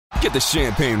Get the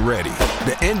champagne ready.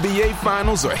 The NBA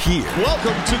Finals are here.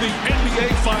 Welcome to the NBA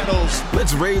Finals.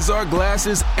 Let's raise our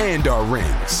glasses and our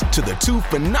rings to the two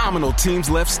phenomenal teams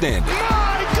left standing.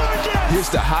 My goodness! Here's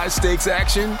to high-stakes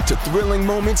action, to thrilling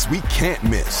moments we can't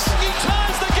miss. He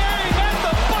ties the game at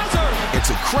the buzzer! And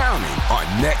to crowning our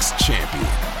next champion.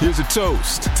 Here's a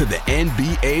toast to the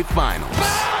NBA Finals.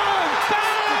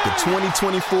 The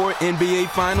 2024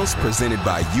 NBA Finals, presented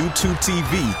by YouTube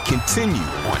TV, continue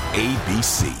on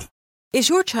ABC. Is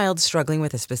your child struggling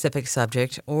with a specific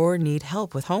subject or need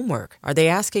help with homework? Are they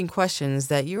asking questions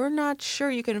that you're not sure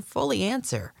you can fully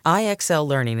answer? IXL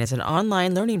Learning is an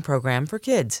online learning program for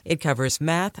kids. It covers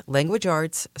math, language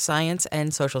arts, science,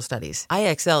 and social studies.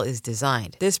 IXL is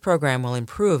designed. This program will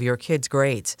improve your kids'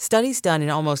 grades. Studies done in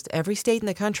almost every state in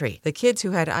the country. The kids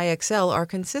who had IXL are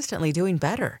consistently doing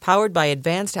better. Powered by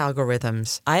advanced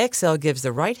algorithms, IXL gives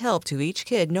the right help to each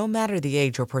kid no matter the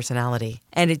age or personality.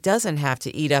 And it doesn't have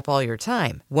to eat up all your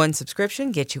time. One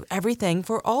subscription gets you everything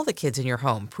for all the kids in your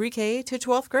home, pre-K to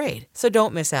 12th grade. So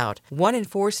don't miss out. 1 in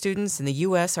 4 students in the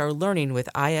U.S. are learning with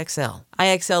IXL.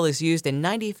 IXL is used in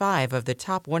 95 of the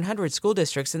top 100 school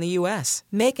districts in the U.S.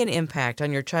 Make an impact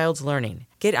on your child's learning.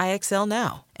 Get IXL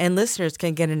now. And listeners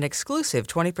can get an exclusive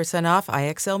 20% off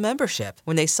IXL membership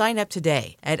when they sign up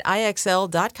today at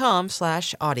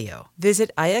IXL.com/audio. Visit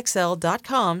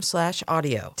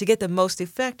IXL.com/audio to get the most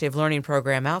effective learning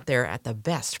program out there at the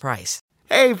best price.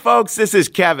 Hey folks, this is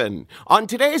Kevin. On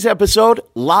today's episode,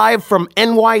 live from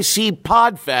NYC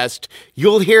Podfest,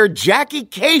 you'll hear Jackie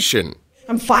Cation.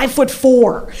 I'm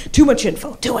 5'4". Too much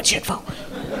info.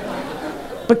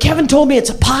 But Kevin told me it's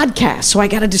a podcast, so I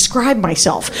gotta describe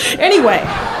myself. Anyway.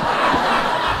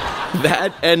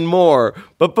 That and more.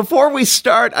 But before we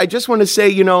start, I just want to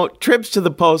say, trips to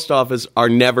the post office are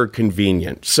never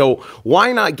convenient. So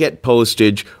why not get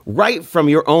postage right from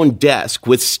your own desk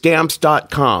with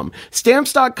Stamps.com?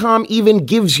 Stamps.com even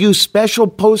gives you special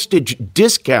postage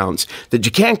discounts that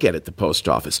you can't get at the post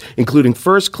office, including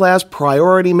first class,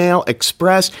 priority mail,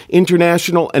 express,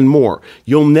 international, and more.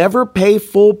 You'll never pay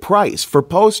full price for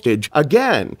postage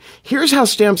again. Here's how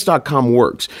Stamps.com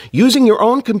works. Using your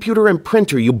own computer and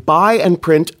printer, you buy and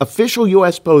print official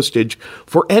U.S. postage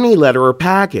for any letter or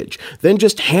package. Then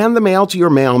just hand the mail to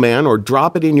your mailman or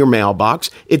drop it in your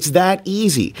mailbox. It's that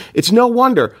easy. It's no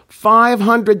wonder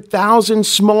 500,000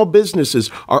 small businesses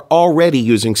are already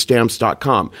using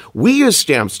Stamps.com. We use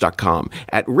Stamps.com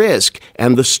at Risk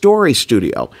and the Story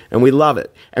Studio, and we love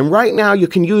it. And right now you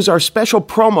can use our special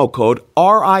promo code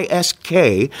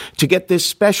RISK to get this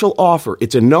special offer.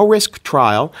 It's a no-risk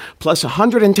trial plus a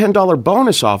 $110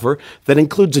 bonus offer that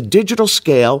includes a digital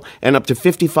scale and up to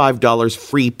 $55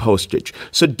 free postage.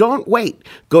 So don't wait.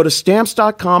 Go to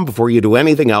Stamps.com before you do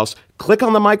anything else. Click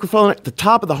on the microphone at the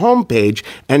top of the homepage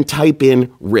and type in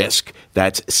RISK.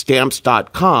 That's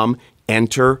Stamps.com.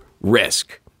 Enter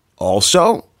RISK.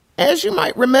 Also, as you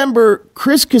might remember,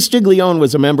 Chris Castiglione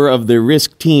was a member of the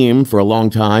Risk team for a long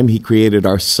time. He created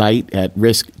our site at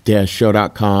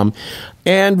risk-show.com.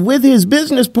 And with his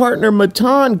business partner,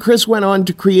 Matan, Chris went on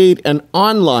to create an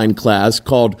online class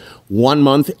called 1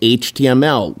 Month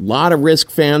HTML. A lot of Risk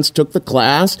fans took the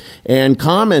class and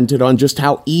commented on just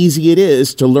how easy it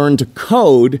is to learn to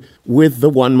code with the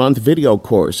 1 month video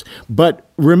course. But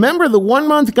remember, the 1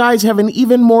 month guys have an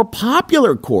even more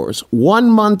popular course, 1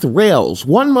 Month Rails.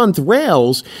 1 Month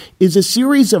Rails is a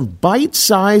series of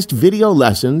bite-sized video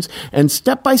lessons and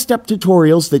step-by-step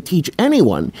tutorials that teach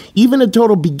anyone, even a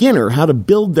total beginner, how to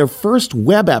build their first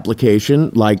web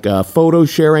application, like a photo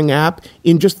sharing app,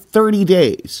 in just 30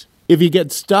 days. If you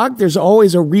get stuck, there's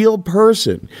always a real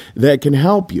person that can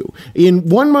help you. In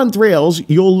 1 Month Rails,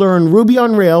 you'll learn Ruby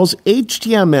on Rails,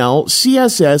 HTML,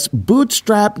 CSS,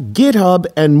 Bootstrap, GitHub,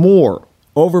 and more.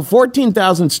 Over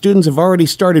 14,000 students have already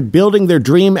started building their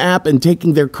dream app and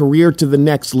taking their career to the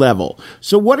next level.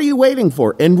 So what are you waiting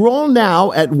for? Enroll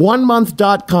now at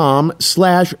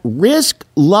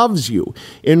onemonth.com/risklovesyou.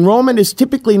 Enrollment is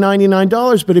typically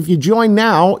 $99, but if you join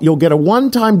now, you'll get a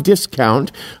one-time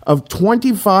discount of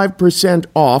 25%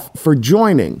 off for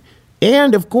joining.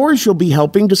 And, of course, you'll be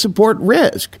helping to support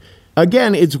Risk.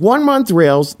 Again, it's 1 Month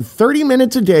Rails, 30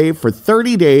 minutes a day for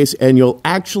 30 days, and you'll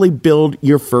actually build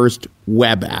your first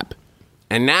web app.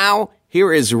 And now,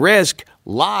 here is Risk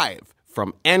live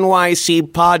from NYC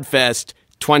Podfest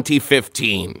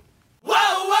 2015. Whoa,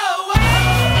 whoa, whoa!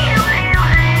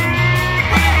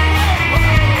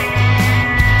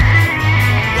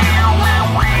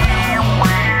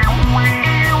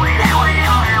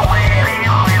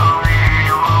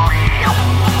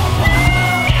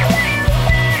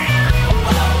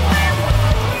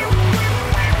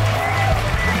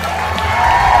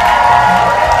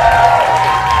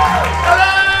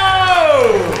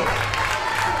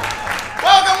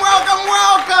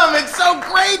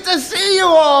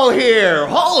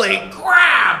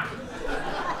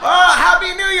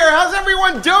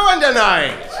 everyone doing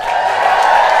tonight?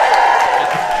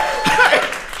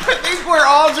 I think we're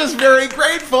all just very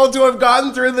grateful to have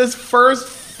gotten through this first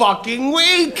fucking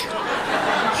week.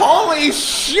 Holy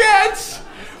shit!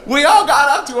 We all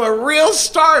got up to a real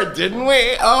start, didn't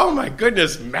we? Oh my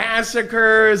goodness,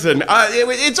 massacres and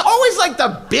it's always like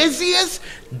the busiest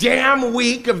damn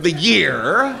week of the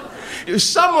year. If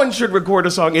someone should record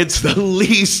a song, it's the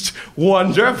least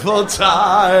wonderful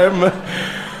time.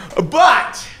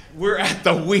 But we're at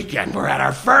the weekend. We're at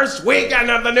our first weekend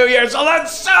of the new year, so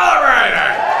let's celebrate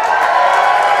it!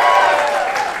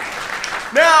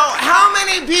 Now, how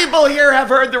many people here have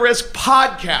heard the Risk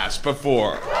podcast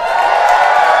before?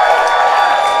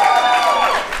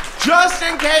 Just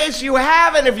in case you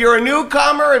haven't, if you're a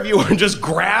newcomer, if you were just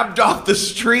grabbed off the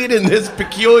street in this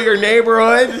peculiar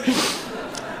neighborhood,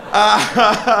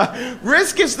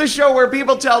 Risk is the show where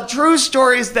people tell true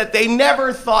stories that they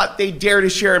never thought they'd dare to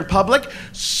share in public.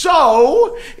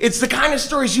 So, it's the kind of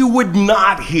stories you would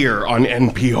not hear on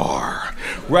NPR,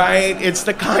 right? It's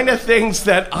the kind of things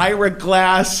that Ira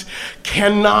Glass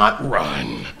cannot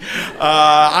run.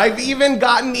 I've even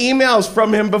gotten emails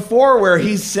from him before where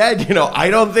he said, I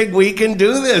don't think we can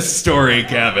do this story,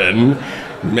 Kevin.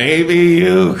 Maybe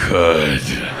you could.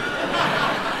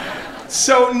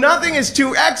 So nothing is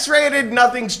too X-rated,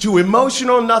 nothing's too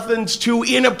emotional, nothing's too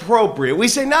inappropriate. We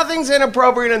say nothing's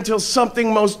inappropriate until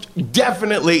something most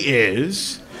definitely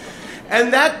is.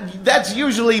 And that's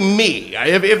usually me.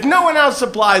 If no one else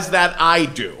applies that, I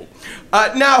do.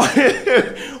 Now,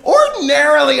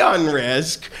 ordinarily on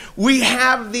Risk, we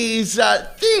have these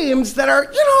themes that are,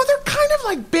 they're kind of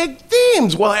like big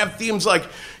themes. We'll have themes like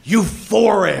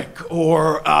euphoric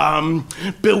or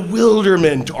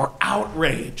bewilderment or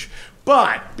outrage.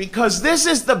 But because this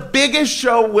is the biggest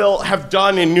show we'll have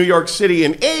done in New York City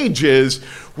in ages,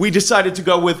 we decided to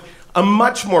go with a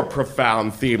much more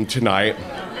profound theme tonight,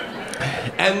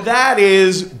 and that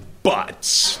is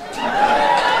butts.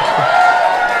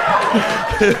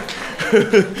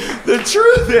 The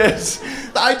truth is,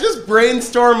 I just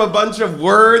brainstorm a bunch of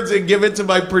words and give it to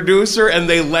my producer, and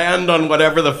they land on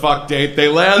whatever the fuck date they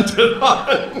landed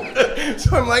on.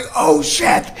 So I'm like, oh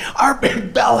shit, our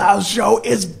big Bell House show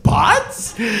is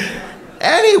butts?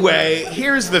 Anyway,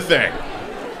 here's the thing.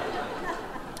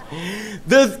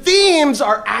 The themes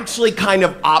are actually kind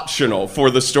of optional for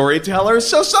the storytellers,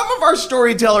 so some of our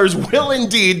storytellers will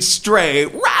indeed stray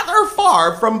rather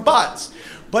far from butts.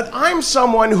 But I'm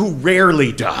someone who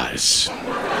rarely does.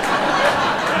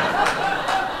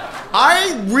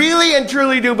 I really and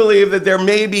truly do believe that there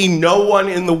may be no one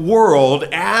in the world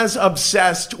as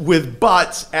obsessed with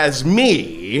butts as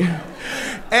me.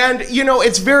 And,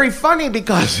 it's very funny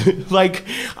because,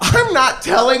 I'm not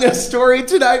telling a story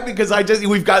tonight because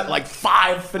we've got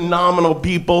 5 phenomenal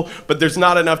people, but there's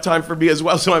not enough time for me as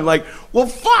well. So I'm like, well,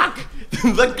 fuck.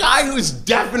 The guy who's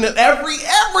definite, every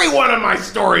one of my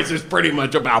stories is pretty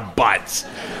much about butts.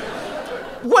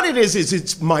 What it is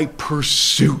it's my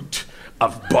pursuit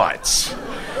of butts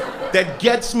that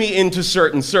gets me into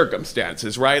certain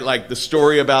circumstances, right? Like the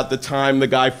story about the time the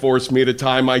guy forced me to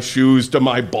tie my shoes to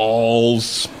my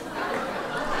balls.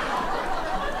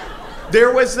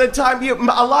 There was the time,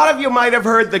 a lot of you might have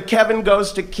heard the Kevin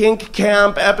Goes to Kink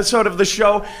Camp episode of the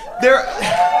show.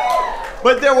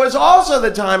 But there was also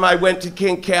the time I went to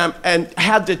Kink Camp and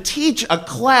had to teach a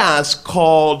class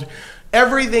called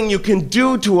Everything You Can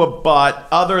Do to a Butt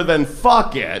Other Than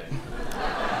Fuck It.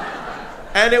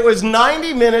 And it was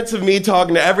 90 minutes of me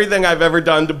talking to everything I've ever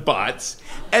done to butts.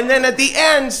 And then at the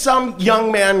end, some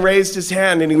young man raised his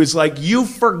hand and he was like, you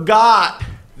forgot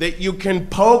that you can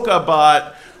poke a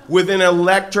butt with an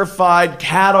electrified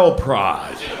cattle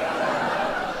prod.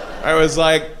 I was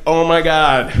like, oh my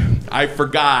God, I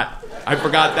forgot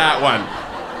that one.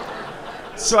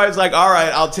 So I was like, all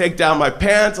right, I'll take down my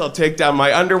pants, I'll take down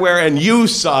my underwear, and you,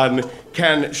 son,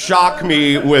 can shock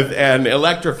me with an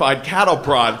electrified cattle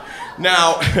prod.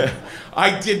 Now,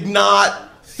 I did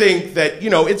not think that,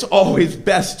 it's always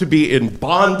best to be in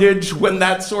bondage when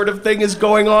that sort of thing is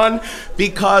going on,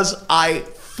 because I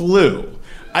flew.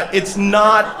 It's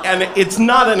not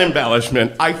an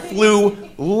embellishment. I flew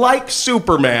like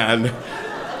Superman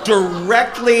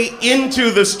directly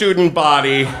into the student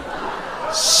body,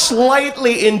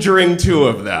 slightly injuring 2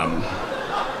 of them.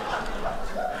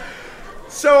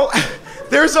 So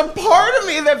there's a part of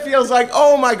me that feels like,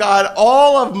 oh my God,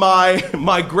 all of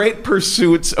my great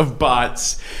pursuits of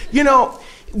butts,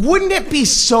 wouldn't it be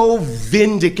so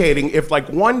vindicating if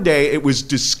one day it was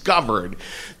discovered,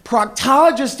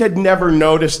 proctologists had never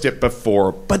noticed it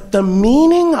before, but the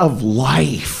meaning of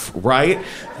life, right?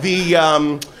 Maybe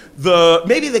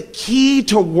the key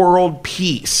to world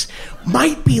peace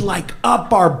might be like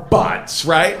up our butts,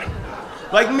 right?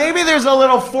 Like maybe there's a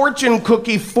little fortune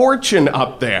cookie fortune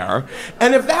up there.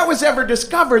 And if that was ever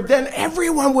discovered, then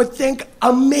everyone would think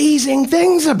amazing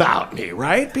things about me,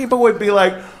 right? People would be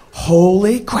like,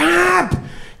 holy crap,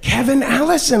 Kevin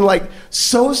Allison, like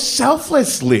so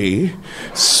selflessly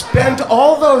spent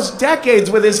all those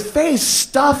decades with his face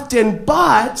stuffed in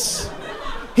butts.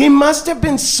 He must have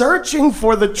been searching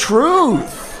for the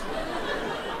truth.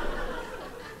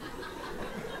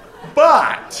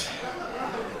 But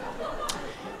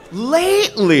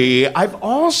lately, I've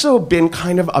also been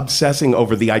kind of obsessing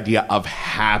over the idea of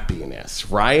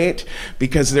happiness, right?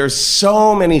 Because there's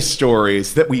so many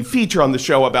stories that we feature on the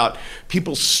show about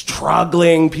people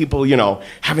struggling, people,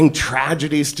 having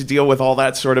tragedies to deal with, all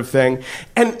that sort of thing.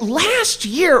 And last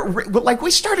year,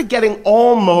 we started getting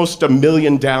almost 1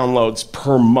 million downloads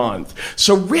per month.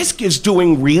 So Risk is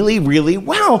doing really, really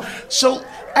well. So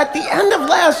at the end of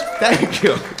thank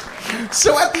you.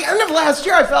 So at the end of last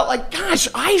year, I felt like, gosh,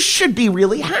 I should be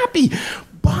really happy.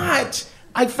 But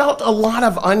I felt a lot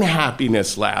of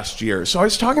unhappiness last year. So I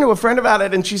was talking to a friend about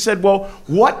it, and she said, well,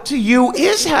 what to you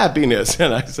is happiness?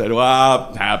 And I said,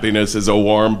 well, happiness is a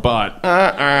warm butt.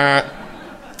 But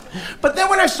then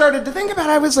when I started to think about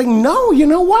it, I was like, no, you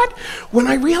know what? When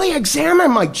I really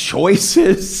examine my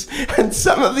choices and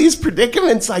some of these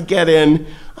predicaments I get in,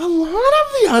 a lot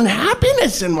of the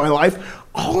unhappiness in my life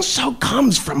also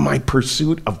comes from my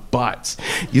pursuit of butts.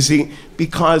 You see,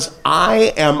 because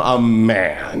I am a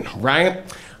man, right?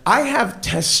 I have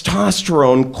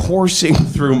testosterone coursing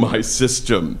through my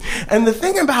system. And the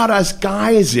thing about us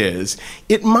guys is,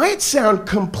 it might sound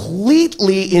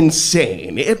completely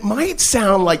insane. It might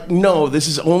sound like, no, this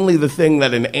is only the thing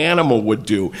that an animal would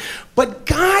do. But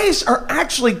guys are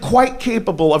actually quite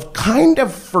capable of kind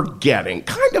of forgetting,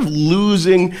 kind of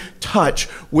losing touch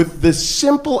with the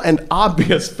simple and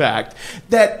obvious fact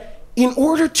that in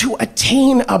order to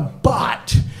attain a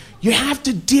butt, you have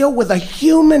to deal with a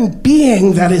human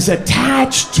being that is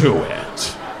attached to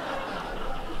it.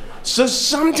 So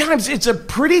sometimes it's a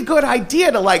pretty good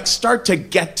idea to start to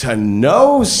get to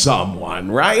know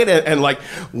someone, right? And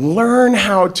learn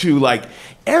how to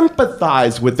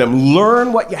empathize with them,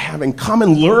 learn what you have in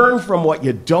common, learn from what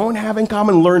you don't have in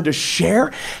common, learn to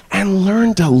share, and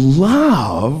learn to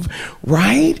love,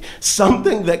 right?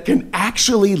 Something that can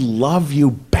actually love you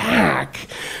back,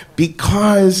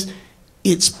 because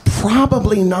it's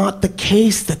probably not the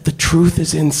case that the truth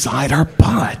is inside our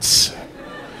butts.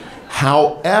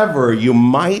 However, you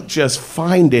might just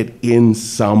find it in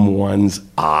someone's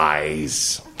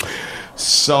eyes.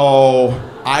 So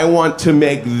I want to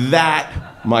make that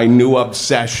my new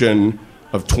obsession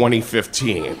of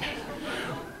 2015.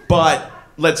 But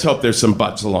let's hope there's some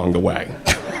butts along the way.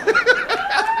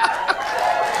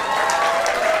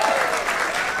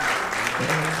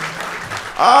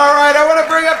 All right, I want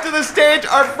to bring up to the stage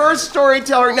our first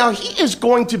storyteller. Now, he is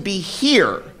going to be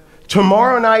here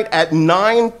tomorrow night at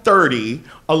 9:30,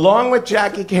 along with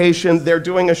Jackie Cation. They're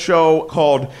doing a show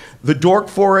called The Dork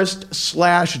Forest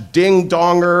 / Ding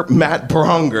Donger Matt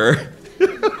Bronger.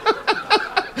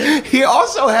 He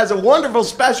also has a wonderful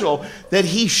special that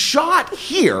he shot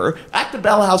here at the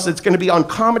Bell House that's going to be on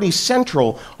Comedy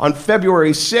Central on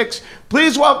February 6th.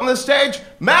 Please welcome to the stage,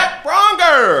 Matt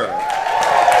Bronger!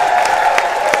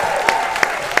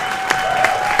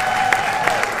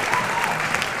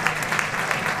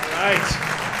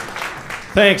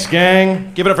 Thanks,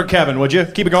 gang. Give it up for Kevin, would you?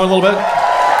 Keep it going a little bit.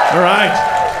 All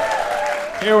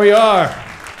right. Here we are.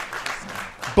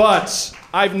 But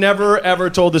I've never, ever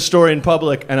told this story in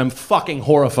public, and I'm fucking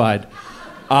horrified.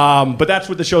 But that's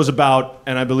what the show's about,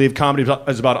 and I believe comedy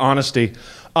is about honesty.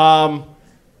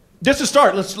 Just to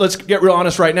start, let's get real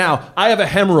honest right now. I have a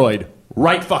hemorrhoid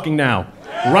right fucking now.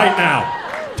 Right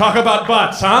now. Talk about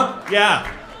butts, huh? Yeah.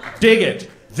 Dig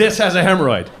it. This has a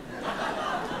hemorrhoid.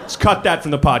 Let's cut that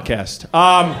from the podcast.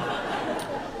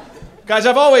 Guys,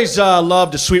 I've always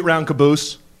loved a sweet round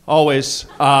caboose. Always.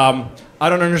 I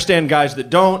don't understand guys that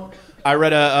don't. I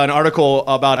read an article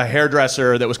about a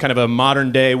hairdresser that was kind of a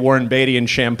modern-day Warren Beatty and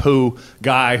shampoo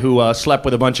guy who slept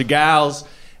with a bunch of gals.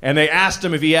 And they asked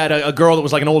him if he had a girl that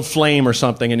was like an old flame or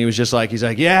something. And he was just like,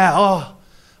 yeah,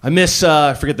 I miss,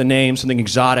 I forget the name, something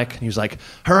exotic. And he was like,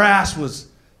 her ass was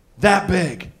that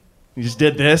big. He just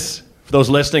did this. For those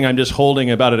listening, I'm just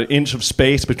holding about an inch of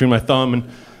space between my thumb and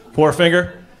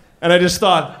forefinger. And I just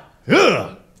thought,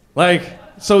 ugh.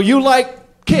 So you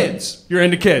like kids. You're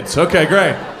into kids. Okay,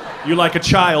 great. You like a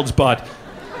child's butt.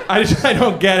 I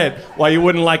don't get it, why you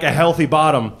wouldn't like a healthy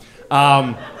bottom.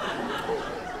 And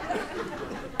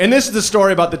this is the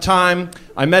story about the time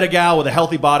I met a gal with a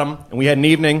healthy bottom, and we had an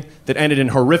evening that ended in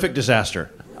horrific disaster.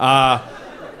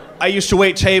 I used to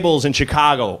wait tables in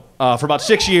Chicago for about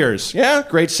 6 years. Yeah,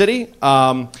 great city.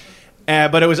 But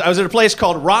I was at a place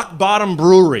called Rock Bottom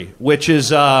Brewery, which is,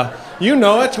 you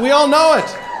know it, we all know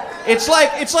it. It's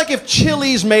like if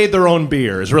Chili's made their own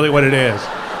beer, is really what it is.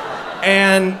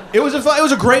 And it was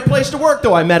a great place to work,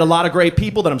 though. I met a lot of great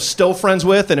people that I'm still friends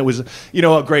with, and it was,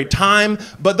 a great time.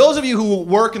 But those of you who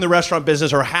work in the restaurant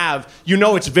business or have,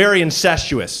 it's very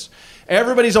incestuous.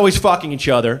 Everybody's always fucking each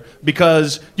other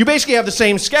because you basically have the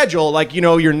same schedule. Like,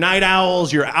 you're night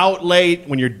owls, you're out late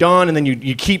when you're done, and then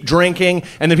you keep drinking,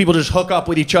 and then people just hook up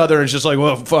with each other, and it's just like,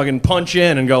 well, fucking punch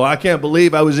in and go, I can't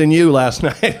believe I was in you last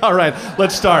night. All right,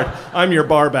 let's start. I'm your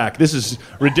bar back. This is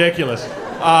ridiculous.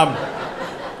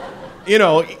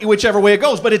 Whichever way it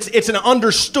goes, but it's an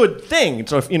understood thing.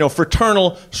 It's a,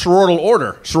 fraternal sororital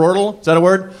order. Sororital, is that a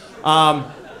word?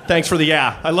 Thanks for the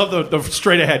yeah. I love the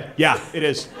straight ahead. Yeah, it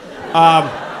is.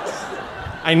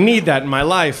 I need that in my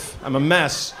life. I'm a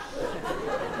mess.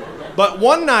 But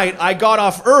one night I got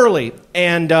off early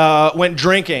and went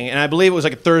drinking, and I believe it was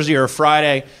like a Thursday or a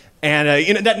Friday,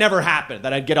 and that never happened,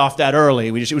 that I'd get off that early.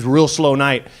 It was a real slow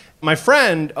night. My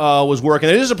friend was working.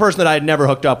 This is a person that I had never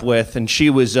hooked up with, and she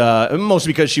was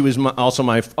mostly because she was also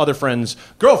my other friend's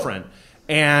girlfriend.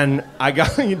 And I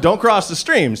got don't cross the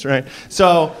streams, right?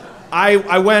 So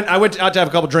I went out to have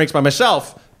a couple drinks by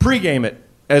myself, pregame it,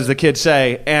 as the kids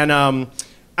say, and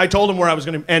I told him where I was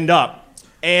going to end up.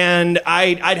 And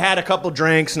I'd had a couple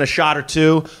drinks and a shot or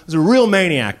two. I was a real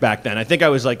maniac back then. I think I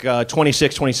was like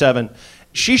 26, 27.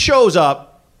 She shows up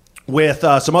with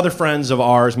some other friends of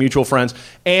ours, mutual friends,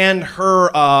 and her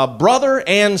brother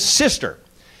and sister.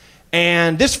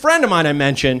 And this friend of mine I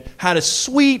mentioned had a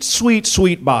sweet, sweet,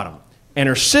 sweet bottom. And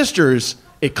her sisters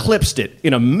eclipsed it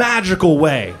in a magical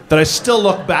way that I still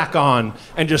look back on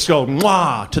and just go,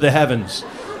 mwah, to the heavens.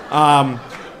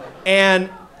 And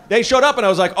they showed up and I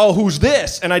was like, oh, who's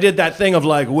this? And I did that thing of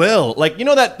like, Will. Like,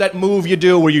 that move you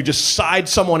do where you just side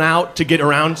someone out to get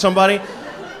around somebody?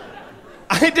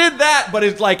 I did that, but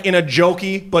it's like in a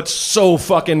jokey, but so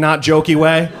fucking not jokey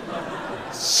way.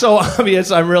 So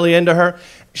obvious I'm really into her.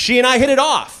 She and I hit it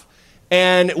off.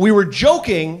 And we were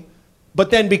joking,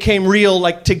 but then became real,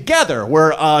 like, together,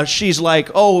 where she's like,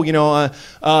 oh,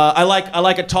 I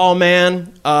like a tall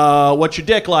man. What's your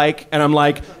dick like? And I'm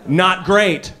like, not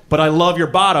great, but I love your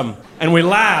bottom. And we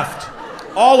laughed.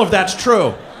 All of that's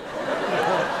true.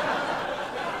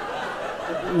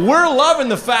 We're loving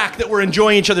the fact that we're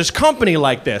enjoying each other's company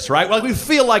like this, right? Like, we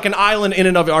feel like an island in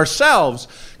and of ourselves,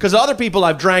 because other people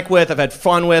I've drank with, I've had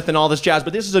fun with, and all this jazz,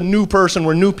 but this is a new person.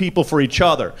 We're new people for each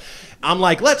other. I'm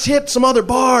like, let's hit some other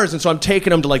bars. And so I'm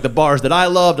taking them to like the bars that I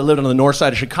loved. I lived on the north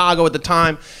side of Chicago at the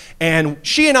time. And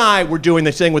she and I were doing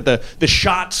this thing with the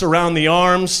shots around the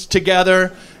arms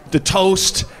together, the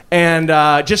toast, and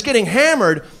just getting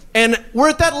hammered. And we're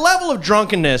at that level of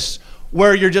drunkenness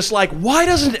where you're just like, why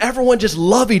doesn't everyone just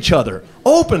love each other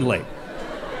openly?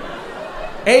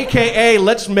 AKA,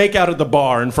 let's make out at the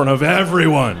bar in front of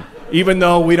everyone, even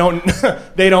though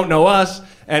they don't know us.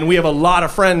 And we have a lot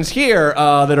of friends here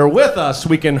that are with us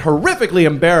we can horrifically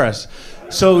embarrass.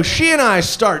 So she and I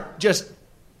start just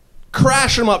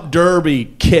crashing them up derby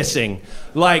kissing,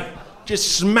 like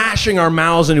just smashing our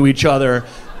mouths into each other,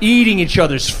 eating each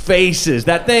other's faces.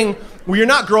 That thing where you're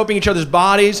not groping each other's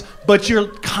bodies, but you're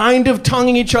kind of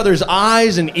tonguing each other's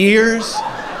eyes and ears.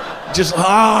 Just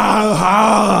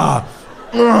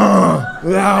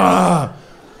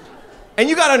And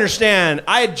you gotta understand,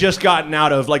 I had just gotten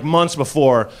out of, like months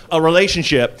before, a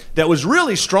relationship that was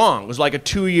really strong. It was like a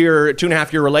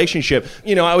 2.5 year relationship.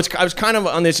 I was kind of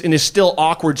in this still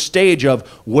awkward stage of,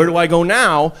 where do I go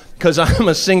now? Because I'm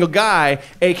a single guy,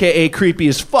 AKA creepy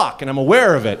as fuck, and I'm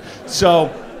aware of it.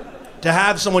 So to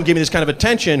have someone give me this kind of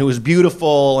attention who was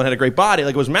beautiful and had a great body,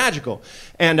 like, it was magical.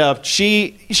 And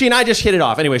she and I just hit it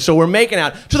off. Anyway, so we're making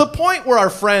out to the point where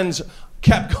our friends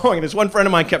kept going. This one friend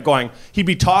of mine kept going. He'd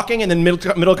be talking, and then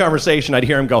middle conversation, I'd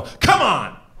hear him go, come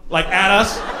on, like at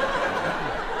us.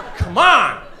 Come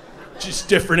on. Just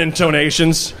different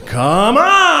intonations. Come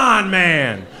on,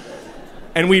 man.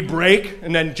 And we'd break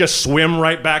and then just swim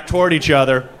right back toward each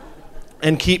other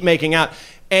and keep making out.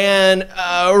 And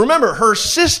remember, her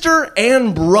sister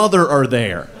and brother are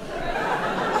there.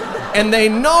 And they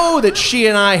know that she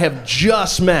and I have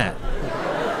just met.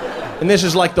 And this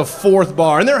is like the fourth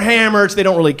bar. And they're hammered, so they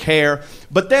don't really care.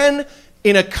 But then,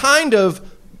 in a kind of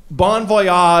bon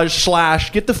voyage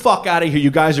 / get the fuck out of here,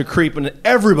 you guys are creeping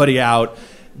everybody out,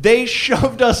 they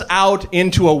shoved us out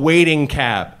into a waiting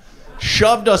cab.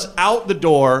 Shoved us out the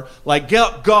door, like,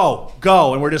 go.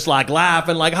 And we're just like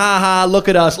laughing, like, ha ha, look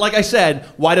at us. Like I said,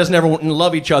 why doesn't everyone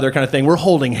love each other kind of thing. We're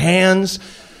holding hands.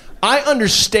 I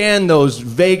understand those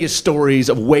Vegas stories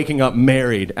of waking up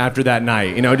married after that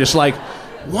night. You know, just like,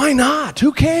 why not?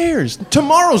 Who cares?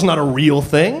 Tomorrow's not a real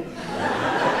thing.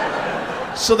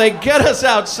 So they get us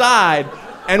outside,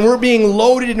 and we're being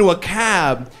loaded into a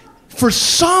cab. For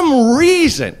some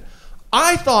reason,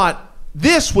 I thought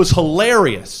this was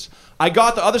hilarious. I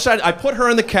got the other side, I put her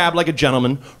in the cab like a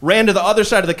gentleman, ran to the other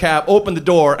side of the cab, opened the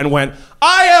door, and went,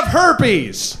 I have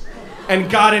herpes! And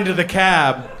got into the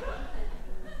cab.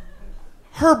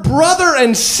 Her brother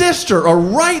and sister are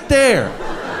right there.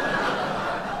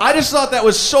 I just thought that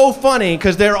was so funny,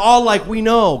 because they're all like, we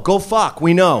know, go fuck,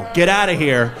 we know, get out of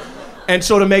here. And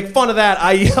so to make fun of that,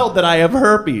 I yelled that I have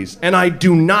herpes, and I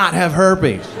do not have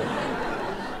herpes.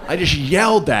 I just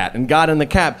yelled that and got in the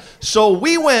cab. So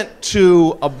we went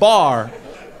to a bar,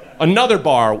 another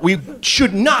bar we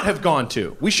should not have gone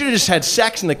to. We should have just had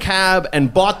sex in the cab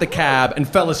and bought the cab and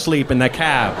fell asleep in the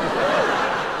cab.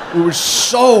 We were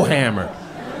so hammered.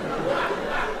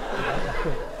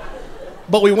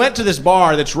 But we went to this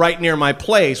bar that's right near my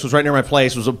place, was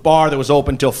a bar that was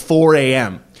open till 4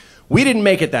 a.m. We didn't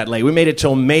make it that late. We made it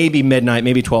till maybe midnight,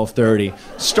 maybe 12:30.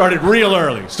 Started real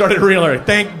early.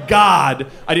 Thank God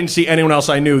I didn't see anyone else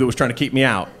I knew that was trying to keep me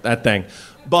out, that thing.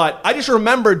 But I just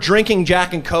remember drinking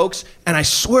Jack and Cokes, and I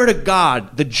swear to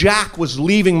God, the Jack was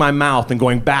leaving my mouth and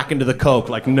going back into the Coke.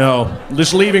 Like, no,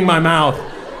 just leaving my mouth.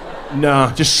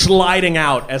 No, just sliding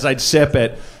out as I'd sip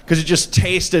it, because it just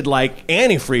tasted like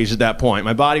antifreeze at that point.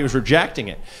 My body was rejecting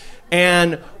it.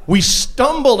 And we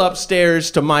stumbled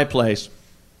upstairs to my place,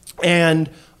 and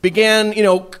began,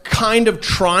 kind of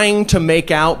trying to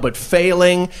make out, but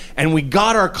failing. And we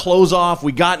got our clothes off,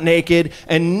 we got naked,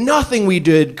 and nothing we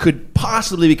did could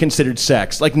possibly be considered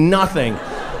sex. Like, nothing.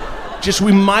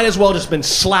 We might as well just been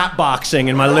slap boxing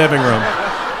in my living room.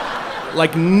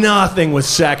 Like, nothing was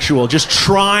sexual. Just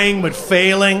trying, but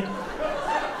failing.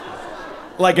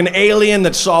 Like an alien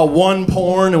that saw one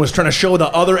porn and was trying to show the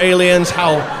other aliens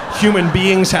how human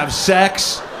beings have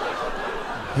sex.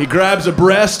 He grabs a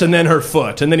breast and then her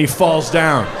foot, and then he falls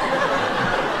down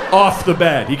off the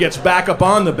bed. He gets back up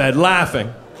on the bed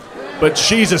laughing, but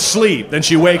she's asleep. Then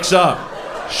she wakes up.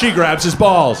 She grabs his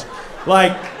balls.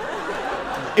 Like,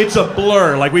 it's a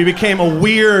blur. Like, we became a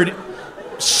weird,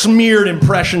 smeared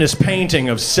impressionist painting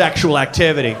of sexual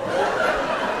activity.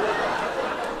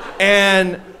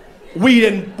 And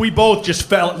we both just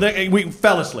fell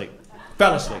asleep.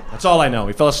 That's all I know.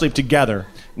 We fell asleep together,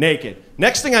 naked.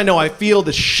 Next thing I know, I feel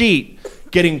the sheet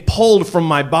getting pulled from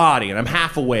my body, and I'm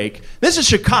half awake. This is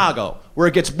Chicago, where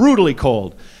it gets brutally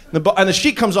cold. And the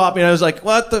sheet comes off me, and I was like,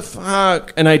 what the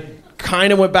fuck? And I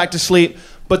kind of went back to sleep,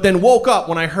 but then woke up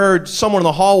when I heard someone in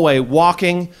the hallway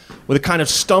walking with a kind of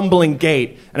stumbling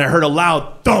gait, and I heard a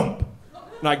loud thump.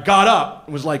 And I got up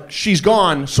and was like, she's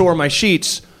gone, so are my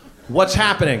sheets. What's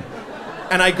happening?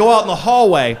 And I go out in the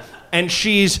hallway, and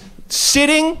she's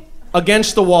sitting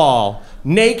against the wall,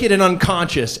 naked and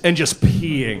unconscious, and just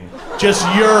peeing. Just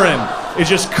urine is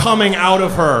just coming out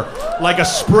of her like a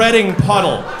spreading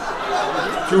puddle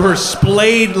through her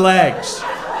splayed legs.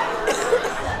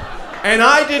 And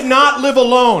I did not live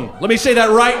alone. Let me say that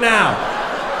right now.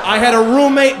 I had a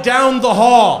roommate down the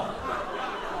hall.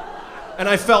 And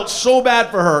I felt so bad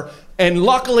for her. And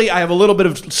luckily, I have a little bit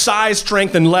of size,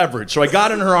 strength, and leverage. So I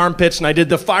got in her armpits, and I did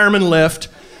the fireman lift,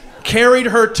 carried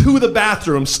her to the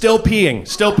bathroom, still peeing.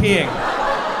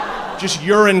 Just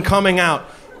urine coming out.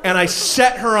 And I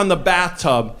set her on the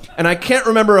bathtub, and I can't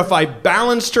remember if I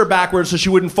balanced her backwards so she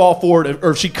wouldn't fall forward,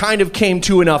 or if she kind of came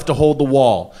to enough to hold the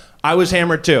wall. I was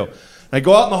hammered too. I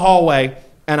go out in the hallway,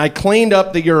 and I cleaned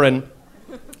up the urine,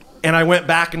 and I went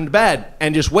back into bed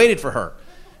and just waited for her.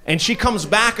 And she comes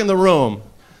back in the room,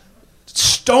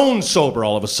 stone sober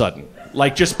all of a sudden.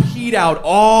 Like, just peed out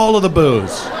all of the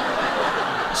booze.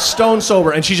 Stone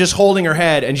sober, and she's just holding her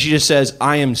head, and she just says,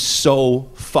 I am so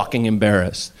fucking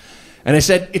embarrassed. And I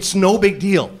said, it's no big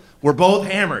deal. We're both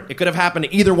hammered. It could have happened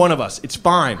to either one of us. It's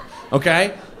fine,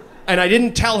 okay? And I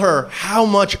didn't tell her how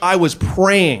much I was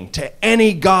praying to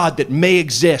any God that may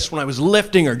exist when I was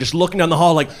lifting her, just looking down the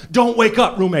hall like, don't wake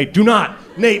up, roommate, do not.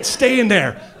 Nate, stay in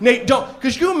there. Nate, don't.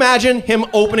 Could you imagine him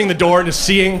opening the door and just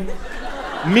seeing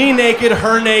me naked,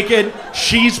 her naked,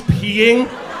 she's peeing,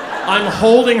 I'm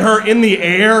holding her in the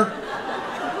air?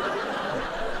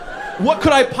 What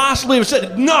could I possibly have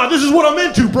said? Nah, this is what I'm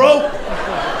into, bro.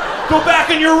 Go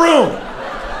back in your room.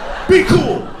 Be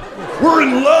cool. We're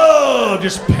in love.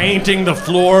 Just painting the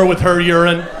floor with her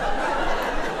urine.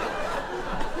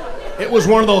 It was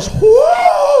one of those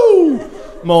whoo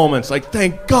moments. Like,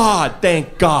 thank God,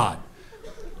 thank God.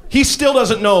 He still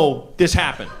doesn't know this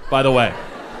happened, by the way.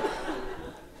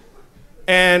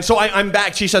 And so I'm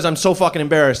back. She says, I'm so fucking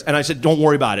embarrassed. And I said, don't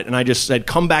worry about it. And I just said,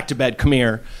 come back to bed. Come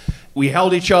here. We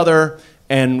held each other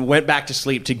and went back to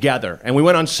sleep together. And we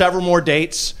went on several more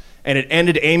dates, and it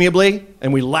ended amiably.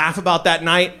 And we laugh about that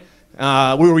night.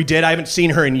 We did. I haven't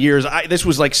seen her in years. This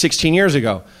was like 16 years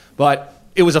ago. But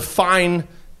it was a fine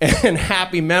and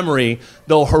happy memory,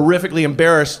 though horrifically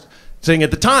embarrassing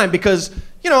at the time, because,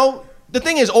 you know, the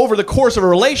thing is, over the course of a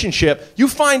relationship, you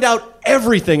find out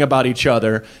everything about each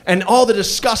other and all the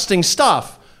disgusting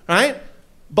stuff, right?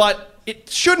 But it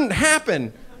shouldn't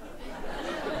happen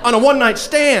on a one-night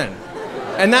stand.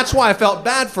 And that's why I felt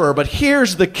bad for her. But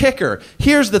here's the kicker.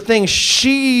 Here's the thing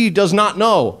she does not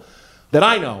know that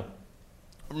I know.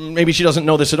 Maybe she doesn't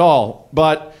know this at all.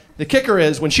 But the kicker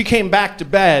is, when she came back to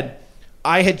bed,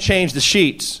 I had changed the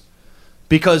sheets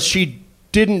because she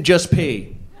didn't just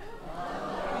pee.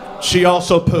 She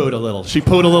also pooed a little. She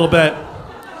pooed a little bit.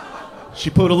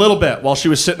 She pooed a little bit while she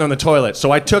was sitting on the toilet.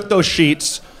 So I took those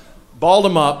sheets, balled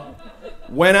them up,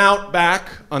 went out back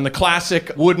on the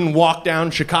classic wooden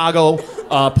walk-down Chicago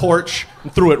porch,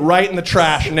 and threw it right in the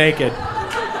trash naked.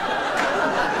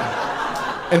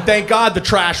 And thank God the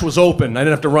trash was open. I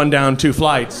didn't have to run down 2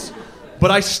 flights.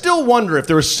 But I still wonder if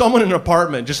there was someone in an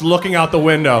apartment just looking out the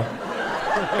window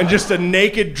and just a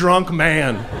naked drunk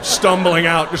man stumbling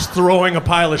out, just throwing a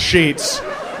pile of sheets.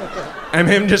 And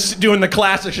him just doing the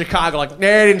classic Chicago, like, nah,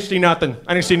 I didn't see nothing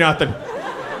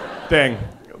thing.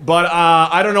 But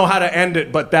I don't know how to end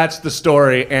it, but that's the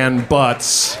story, and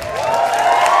butts.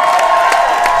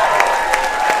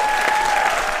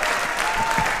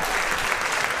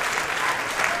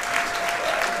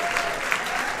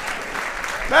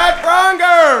 Matt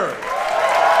Bronger!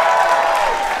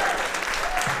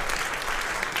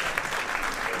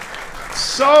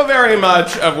 So very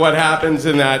much of what happens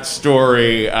in that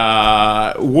story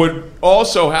would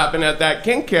also happen at that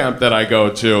kink camp that I go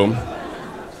to.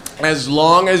 As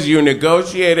long as you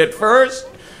negotiate it first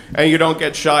and you don't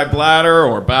get shy bladder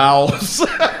or bowels.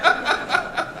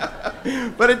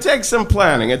 But it takes some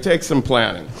planning.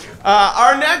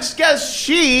 Our next guest,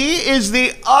 she is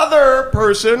the other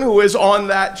person who is on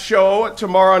that show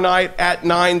tomorrow night at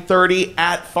 9:30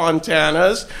 at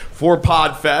Fontana's for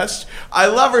Podfest. I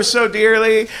love her so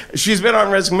dearly. She's been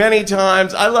on Risk many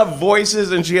times. I love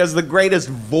voices, and she has the greatest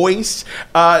voice.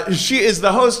 She is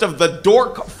the host of the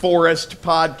Dork Forest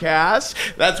podcast.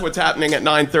 That's what's happening at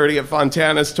 9:30 at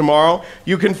Fontana's tomorrow.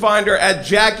 You can find her at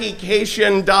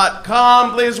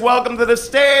JackieCation.com. Please welcome to the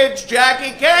stage,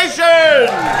 Jackie Cation!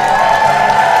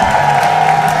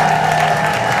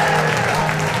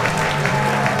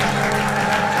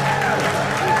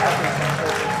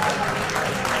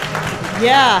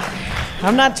 Yeah,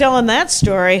 I'm not telling that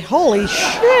story. Holy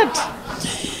shit.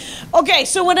 Okay,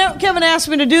 so when Kevin asked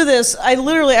me to do this, I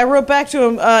wrote back to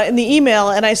him in the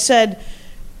email and I said,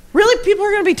 really, people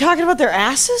are going to be talking about their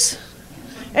asses?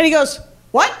 And he goes,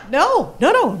 what? No,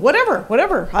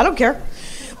 whatever, I don't care.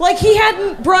 Like he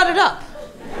hadn't brought it up.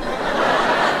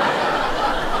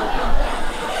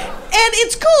 And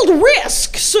it's called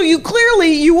Risk, so you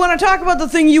want to talk about the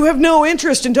thing you have no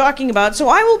interest in talking about, so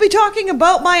I will be talking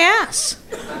about my ass.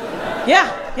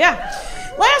 Yeah.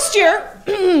 Last year,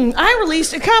 I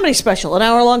released a comedy special, an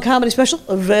hour-long comedy special,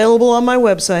 available on my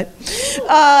website,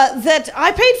 that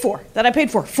I paid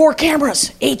for. 4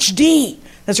 cameras, HD.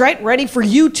 That's right, ready for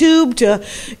YouTube to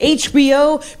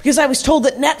HBO, because I was told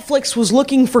that Netflix was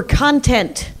looking for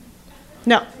content.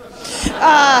 No.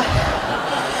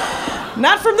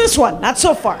 Not from this one. Not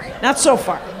so far.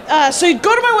 So you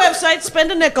go to my website, spend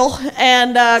a nickel,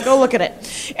 and go look at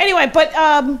it. Anyway, but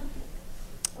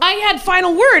I had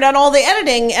final word on all the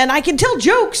editing, and I can tell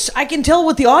jokes. I can tell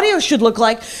what the audio should look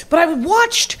like. But I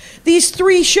watched these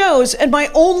 3 shows, and my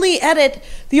only edit,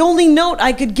 the only note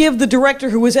I could give the director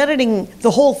who was editing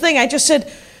the whole thing, I just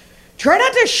said, try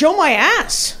not to show my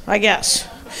ass, I guess.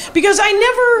 Because I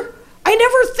never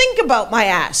think about my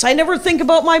ass. I never think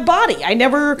about my body.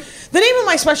 The name of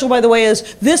my special, by the way,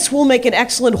 is This Will Make an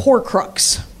Excellent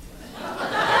Horcrux.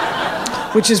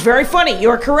 Which is very funny.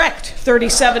 You're correct.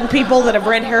 37 people that have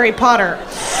read Harry Potter.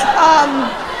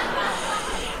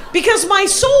 Because my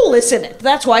soul is in it.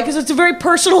 That's why, because it's a very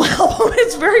personal album.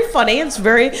 It's very funny.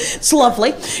 It's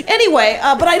lovely. Anyway,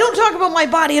 but I don't talk about my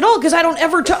body at all because I don't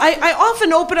ever I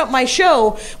often open up my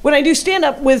show when I do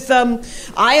stand-up with,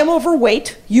 I am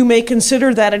overweight. You may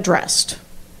consider that addressed.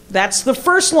 That's the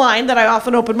first line that I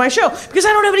often open my show because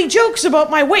I don't have any jokes about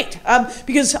my weight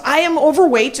because I am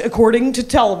overweight according to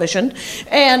television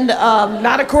and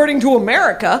not according to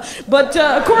America, but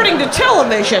according to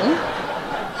television.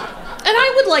 And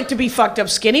I would like to be fucked up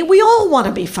skinny. We all want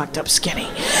to be fucked up skinny.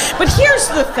 But here's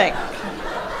the thing.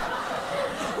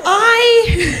 I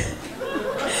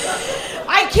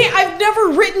I've never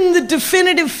written the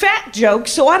definitive fat joke,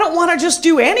 so I don't want to just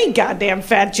do any goddamn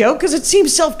fat joke because it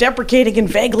seems self-deprecating and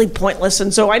vaguely pointless,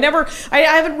 and so I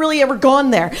haven't really ever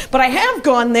gone there. But I have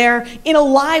gone there in a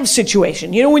live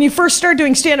situation. You know, when you first start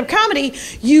doing stand-up comedy,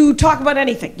 you talk about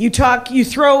anything. You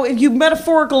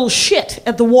metaphorical shit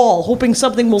at the wall, hoping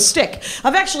something will stick.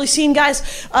 I've actually seen guys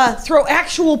throw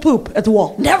actual poop at the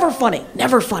wall. Never funny.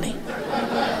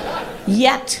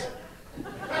 Yet.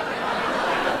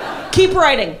 Keep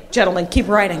writing, gentlemen, keep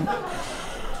writing.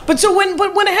 But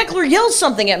when a heckler yells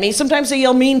something at me, sometimes they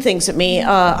yell mean things at me,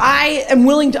 I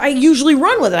usually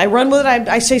run with it.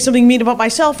 I say something mean about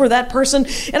myself or that person,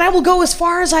 and I will go as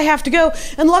far as I have to go.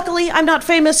 And luckily, I'm not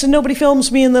famous and nobody films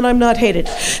me and then I'm not hated.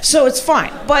 So it's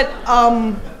fine. But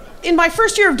in my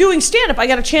first year of doing stand-up, I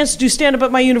got a chance to do stand-up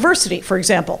at my university, for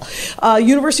example.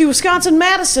 University of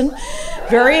Wisconsin-Madison.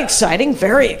 Very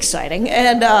exciting.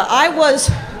 And I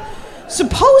was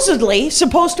supposedly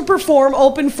supposed to perform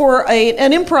open for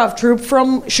an improv troupe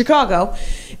from Chicago.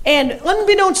 And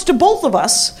unbeknownst to both of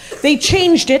us, they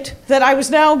changed it that I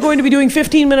was now going to be doing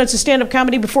 15 minutes of stand-up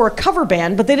comedy before a cover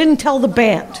band, but they didn't tell the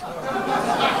band.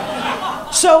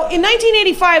 So in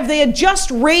 1985, they had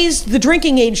just raised the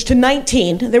drinking age to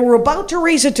 19. They were about to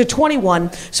raise it to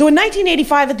 21. So in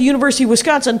 1985 at the University of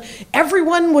Wisconsin,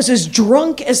 everyone was as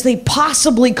drunk as they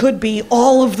possibly could be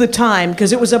all of the time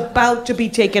because it was about to be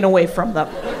taken away from them.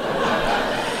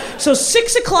 So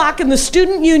 6 o'clock in the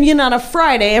student union on a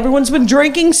Friday, everyone's been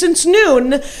drinking since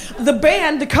noon. The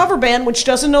band, the cover band, which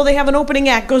doesn't know they have an opening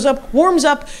act, goes up, warms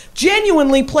up,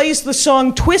 genuinely plays the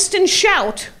song Twist and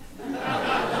Shout.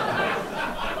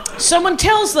 Someone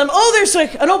tells them, oh, there's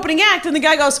an opening act, and the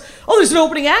guy goes, oh, there's an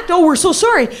opening act? Oh, we're so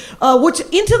sorry.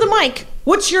 Into the mic,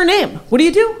 what's your name? What do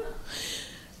you do?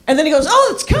 And then he goes,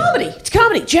 oh, it's comedy.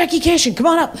 Jackie Kashian, come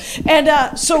on up.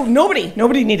 And so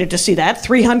nobody needed to see that.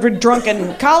 300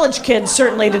 drunken college kids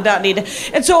certainly did not need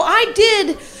it. And so I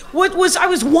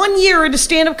was 1 year into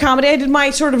stand-up comedy. I did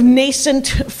my sort of nascent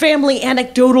family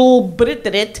anecdotal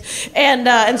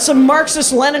and some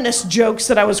Marxist-Leninist jokes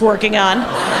that I was working on.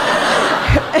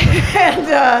 And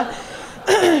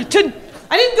I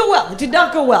didn't go well. It did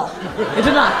not go well. It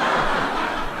did not.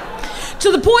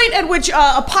 To the point at which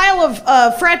a pile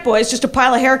of frat boys, just a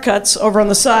pile of haircuts over on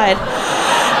the side,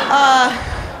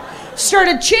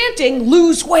 started chanting,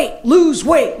 lose weight, lose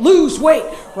weight, lose weight.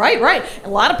 Right. A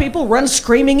lot of people run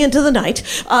screaming into the night.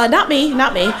 Not me.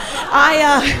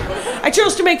 I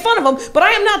chose to make fun of them, but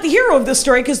I am not the hero of this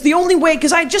story because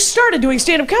I just started doing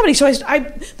stand-up comedy, so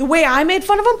the way I made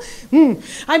fun of them,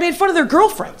 I made fun of their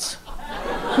girlfriends.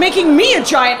 Making me a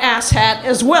giant asshat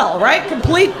as well, right?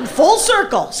 Complete full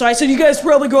circle. So I said, you guys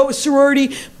probably go out with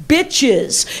sorority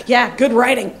bitches. Yeah, good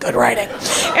writing.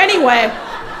 Anyway,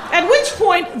 at which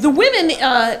point the women,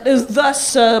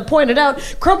 thus pointed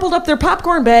out, crumpled up their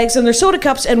popcorn bags and their soda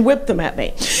cups and whipped them at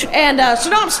me. And so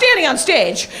now I'm standing on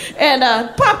stage, and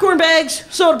popcorn bags,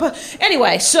 soda.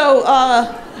 Anyway, so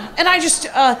and I just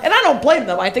and I don't blame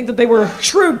them. I think that they were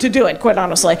shrewd to do it, quite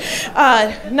honestly.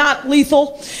 Not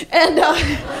lethal, and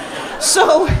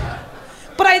so.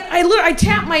 But I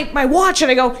tap my watch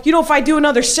and I go, if I do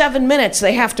another 7 minutes,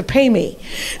 they have to pay me.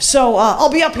 So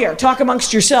I'll be up here, talk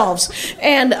amongst yourselves.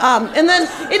 And then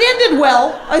it ended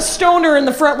well. A stoner in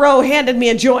the front row handed me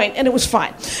a joint, and it was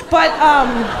fine. But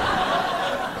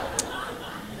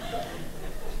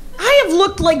I have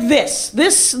looked like this.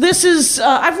 This is,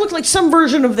 I've looked like some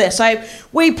version of this. I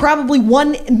weigh probably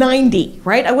 190,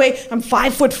 right? I'm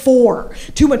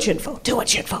 5'4". Too much info.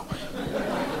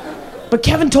 But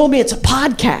Kevin told me it's a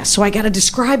podcast, so I gotta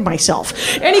describe myself.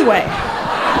 Anyway.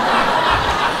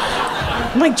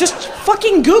 I'm like, just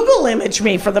fucking Google image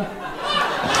me for the...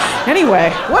 Anyway,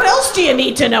 what else do you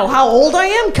need to know? How old I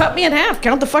am? Cut me in half,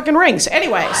 count the fucking rings.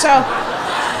 Anyway, so...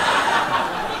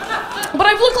 But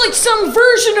I've looked like some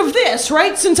version of this,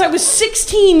 right? Since I was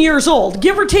 16 years old,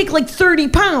 give or take like 30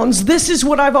 pounds, this is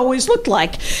what I've always looked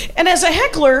like. And as a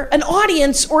heckler, an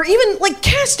audience, or even like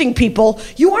casting people,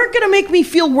 you aren't gonna make me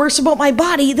feel worse about my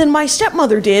body than my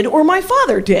stepmother did or my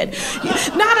father did.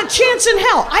 Not a chance in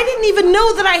hell. I didn't even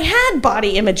know that I had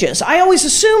body images. I always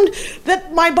assumed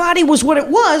that my body was what it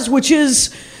was, which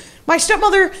is my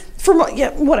stepmother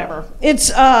whatever.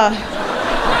 It's,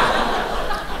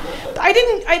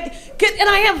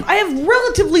 I have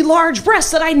relatively large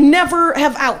breasts that I never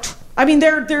have out. I mean,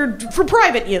 they're for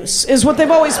private use, is what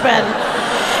they've always been.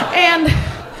 And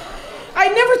I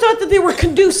never thought that they were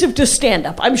conducive to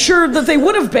stand-up. I'm sure that they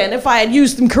would have been if I had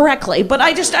used them correctly, but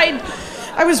I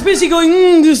was busy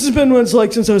going, this has been what it's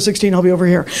like since I was 16, I'll be over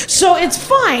here. So it's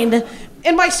fine,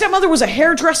 And my stepmother was a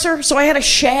hairdresser, so I had a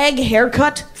shag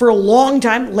haircut for a long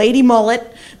time, lady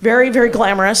mullet, very, very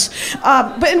glamorous.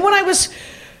 And when I was...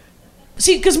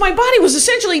 See, because my body was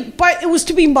essentially, it was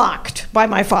to be mocked by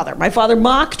my father. My father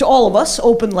mocked all of us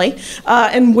openly,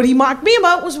 and what he mocked me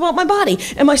about was about my body.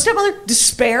 And my stepmother,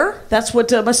 despair, that's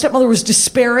what my stepmother was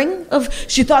despairing of.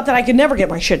 She thought that I could never get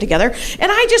my shit together.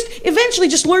 And I just eventually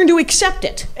just learned to accept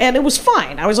it, and it was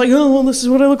fine. I was like, oh, well, this is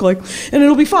what I look like, and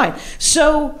it'll be fine.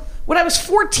 So when I was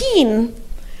 14,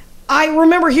 I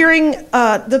remember hearing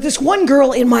that this one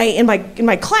girl in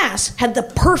my class had the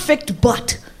perfect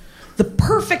butt. The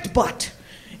perfect butt.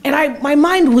 And my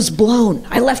mind was blown.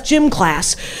 I left gym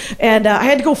class, and I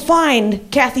had to go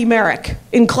find Kathy Merrick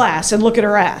in class and look at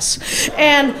her ass.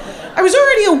 And I was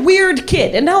already a weird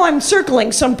kid, and now I'm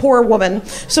circling some poor woman,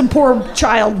 some poor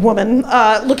child woman,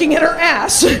 looking at her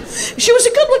ass. She was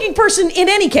a good-looking person in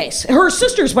any case. Her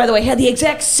sisters, by the way, had the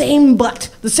exact same butt,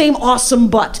 the same awesome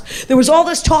butt. There was all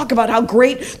this talk about how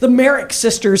great the Merrick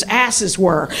sisters' asses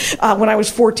were when I was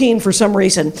 14 for some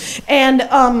reason.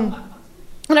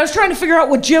 And I was trying to figure out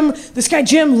what this guy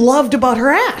Jim loved about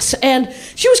her ass. And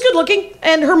she was good looking,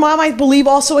 and her mom, I believe,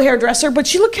 also a hairdresser, but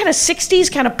she looked kind of 60s,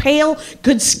 kind of pale,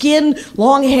 good skin,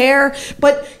 long hair.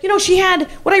 But, she had,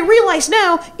 what I realize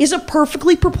now, is a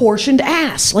perfectly proportioned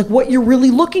ass, like what you're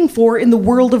really looking for in the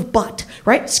world of butt,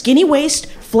 right? Skinny waist,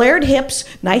 flared hips,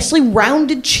 nicely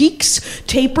rounded cheeks,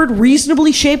 tapered,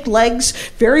 reasonably shaped legs.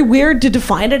 Very weird to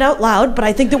define it out loud, but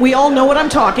I think that we all know what I'm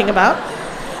talking about.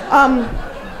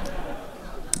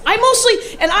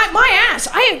 My ass,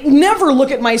 I never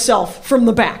look at myself from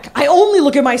the back. I only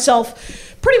look at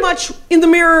myself pretty much in the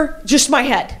mirror, just my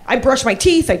head. I brush my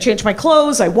teeth, I change my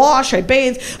clothes, I wash, I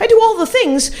bathe. I do all the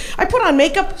things. I put on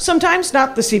makeup sometimes,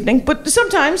 not this evening, but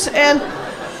sometimes, and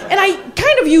I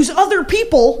kind of use other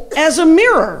people as a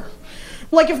mirror.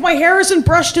 Like if my hair isn't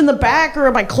brushed in the back, or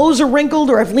my clothes are wrinkled,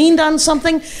 or I've leaned on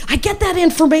something, I get that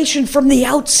information from the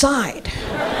outside.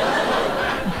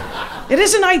 It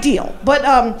isn't ideal, but,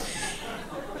 and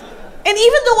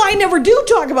even though I never do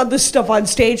talk about this stuff on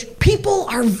stage, people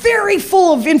are very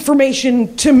full of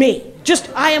information to me.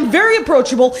 I am very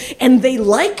approachable, and they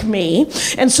like me,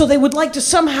 and so they would like to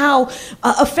somehow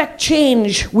affect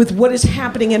change with what is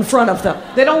happening in front of them.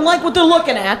 They don't like what they're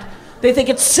looking at. They think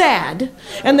it's sad,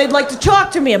 and they'd like to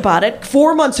talk to me about it.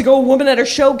 4 months ago, a woman at a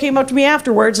show came up to me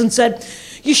afterwards and said,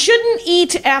 "You shouldn't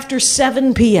eat after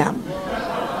 7 p.m.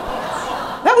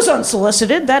 That was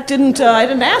unsolicited. I didn't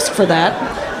ask for that.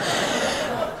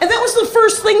 And that was the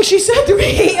first thing she said to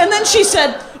me. And then she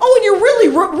said, "Oh, and you're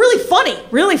really funny,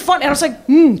 really funny." And I was like,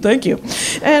 thank you.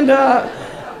 And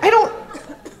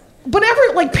but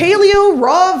like paleo,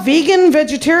 raw, vegan,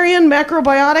 vegetarian,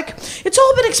 macrobiotic, it's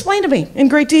all been explained to me in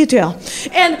great detail.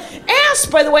 And asked,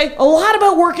 by the way, a lot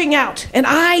about working out. And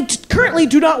I currently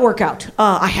do not work out.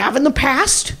 I have in the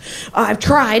past. I've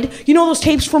tried. You know those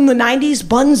tapes from the 90s,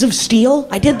 Buns of Steel?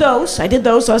 I did those. So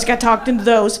I got talked into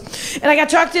those. And I got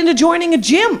talked into joining a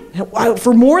gym.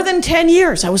 For more than 10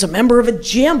 years, I was a member of a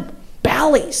gym,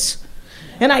 Bally's.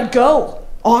 And I'd go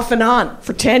off and on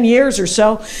for 10 years or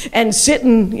so, and sit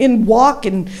and walk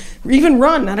and even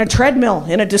run on a treadmill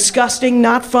in a disgusting,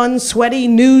 not fun, sweaty,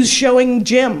 news-showing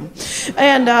gym.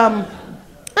 And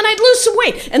I'd lose some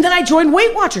weight. And then I joined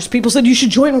Weight Watchers. People said, you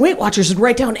should join Weight Watchers and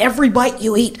write down every bite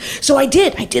you eat. So I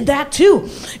did. I did that too.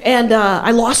 And I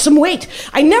lost some weight.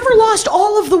 I never lost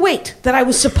all of the weight that I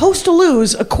was supposed to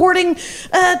lose, according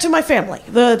to my family.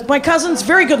 My cousin's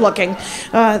very good looking.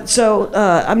 So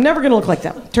I'm never going to look like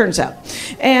them, turns out.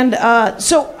 And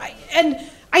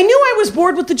I knew I was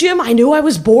bored with the gym. I knew I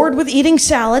was bored with eating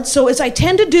salad. So as I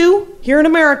tend to do here in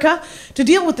America, to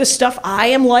deal with this stuff, I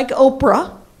am like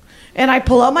Oprah. And I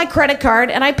pull out my credit card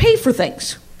and I pay for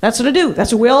things. That's what I do.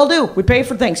 That's what we all do. We pay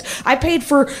for things. I paid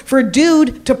for a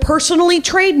dude to personally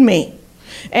trade me.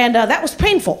 And that was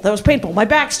painful. My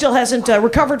back still hasn't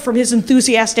recovered from his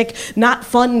enthusiastic, not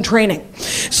fun training.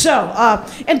 So,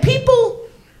 and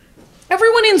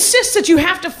everyone insists that you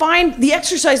have to find the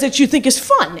exercise that you think is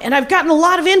fun. And I've gotten a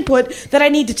lot of input that I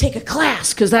need to take a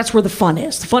class, because that's where the fun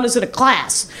is. The fun is in a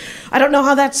class. I don't know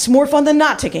how that's more fun than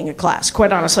not taking a class,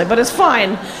 quite honestly, but it's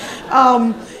fine.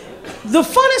 The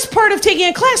funnest part of taking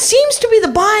a class seems to be the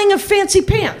buying of fancy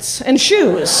pants and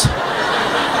shoes.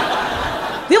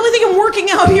 The only thing I'm working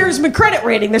out here is my credit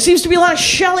rating. There seems to be a lot of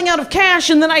shelling out of cash,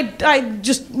 and then I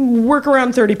just work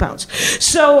around 30 pounds.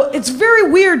 So it's very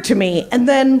weird to me. And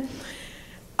then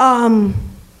I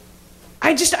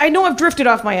know I've drifted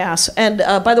off my ass. And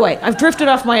by the way, I've drifted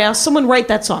off my ass. Someone write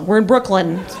that song. We're in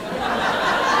Brooklyn.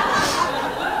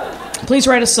 Please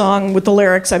write a song with the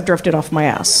lyrics, "I've drifted off my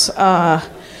ass."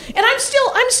 And I'm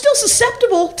still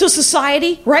susceptible to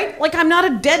society, right? Like, I'm not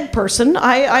a dead person.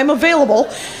 I'm available.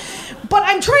 But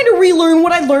I'm trying to relearn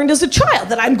what I learned as a child,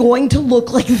 that I'm going to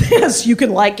look like this. You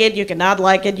can like it, you can not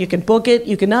like it, you can book it,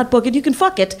 you can not book it, you can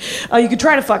fuck it. You can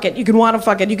try to fuck it, you can want to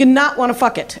fuck it, you can not want to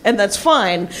fuck it, and that's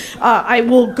fine. I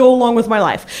will go along with my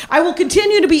life. I will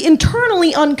continue to be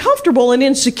internally uncomfortable and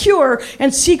insecure,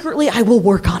 and secretly I will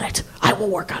work on it. I will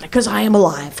work on it, because I am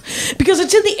alive. Because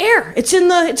it's in the air, it's in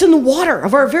the water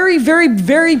of our very, very,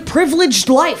 very privileged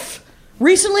life.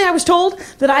 Recently, I was told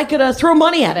that I could throw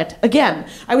money at it. Again,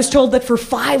 I was told that for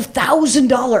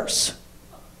 $5,000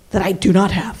 that I do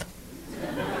not have,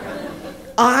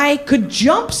 I could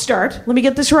jumpstart. Let me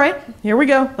get this right. Here we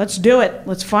go. Let's do it.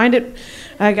 Let's find it.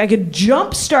 I could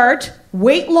jumpstart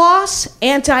weight loss,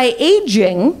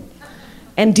 anti-aging,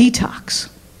 and detox.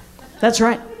 That's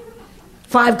right.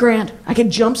 $5,000. I could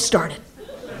jumpstart it.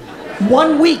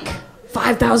 1 week,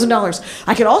 $5,000.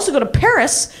 I could also go to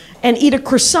Paris and eat a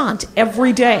croissant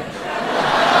every day.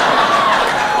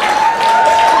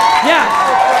 Yeah.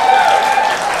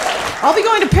 I'll be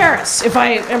going to Paris if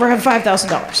I ever have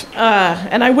 $5,000.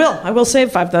 And I will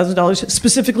save $5,000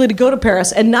 specifically to go to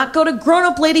Paris and not go to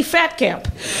grown-up lady fat camp.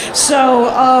 So,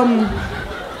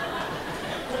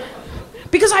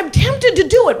 because I'm tempted to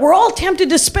do it. We're all tempted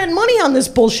to spend money on this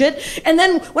bullshit. And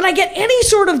then when I get any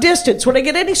sort of distance, when I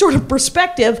get any sort of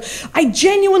perspective, I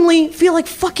genuinely feel like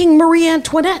fucking Marie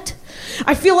Antoinette.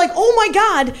 I feel like, oh my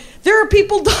God, there are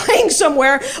people dying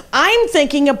somewhere. I'm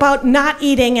thinking about not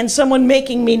eating and someone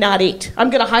making me not eat. I'm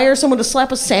going to hire someone to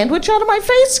slap a sandwich out of my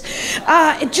face.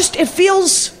 It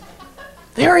feels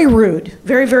very rude.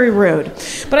 Very, very rude.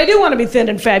 But I do want to be thin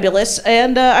and fabulous,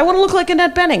 and I want to look like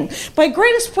Annette Bening. My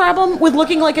greatest problem with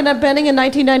looking like Annette Bening in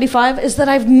 1995 is that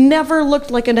I've never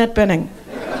looked like Annette Bening.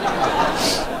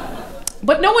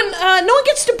 But no one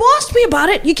gets to boss me about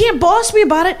it. You can't boss me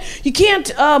about it. You can't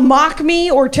mock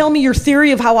me or tell me your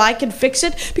theory of how I can fix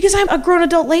it, because I'm a grown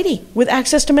adult lady with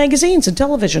access to magazines and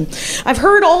television. I've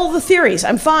heard all the theories.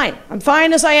 I'm fine. I'm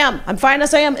fine as I am. I'm fine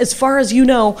as I am. As far as you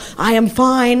know, I am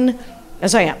fine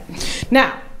as I am.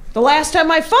 Now, the last time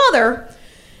my father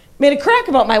made a crack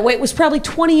about my weight was probably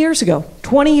 20 years ago.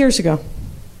 20 years ago.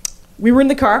 We were in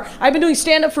the car. I've been doing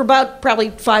stand-up for about probably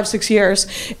 5-6 years.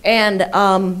 And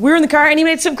we were in the car, and he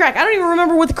made some crack. I don't even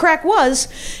remember what the crack was.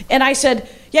 And I said,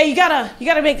 yeah, you gotta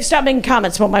stop making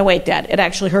comments about my weight, Dad. It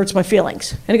actually hurts my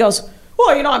feelings. And he goes, well,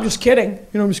 I'm just kidding.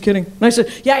 I'm just kidding. And I said,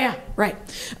 yeah, right.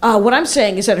 What I'm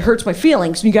saying is that it hurts my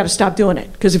feelings, and you gotta stop doing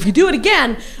it. Because if you do it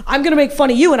again, I'm gonna make fun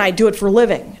of you, and I do it for a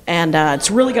living. And it's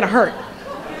really gonna hurt.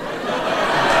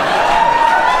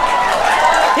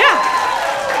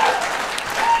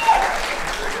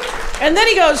 And then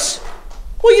he goes,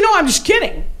 well, I'm just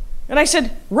kidding. And I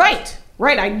said, right,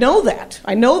 I know that.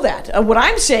 What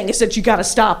I'm saying is that you got to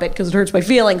stop it because it hurts my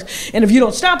feelings. And if you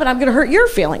don't stop it, I'm going to hurt your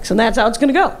feelings. And that's how it's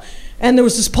going to go. And there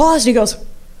was this pause, and he goes,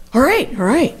 all right.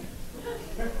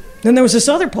 Then there was this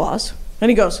other pause, and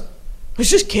he goes, I was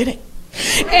just kidding.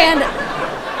 And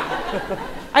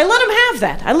I let him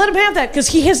have that because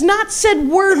he has not said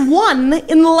word one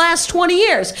in the last 20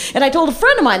 years. And I told a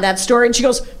friend of mine that story, and she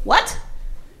goes, what?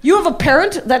 You have a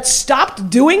parent that stopped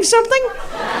doing something?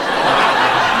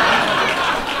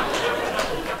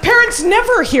 Parents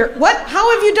never hear, what?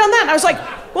 How have you done that? And I was like,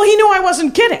 well, he knew I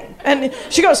wasn't kidding. And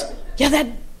she goes,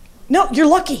 yeah, no, you're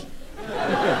lucky.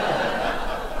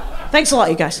 Thanks a lot,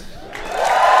 you guys.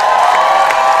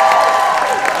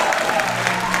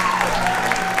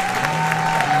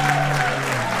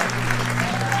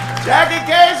 Jackie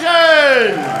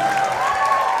Cation!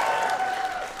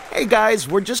 Hey guys,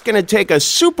 we're just going to take a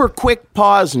super quick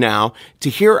pause now to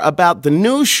hear about the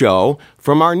new show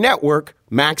from our network,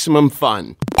 Maximum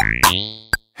Fun.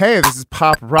 Hey, this is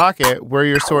Pop Rocket. We're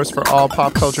your source for all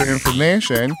pop culture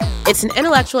information. It's an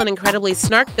intellectual and incredibly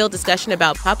snark-filled discussion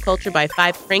about pop culture by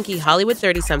 5 cranky Hollywood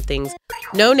 30-somethings.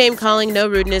 No name-calling, no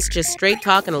rudeness, just straight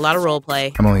talk and a lot of role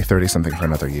play. I'm only 30-something for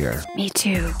another year. Me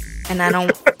too. And I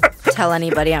don't tell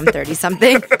anybody I'm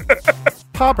 30-something.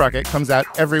 Pop Rocket comes out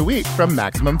every week from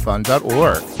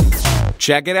MaximumFun.org.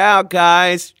 Check it out,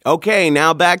 guys. Okay,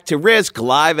 now back to Risk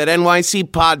live at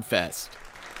NYC Podfest.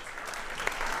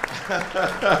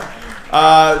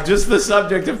 Just the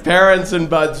subject of parents and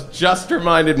buds just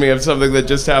reminded me of something that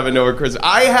just happened over Christmas.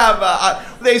 I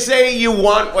have, they say you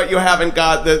want what you haven't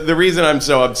got. The reason I'm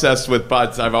so obsessed with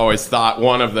buds, I've always thought,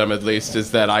 one of them at least,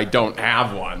 is that I don't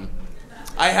have one.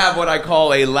 I have what I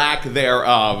call a lack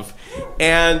thereof.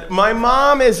 And my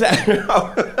mom is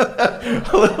a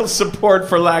little support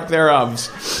for lack thereof.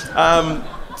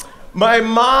 My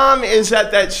mom is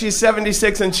at that, she's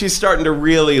 76 and she's starting to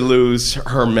really lose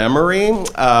her memory.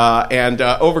 And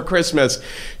over Christmas,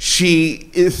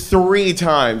 3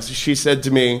 times she said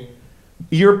to me,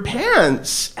 "Your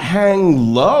pants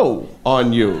hang low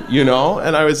on you, you know?"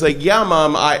 And I was like, "Yeah,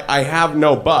 Mom, I have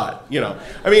no butt, you know."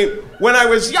 I mean, when I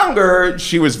was younger,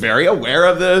 she was very aware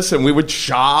of this, and we would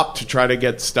shop to try to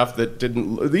get stuff that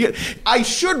didn't... I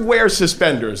should wear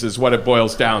suspenders is what it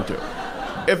boils down to.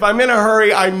 If I'm in a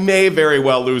hurry, I may very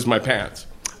well lose my pants.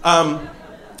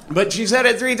 But she said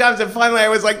it 3 times, and finally I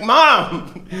was like,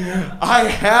 "Mom, I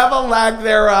have a lack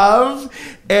thereof,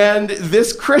 and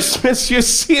this Christmas you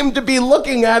seem to be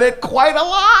looking at it quite a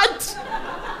lot."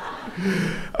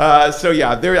 So yeah,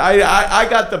 I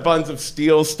got the Buns of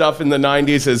Steel stuff in the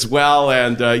 90s as well,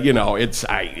 and you know, it's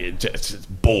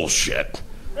bullshit.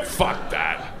 Fuck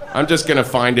that. I'm just gonna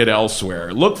find it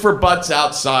elsewhere. Look for butts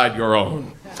outside your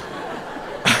own.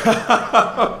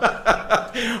 All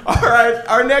right,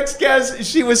 our next guest,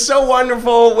 she was so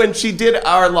wonderful when she did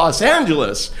our Los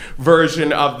Angeles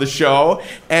version of the show,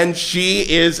 and she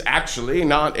is actually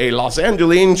not a Los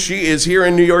Angeline, she is here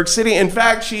in New York City. In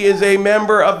fact, she is a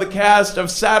member of the cast of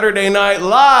Saturday Night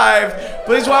Live.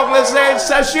 Please welcome to the stage,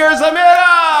 Sasheer Zamata!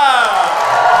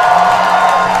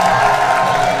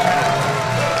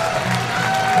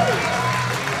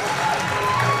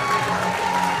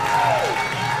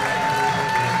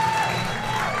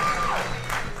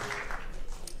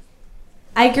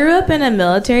 I grew up in a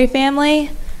military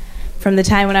family. From the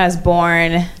time when I was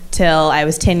born till I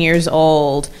was 10 years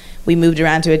old, we moved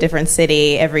around to a different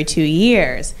city every 2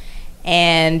 years.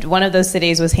 And one of those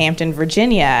cities was Hampton,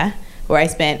 Virginia, where I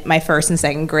spent my 1st and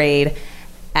 2nd grade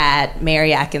at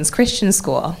Mary Atkins Christian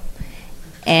School.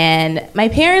 And my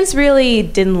parents really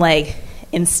didn't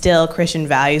instill Christian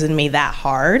values in me that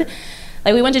hard.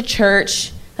 We went to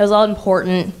church, that was all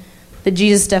important. The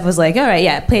Jesus stuff was all right,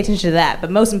 yeah, pay attention to that.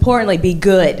 But most importantly, be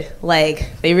good.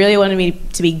 They really wanted me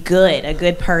to be good, a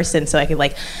good person, so I could,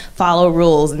 follow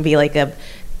rules and be, a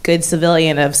good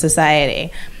civilian of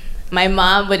society. My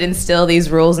mom would instill these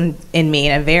rules in me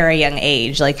at a very young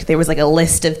age. There was, a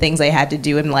list of things I had to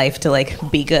do in life to,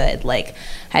 be good. I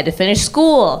had to finish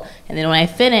school, and then when I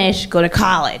finish, go to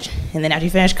college. And then after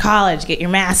you finish college, get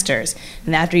your master's.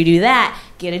 And after you do that,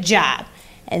 get a job.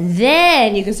 And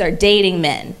then you can start dating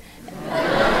men.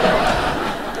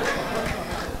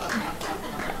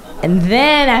 And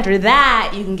then after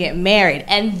that, you can get married.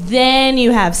 And then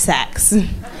you have sex.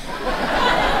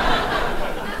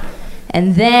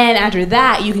 And then after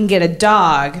that, you can get a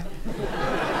dog.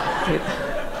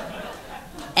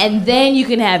 And then you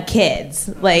can have kids.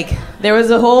 There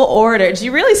was a whole order. She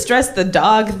really stressed the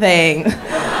dog thing.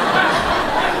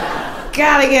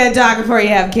 Gotta get a dog before you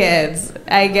have kids.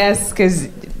 I guess because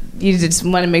you just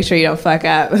want to make sure you don't fuck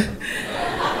up.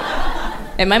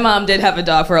 And my mom did have a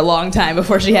dog for a long time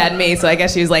before she had me, so I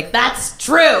guess she was like, "That's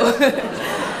true."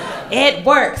 It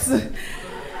works.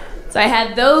 So I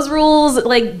had those rules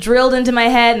drilled into my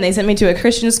head, and they sent me to a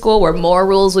Christian school where more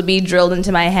rules would be drilled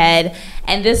into my head.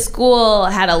 And this school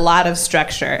had a lot of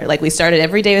structure. We started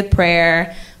every day with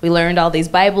prayer. We learned all these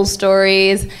Bible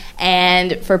stories.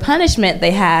 And for punishment,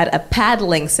 they had a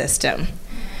paddling system.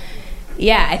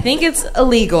 Yeah, I think it's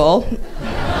illegal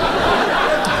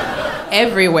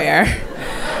everywhere.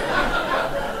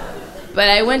 But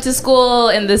I went to school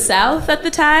in the South at the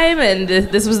time, and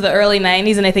this was the early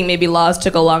 90s, and I think maybe laws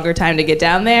took a longer time to get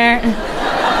down there.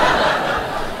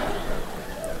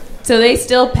 So they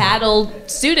still paddled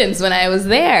students when I was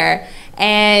there.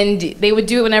 And they would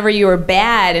do it whenever you were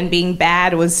bad, and being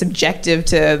bad was subjective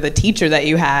to the teacher that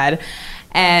you had.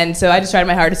 And so I just tried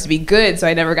my hardest to be good, so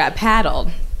I never got paddled.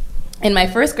 In my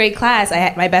 1st grade class,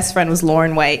 my best friend was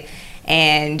Lauren White,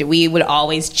 and we would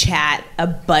always chat a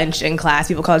bunch in class.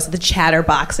 People called us the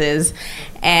chatterboxes.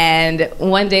 And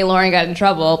one day Lauren got in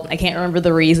trouble. I can't remember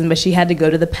the reason, but she had to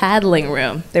go to the paddling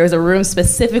room. There was a room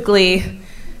specifically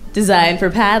designed for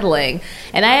paddling.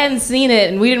 And I hadn't seen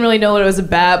it, and we didn't really know what it was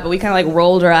about, but we kind of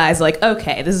rolled our eyes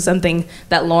okay, this is something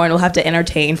that Lauren will have to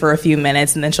entertain for a few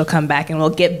minutes, and then she'll come back and we'll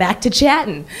get back to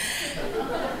chatting.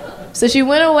 So she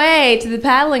went away to the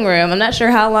paddling room. I'm not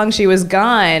sure how long she was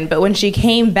gone, but when she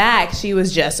came back, she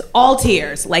was just all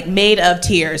tears, made of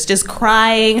tears, just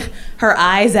crying her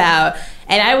eyes out.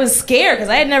 And I was scared because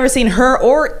I had never seen her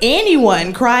or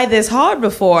anyone cry this hard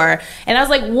before. And I was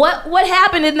like, what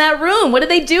happened in that room? What did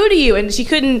they do to you? And she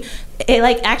couldn't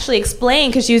actually explain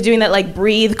because she was doing that like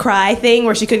breathe cry thing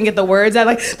where she couldn't get the words out,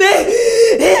 like they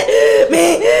hit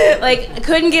me, like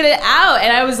couldn't get it out.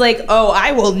 And I was like, oh,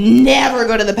 I will never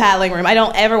go to the paddling room. I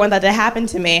don't ever want that to happen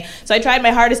to me. So I tried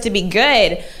my hardest to be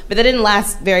good, but that didn't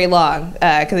last very long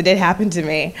because it did happen to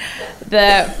me.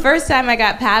 The first time I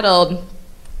got paddled,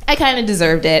 I kind of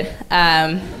deserved it.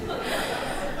 I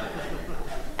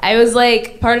was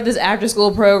like part of this after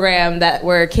school program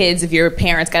where kids, if your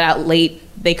parents got out late,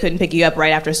 they couldn't pick you up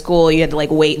right after school. You had to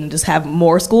like wait and just have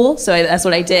more school. So that's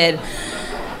what I did.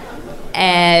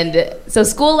 And so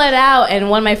school let out,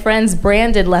 and one of my friends,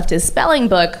 Brandon, left his spelling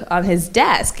book on his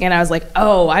desk. And I was like,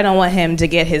 oh, I don't want him to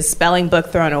get his spelling book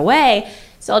thrown away.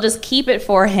 So I'll just keep it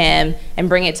for him and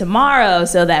bring it tomorrow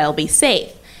so that it'll be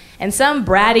safe. And some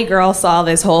bratty girl saw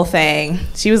this whole thing.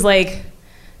 She was like,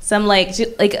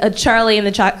 like a Charlie in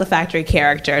the Chocolate Factory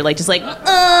character, like just like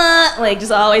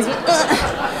just always,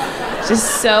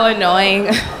 just so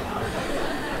annoying.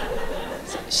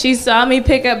 She saw me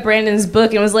pick up Brandon's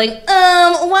book and was like,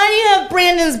 why do you have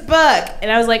Brandon's book?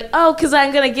 And I was like, oh, because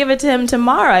I'm going to give it to him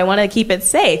tomorrow. I want to keep it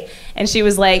safe. And she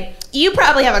was like, you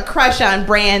probably have a crush on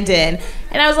Brandon.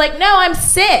 And I was like, no, I'm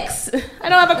 6. I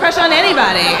don't have a crush on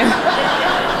anybody.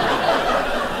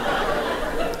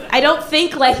 I don't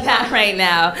think like that right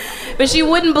now. But she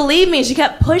wouldn't believe me. She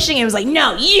kept pushing it. It was like,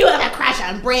 no, you have a crush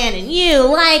on Brandon. You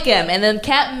like him. And then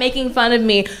kept making fun of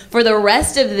me for the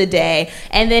rest of the day.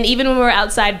 And then even when we were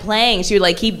outside playing, she would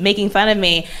like keep making fun of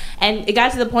me. And it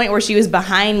got to the point where she was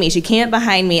behind me. She camped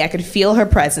behind me. I could feel her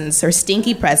presence, her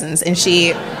stinky presence. And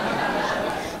she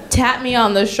tapped me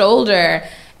on the shoulder.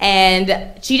 And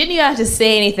she didn't even have to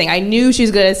say anything. I knew she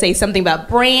was going to say something about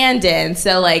Brandon.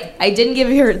 So, like, I didn't give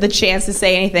her the chance to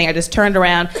say anything. I just turned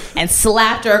around and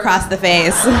slapped her across the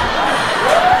face.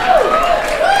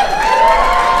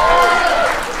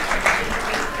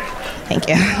 Thank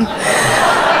you.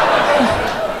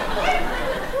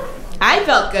 I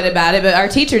felt good about it, but our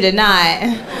teacher did not.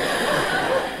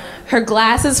 Her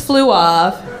glasses flew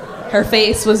off. Her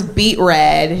face was beet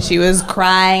red. She was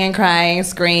crying and crying and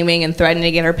screaming and threatening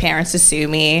to get her parents to sue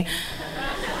me.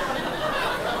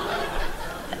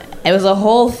 It was a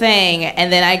whole thing,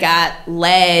 and then I got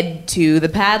led to the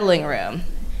paddling room.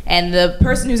 And the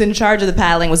person who's in charge of the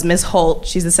paddling was Miss Holt.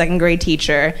 She's a second grade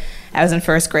teacher. I was in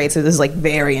first grade, so this was like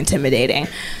very intimidating.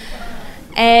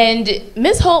 And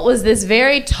Miss Holt was this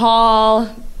very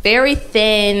tall, very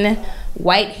thin,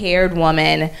 white-haired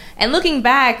woman. And looking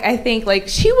back, I think, like,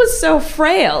 she was so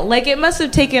frail. Like, it must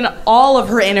have taken all of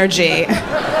her energy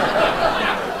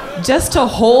just to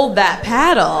hold that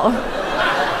paddle.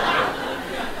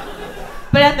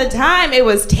 But at the time, it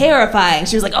was terrifying.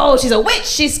 She was like, oh, she's a witch.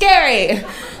 She's scary.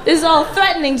 This is all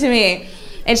threatening to me.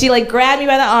 And she, like, grabbed me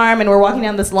by the arm, and we're walking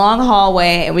down this long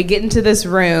hallway, and we get into this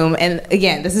room. And,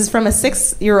 again, this is from a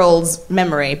 6-year-old's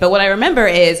memory. But what I remember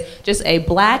is just a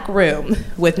black room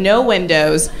with no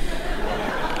windows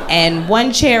and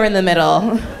one chair in the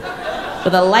middle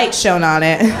with a light shown on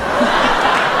it.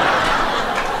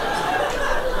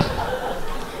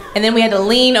 And then we had to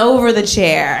lean over the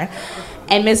chair.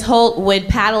 And Miss Holt would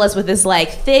paddle us with this, like,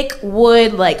 thick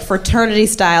wood, like,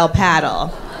 fraternity-style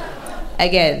paddle.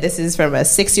 Again, this is from a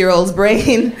 6-year-old's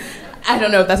brain. I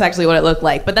don't know if that's actually what it looked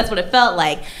like, but that's what it felt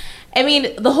like. I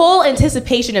mean, the whole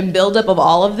anticipation and buildup of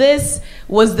all of this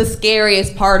was the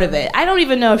scariest part of it. I don't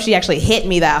even know if she actually hit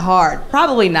me that hard.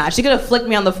 Probably not. She could have flicked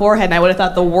me on the forehead and I would have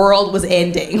thought the world was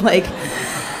ending. Like,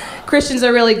 Christians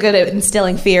are really good at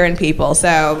instilling fear in people,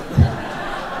 so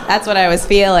that's what I was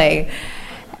feeling.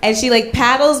 And she, like,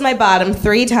 paddles my bottom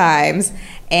 3 times,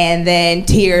 and then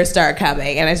tears start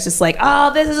coming. And it's just like,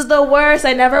 oh, this is the worst.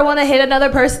 I never want to hit another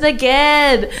person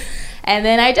again. And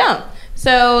then I don't.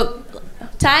 So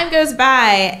time goes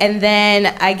by, and then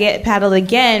I get paddled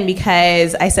again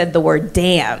because I said the word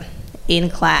damn in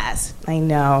class. I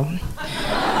know.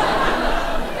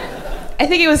 I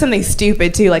think it was something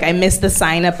stupid, too. Like, I missed the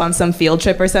sign up on some field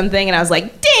trip or something, and I was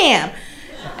like, damn!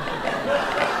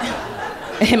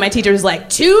 And my teacher was like,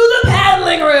 to the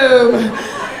paddling room!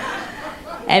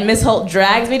 And Miss Holt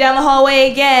drags me down the hallway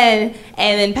again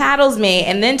and then paddles me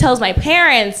and then tells my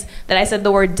parents that I said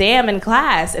the word damn in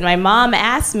class. And my mom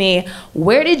asked me,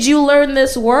 where did you learn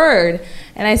this word?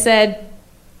 And I said,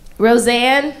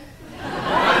 Roseanne.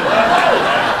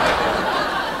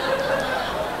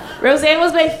 Roseanne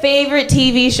was my favorite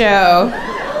TV show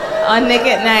on Nick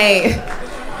at Night.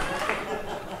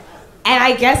 And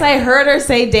I guess I heard her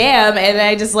say damn, and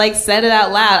I just, like, said it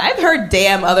out loud. I've heard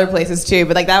damn other places, too,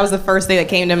 but, like, that was the first thing that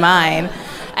came to mind.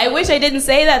 I wish I didn't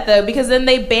say that, though, because then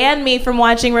they banned me from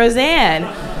watching Roseanne.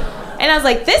 And I was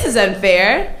like, this is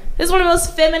unfair. This is one of the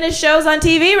most feminist shows on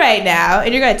TV right now,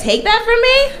 and you're going to take that from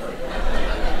me?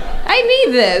 I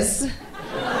need this.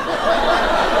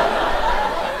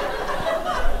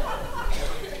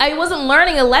 I wasn't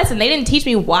learning a lesson. They didn't teach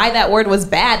me why that word was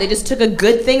bad. They just took a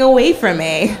good thing away from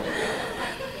me.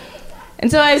 And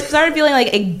so I started feeling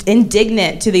like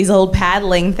indignant to these old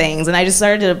paddling things, and I just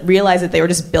started to realize that they were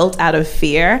just built out of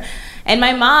fear. And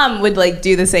my mom would like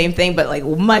do the same thing, but like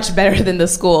much better than the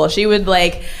school. She would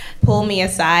like pull me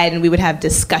aside and we would have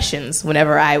discussions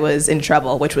whenever I was in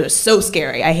trouble, which was so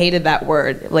scary. I hated that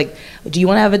word. Like, do you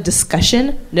want to have a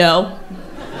discussion? No.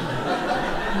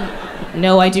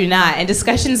 No, I do not. And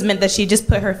discussions meant that she just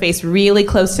put her face really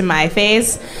close to my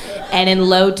face and in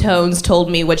low tones told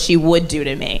me what she would do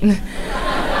to me. And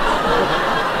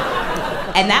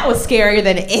that was scarier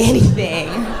than anything.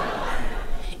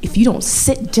 If you don't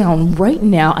sit down right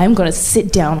now, I'm going to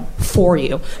sit down for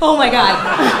you. Oh my God.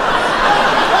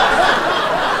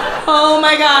 Oh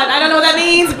my God. I don't know what that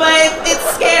means, but it's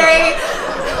scary.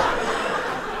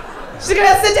 She's going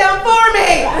to sit down for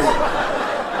me.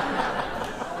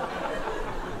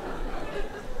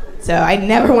 So I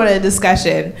never wanted a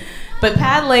discussion. But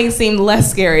paddling seemed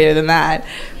less scary than that.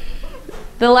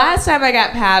 The last time I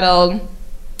got paddled,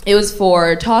 it was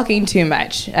for talking too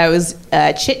much. I was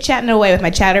chit-chatting away with my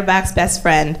chatterbox best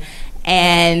friend,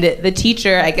 and the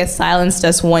teacher, I guess, silenced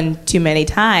us one too many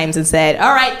times and said,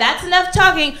 all right, that's enough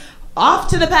talking, off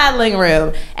to the paddling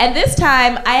room. And this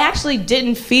time, I actually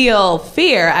didn't feel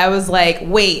fear. I was like,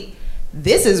 wait,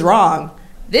 this is wrong.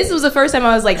 This was the first time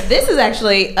I was like, this is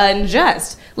actually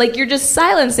unjust. Like, you're just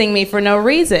silencing me for no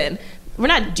reason. We're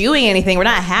not doing anything. We're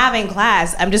not having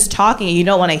class. I'm just talking and you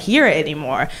don't want to hear it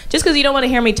anymore. Just because you don't want to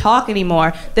hear me talk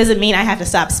anymore doesn't mean I have to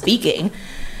stop speaking.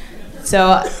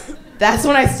 So that's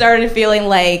when I started feeling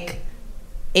like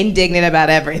indignant about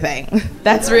everything.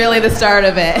 That's really the start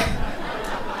of it.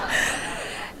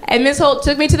 And Miss Holt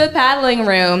took me to the paddling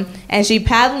room, and she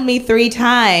paddled me 3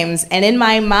 times, and in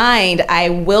my mind, I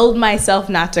willed myself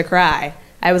not to cry.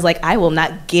 I was like, I will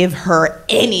not give her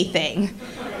anything.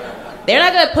 They're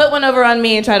not going to put one over on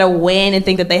me and try to win and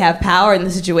think that they have power in the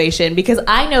situation, because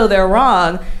I know they're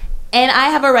wrong, and I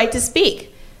have a right to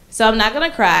speak. So I'm not going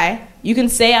to cry. You can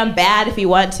say I'm bad if you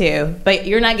want to, but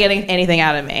you're not getting anything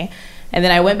out of me. And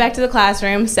then I went back to the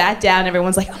classroom, sat down, and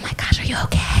everyone's like, oh my gosh, are you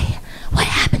okay? What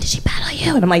happened? Did she paddle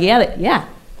you? And I'm like, yeah,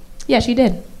 she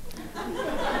did.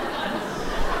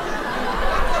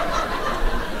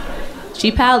 She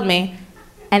paddled me,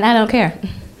 and I don't care.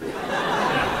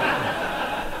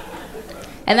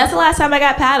 And that's the last time I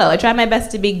got paddled. I tried my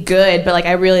best to be good, but like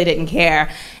I really didn't care.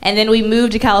 And then we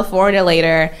moved to California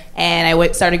later, and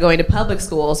I started going to public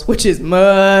schools, which is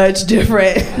much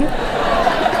different.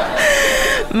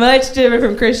 Much different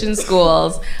from Christian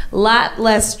schools. A lot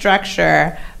less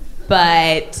structure,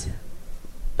 but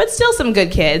still some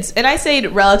good kids. And I say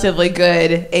relatively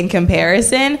good in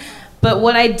comparison. But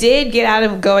what I did get out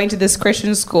of going to this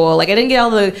Christian school, like I didn't get all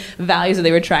the values that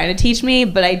they were trying to teach me,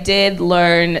 but I did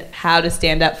learn how to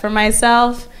stand up for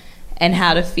myself and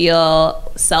how to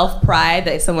feel self-pride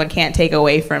that someone can't take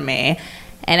away from me.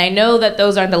 And I know that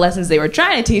those aren't the lessons they were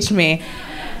trying to teach me,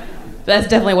 but that's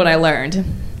definitely what I learned.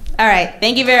 All right,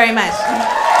 thank you very much.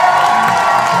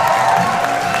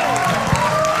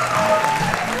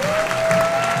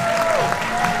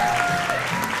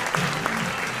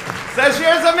 Says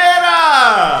here's Amanda!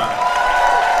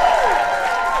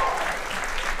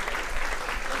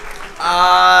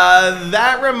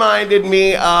 That reminded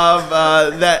me of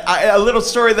a little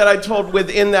story that I told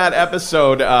within that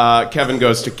episode, Kevin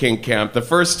Goes to Kink Camp. The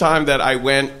first time that I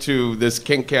went to this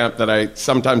kink camp that I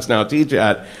sometimes now teach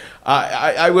at,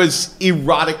 I was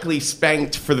erotically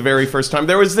spanked for the very first time.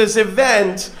 There was this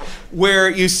event where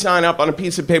you sign up on a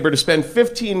piece of paper to spend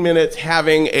 15 minutes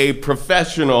having a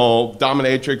professional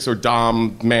dominatrix or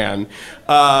dom man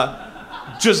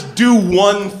just do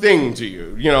one thing to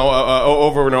you,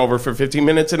 over and over for 15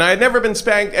 minutes. And I had never been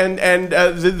spanked, and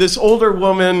this older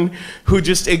woman who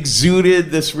just exuded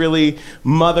this really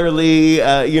motherly,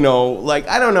 I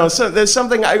don't know, so there's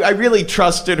something, I really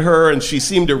trusted her, and she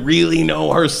seemed to really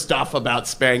know her stuff about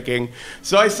spanking.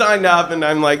 So I signed up, and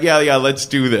I'm like, yeah, let's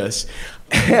do this.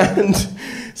 And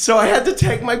so I had to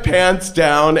take my pants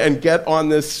down and get on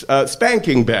this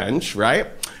spanking bench, right?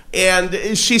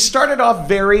 And she started off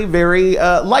very, very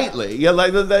lightly,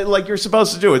 like you're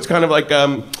supposed to do. It's kind of like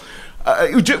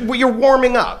you're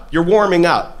warming up. You're warming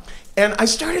up. And I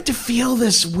started to feel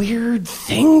this weird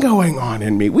thing going on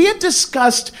in me. We had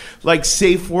discussed like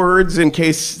safe words in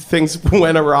case things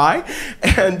went awry.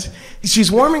 And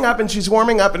she's warming up, and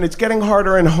it's getting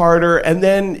harder and harder. And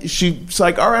then she's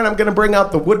like, all right, I'm going to bring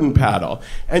out the wooden paddle.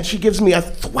 And she gives me a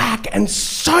thwack, and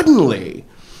suddenly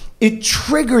it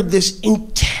triggered this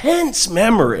intense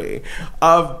memory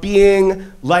of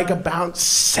being like about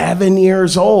 7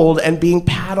 years old and being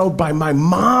paddled by my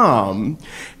mom.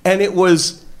 And it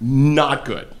was not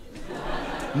good.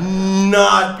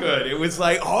 Not good. It was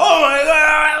like, oh my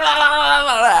God.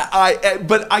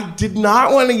 But I did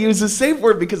not want to use a safe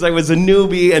word because I was a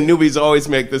newbie, and newbies always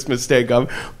make this mistake of,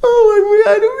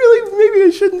 I don't really, maybe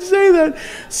I shouldn't say that.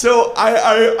 So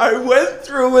I went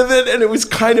through with it, and it was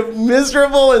kind of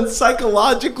miserable and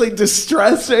psychologically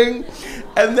distressing.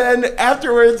 And then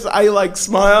afterwards, I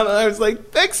smiled, and I was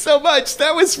like, thanks so much.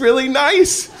 That was really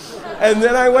nice. And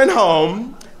then I went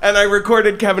home, and I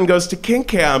recorded Kevin Goes to Kink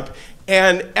Camp.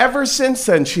 And ever since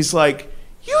then, she's like,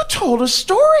 you told a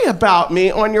story about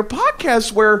me on your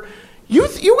podcast where you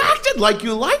acted like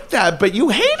you liked that, but you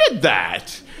hated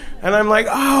that. And I'm like,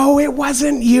 oh, it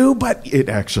wasn't you, but it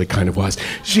actually kind of was.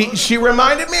 She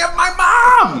reminded me of my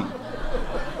mom.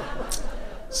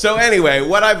 So anyway,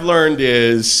 what I've learned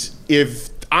is if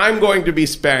I'm going to be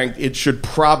spanked, it should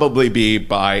probably be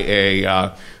by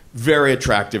a very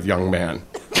attractive young man.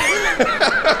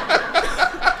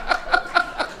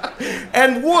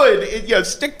 And wood,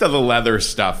 stick to the leather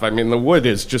stuff. I mean, the wood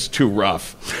is just too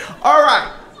rough. All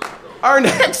right, our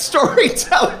next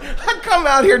storyteller. I come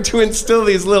out here to instill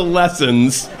these little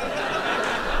lessons.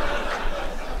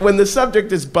 When the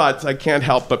subject is butts, I can't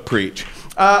help but preach.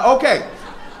 Okay.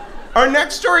 Our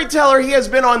next storyteller, he has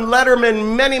been on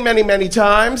Letterman many, many, many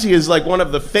times. He is like one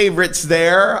of the favorites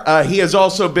there. He has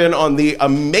also been on the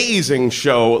amazing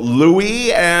show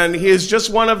Louie, and he is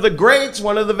just one of the greats,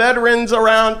 one of the veterans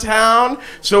around town.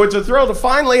 So it's a thrill to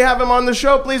finally have him on the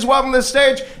show. Please welcome to the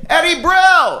stage, Eddie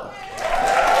Brill.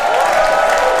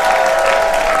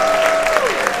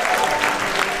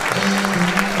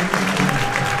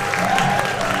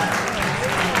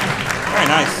 Very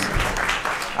nice.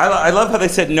 I love how they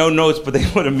said no notes, but they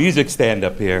put a music stand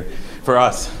up here for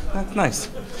us. That's nice.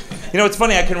 You know, it's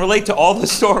funny, I can relate to all the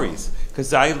stories,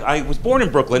 because I was born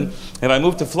in Brooklyn, and I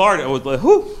moved to Florida. I was like,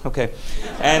 whoo, okay.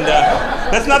 And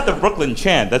that's not the Brooklyn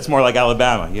chant, that's more like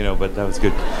Alabama, but that was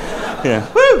good. Yeah,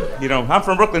 woo, I'm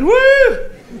from Brooklyn,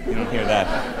 woo! You don't hear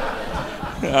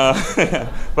that.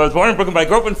 But I was born in Brooklyn, but I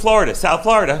grew up in Florida, South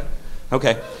Florida.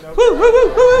 Okay. Woo, woo,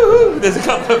 woo, woo, woo. There's a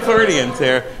couple of Floridians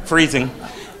there, freezing.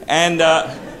 And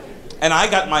I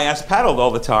got my ass paddled all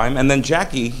the time. And then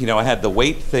Jackie, I had the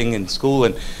weight thing in school.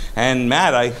 And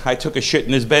Matt, I took a shit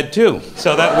in his bed too.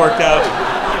 So that worked out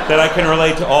that I can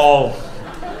relate to all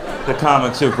the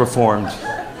comics who performed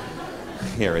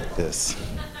here at this.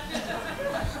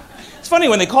 It's funny,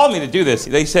 when they called me to do this,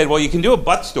 they said, well, you can do a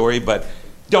butt story, but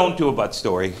don't do a butt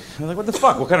story. I was like, what the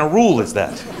fuck? What kind of rule is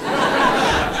that?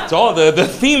 It's all, the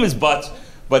theme is butts,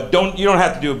 but you don't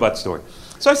have to do a butt story.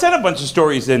 So I sent a bunch of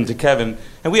stories in to Kevin,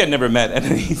 and we had never met, and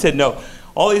he said, no,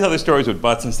 all these other stories with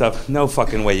butts and stuff, no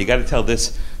fucking way, you gotta tell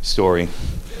this story.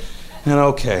 And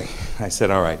okay, I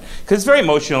said, all right. Because it's very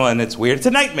emotional and it's weird. It's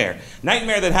a nightmare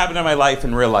that happened in my life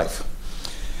in real life.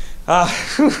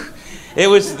 It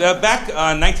was back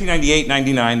 1998,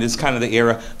 99, this is kind of the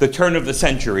era, the turn of the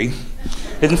century.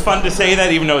 Isn't it fun to say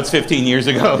that, even though it's 15 years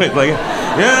ago? It's like,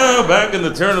 yeah, back in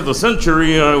the turn of the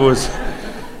century, I was...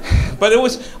 But it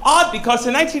was odd because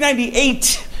in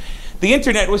 1998, the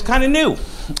internet was kind of new.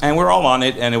 And we're all on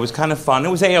it, and it was kind of fun. It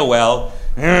was AOL.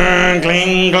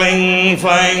 Gling, gling,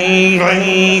 flang,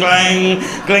 gling, gling,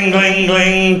 gling, gling,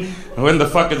 gling. When the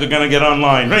fuck is it going to get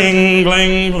online? Gling,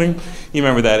 gling, gling. You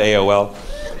remember that AOL?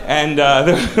 And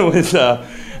there was...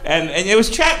 And it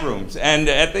was chat rooms, and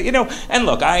and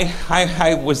look,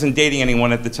 I wasn't dating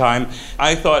anyone at the time.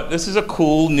 I thought, this is a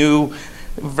cool new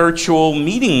virtual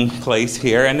meeting place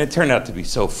here, and it turned out to be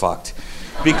so fucked,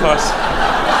 because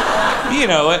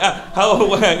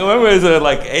what was it,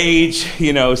 like age,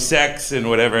 sex and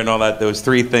whatever and all that, those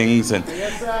three things, and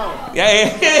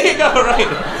yeah, there you go,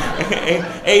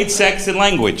 right, age, sex, and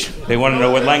language. They want to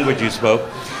know what language you spoke,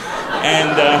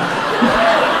 and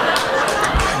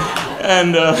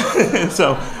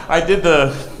so I did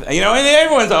and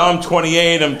everyone's, I'm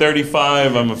 28, I'm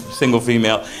 35, I'm a single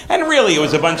female. And really, it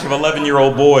was a bunch of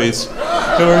 11-year-old boys who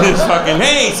were just fucking,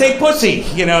 hey, say pussy,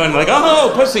 and like,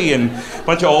 oh, pussy. And a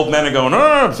bunch of old men are going,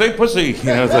 oh, say pussy. It's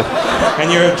like,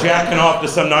 and you're jacking off to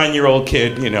some 9-year-old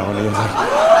kid, and it's like,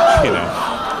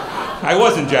 I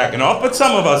wasn't jacking off, but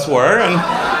some of us were. And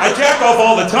I jack off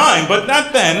all the time, but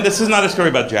not then. This is not a story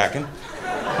about jacking.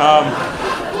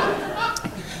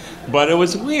 But it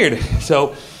was weird.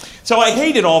 So So I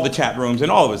hated all the chat rooms,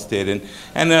 and all of us did.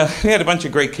 And we had a bunch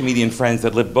of great comedian friends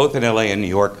that lived both in LA and New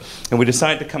York. And we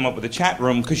decided to come up with a chat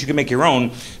room, because you could make your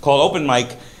own, called Open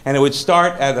Mic. And it would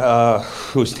start at,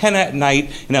 it was 10 at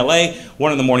night in LA,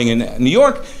 1 in the morning in New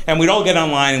York. And we'd all get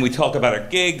online and we'd talk about our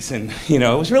gigs. And, you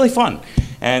know, it was really fun.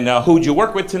 And who'd you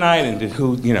work with tonight? And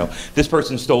who, you know, this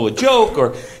person stole a joke.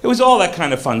 Or it was all that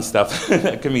kind of fun stuff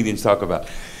that comedians talk about.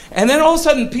 And then all of a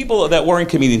sudden, people that weren't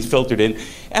comedians filtered in.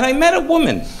 And I met a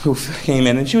woman who came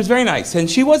in, and she was very nice. And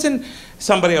she wasn't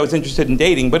somebody I was interested in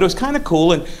dating, but it was kind of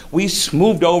cool. And we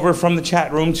moved over from the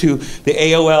chat room to the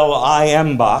AOL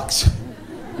IM box.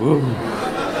 Ooh.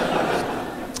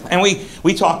 And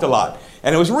we talked a lot.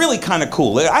 And it was really kind of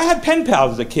cool. I had pen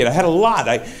pals as a kid. I had a lot.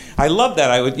 I loved that.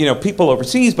 I would, you know, people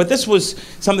overseas, but this was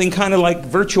something kind of like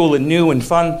virtual and new and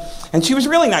fun. And she was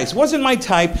really nice. It wasn't my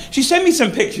type. She sent me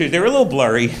some pictures. They were a little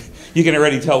blurry. You can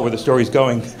already tell where the story's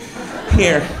going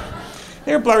here.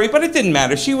 They were blurry, but it didn't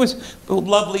matter. She was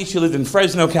lovely. She lived in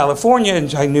Fresno, California,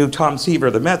 and I knew Tom Seaver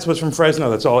of the Mets was from Fresno.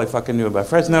 That's all I fucking knew about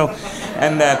Fresno.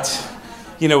 And that,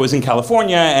 you know, was in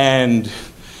California, and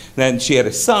then she had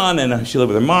a son, and she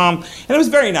lived with her mom. And it was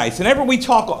very nice. And we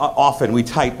talk often, we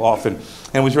type often,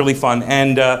 and it was really fun.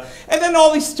 And then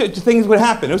all these things would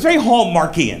happen. It was very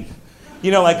Hallmarkian. You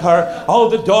know, like her, oh,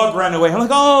 the dog ran away. I'm like,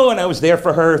 oh, and I was there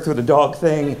for her through the dog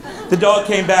thing. The dog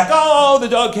came back. Oh, the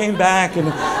dog came back. And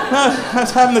I was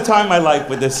having the time of my life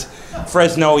with this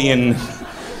Fresnoian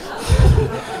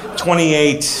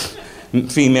 28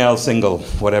 female, single,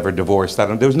 whatever, divorced. There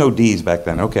was no D's back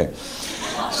then. Okay.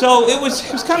 So it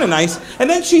was kind of nice. And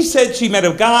then she said she met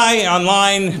a guy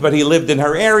online, but he lived in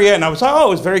her area. And I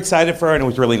was very excited for her, and it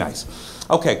was really nice.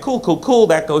 Okay, cool.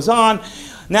 That goes on.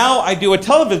 Now I do a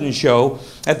television show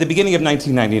at the beginning of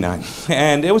 1999.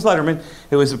 And it was Letterman.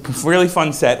 It was a really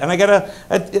fun set. And I got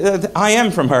a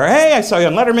IM from her. Hey, I saw you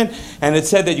on Letterman. And it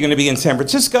said that you're going to be in San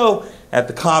Francisco at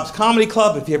the Cobb's Comedy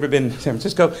Club. If you've ever been to San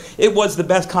Francisco, it was the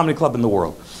best comedy club in the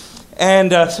world.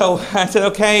 And so I said,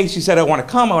 okay. She said, I want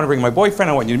to come. I want to bring my boyfriend.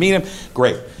 I want you to meet him.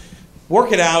 Great.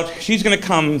 Work it out. She's going to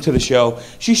come to the show.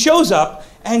 She shows up,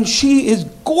 and she is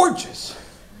gorgeous.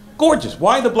 Gorgeous.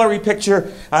 Why the blurry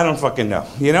picture? I don't fucking know,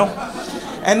 you know?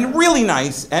 And really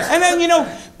nice. And then, you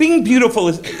know, being beautiful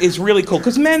is really cool.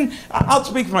 Because men, I'll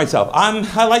speak for myself.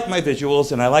 I like my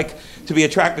visuals, and I like to be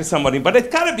attracted to somebody. But it's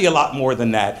got to be a lot more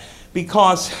than that.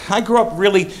 Because I grew up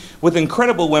really with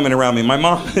incredible women around me. My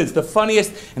mom is the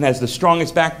funniest and has the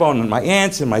strongest backbone, and my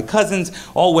aunts and my cousins,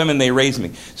 all women, they raised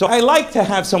me. So I like to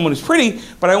have someone who's pretty,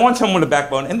 but I want someone with a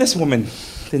backbone, and this woman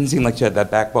didn't seem like she had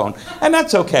that backbone. And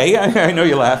that's okay, I know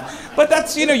you laugh, but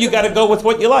that's, you know, you gotta go with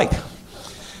what you like.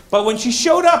 But when she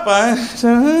showed up, I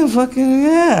said, oh, fucking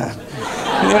yeah,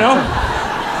 you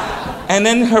know? And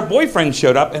then her boyfriend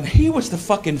showed up, and he was the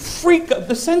fucking freak of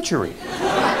the century.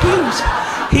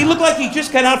 He looked like he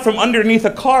just got out from underneath a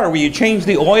car where you change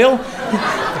the oil.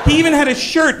 He even had a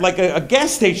shirt, like a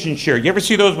gas station shirt. You ever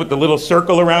see those with the little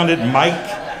circle around it,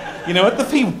 Mike? You know,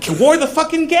 he wore the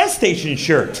fucking gas station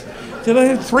shirt. Did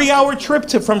a 3-hour trip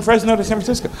from Fresno to San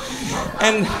Francisco.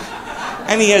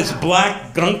 And he has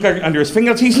black gunk under his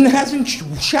fingernails. He hasn't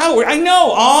showered. I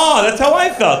know. Oh, that's how I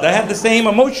felt. I had the same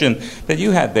emotion that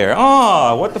you had there.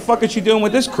 Oh, what the fuck is she doing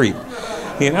with this creep?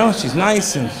 You know, she's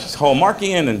nice and she's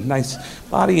Hallmarkian and nice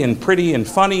body and pretty and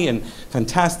funny and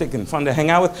fantastic and fun to hang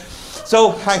out with.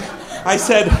 So I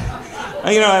said,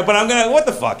 you know, but I'm going to, what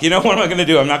the fuck? You know, what am I going to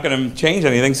do? I'm not going to change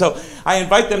anything. So I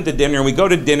invite them to dinner. We go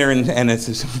to dinner, and it's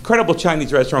this incredible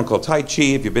Chinese restaurant called Tai Chi.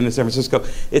 If you've been to San Francisco,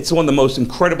 it's one of the most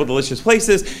incredible, delicious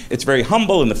places. It's very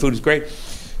humble, and the food is great.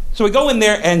 So we go in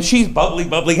there, and she's bubbly,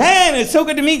 hey, and it's so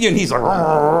good to meet you. And he's like,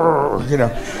 you know,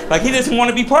 like he doesn't want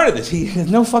to be part of this. He has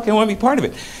no fucking want to be part of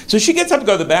it. So she gets up to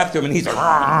go to the bathroom, and he's like,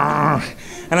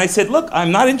 and I said, look,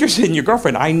 I'm not interested in your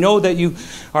girlfriend. I know that you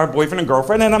are boyfriend and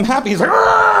girlfriend, and I'm happy. He's like,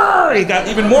 he got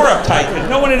even more uptight, and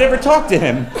no one had ever talked to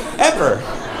him, ever.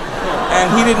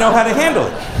 And he didn't know how to handle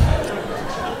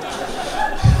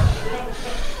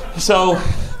it. So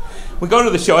we go to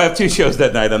the show. I have 2 shows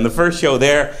that night. On the first show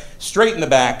there, straight in the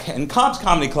back, and Cobb's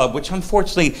Comedy Club, which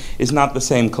unfortunately is not the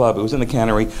same club. It was in the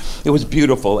Cannery. It was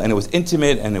beautiful, and it was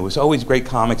intimate, and it was always great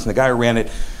comics, and the guy who ran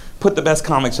it put the best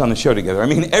comics on the show together. I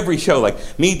mean, every show,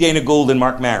 like me, Dana Gould, and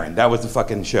Mark Maron, that was the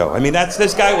fucking show. I mean,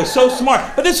 this guy was so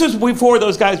smart. But this was before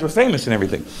those guys were famous and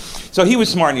everything. So he was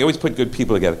smart, and he always put good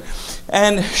people together.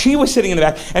 And she was sitting in the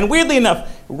back, and weirdly enough,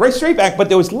 right straight back, but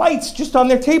there was lights just on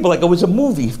their table, like it was a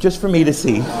movie just for me to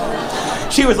see.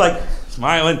 She was like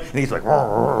smiling, and he's like,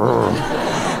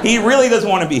 he really doesn't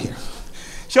want to be here.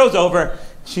 Show's over.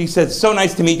 She said, so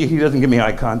nice to meet you. He doesn't give me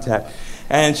eye contact.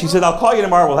 And she said, I'll call you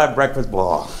tomorrow. We'll have breakfast,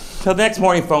 blah. So the next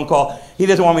morning, phone call. he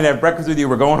doesn't want me to have breakfast with you.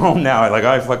 We're going home now.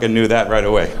 I fucking knew that right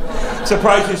away.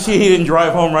 Surprised that he didn't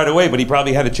drive home right away, but he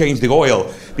probably had to change the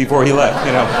oil before he left,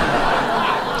 you know.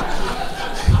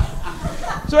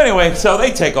 So anyway, so they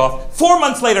take off. 4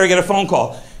 months later, I get a phone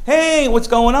call. Hey, what's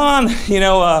going on? You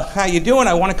know, how you doing?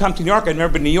 I want to come to New York. I've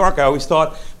never been to New York. I always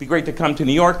thought it'd be great to come to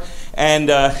New York.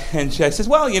 And she says,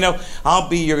 well, you know, I'll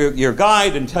be your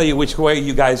guide and tell you which way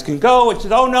you guys can go. And she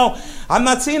says, oh, no, I'm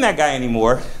not seeing that guy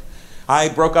anymore. I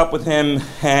broke up with him,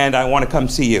 and I want to come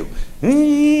see you.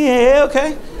 Yeah,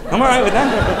 okay. I'm all right with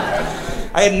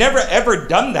that. I had never, ever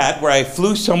done that where I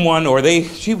flew someone or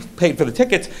she paid for the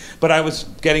tickets, but I was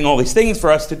getting all these things for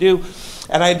us to do.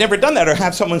 And I had never done that or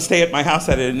have someone stay at my house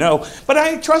I didn't know. But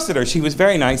I trusted her. She was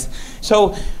very nice.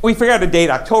 So we figured out a date,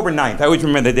 October 9th. I always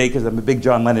remember the date because I'm a big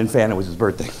John Lennon fan. It was his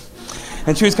birthday.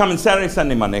 And she was coming Saturday,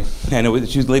 Sunday, Monday. And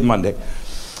she was leaving Monday.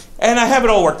 And I have it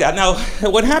all worked out. Now,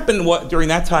 what happened during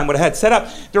that time, what I had set up,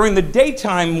 during the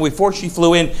daytime before she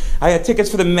flew in, I had tickets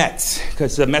for the Mets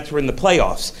because the Mets were in the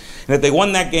playoffs. And if they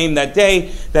won that game that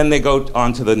day, then they go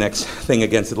on to the next thing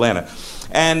against Atlanta.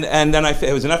 And then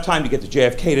it was enough time to get to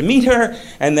JFK to meet her.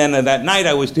 And then that night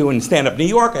I was doing stand-up New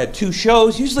York. I had 2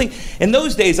 shows. Usually, in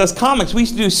those days, us comics, we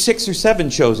used to do 6 or 7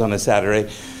 shows on a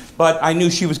Saturday. But I knew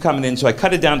she was coming in, so I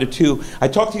cut it down to 2. I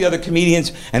talked to the other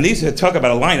comedians, and these talk about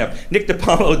a lineup. Nick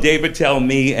DiPaolo, Dave Attell,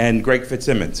 me, and Greg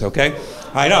Fitzsimmons, okay?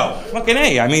 I know. Fucking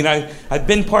A. I mean, I've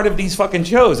been part of these fucking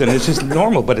shows, and it's just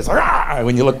normal, but it's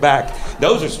when you look back.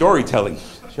 Those are storytelling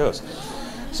shows.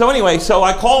 So anyway, so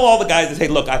I call all the guys and say,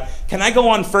 look, can I go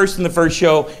on first in the first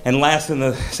show and last in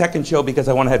the second show because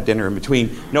I want to have dinner in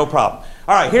between? No problem.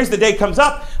 All right, here's the day comes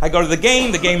up. I go to the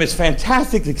game. The game is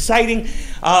fantastic, exciting.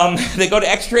 They go to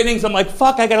extra innings. I'm like,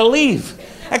 fuck, I got to leave.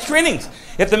 Extra innings.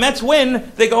 If the Mets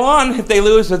win, they go on. If they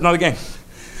lose, there's another game.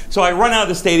 So I run out of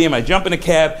the stadium. I jump in a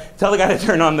cab, tell the guy to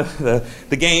turn on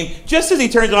the game. Just as he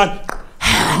turns on,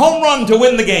 home run to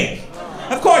win the game.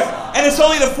 Of course, and it's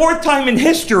only the 4th time in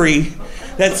history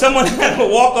that someone had a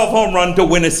walk-off home run to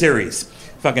win a series.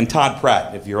 Fucking Todd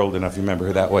Pratt, if you're old enough, you remember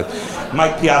who that was.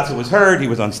 Mike Piazza was hurt, he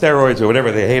was on steroids or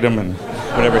whatever, they hate him and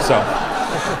whatever, so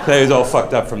he was all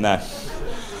fucked up from that.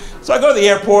 So I go to the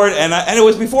airport, and it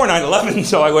was before 9/11,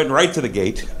 so I went right to the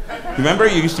gate. Remember,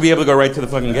 you used to be able to go right to the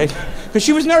fucking gate? Because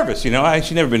she was nervous, you know,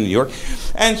 she'd never been to New York.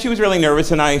 And she was really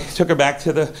nervous, and I took her back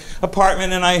to the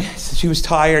apartment, and she was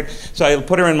tired, so I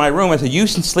put her in my room. I said, you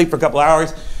can sleep for a couple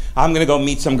hours. I'm going to go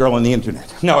meet some girl on the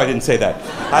internet. No, I didn't say that.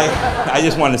 I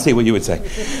just wanted to see what you would say.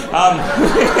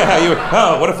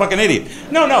 Oh, what a fucking idiot.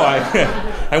 No,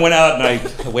 I went out and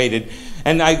I waited.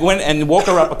 And I went and woke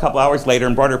her up a couple hours later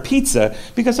and brought her pizza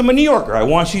because I'm a New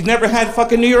Yorker. She's never had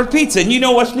fucking New York pizza. And you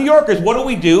know us New Yorkers, what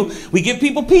do? We give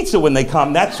people pizza when they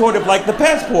come. That's sort of like the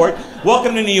passport.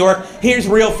 Welcome to New York. Here's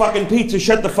real fucking pizza.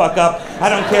 Shut the fuck up. I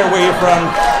don't care where you're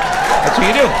from. That's what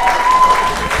you do.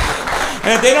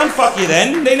 And if they don't fuck you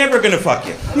then, they're never gonna fuck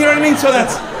you. You know what I mean? So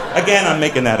that's, again, I'm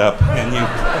making that up, and you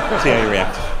see how you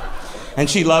react. And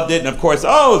she loved it, and of course,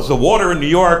 it's the water in New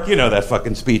York. You know that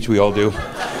fucking speech we all do.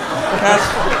 That's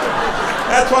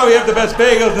why we have the best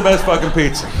bagels and the best fucking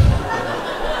pizza.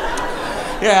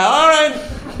 Yeah, all right.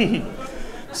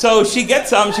 So she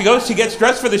gets she gets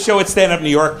dressed for the show at Stand Up New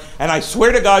York, and I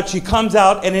swear to God, she comes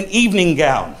out in an evening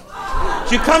gown.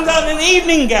 She comes out in an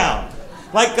evening gown.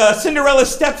 Like Cinderella's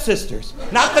stepsisters.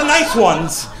 Not the nice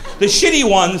ones, the shitty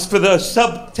ones for the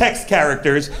subtext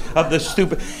characters of the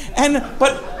stupid. And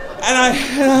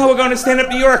we're going to Stand Up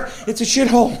New York. It's a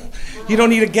shithole. You don't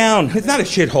need a gown. It's not a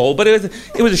shithole, but it was a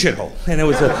shithole. And it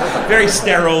was very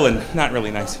sterile and not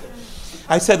really nice.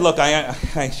 I said, look,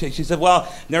 she said, well,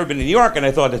 I've never been to New York, and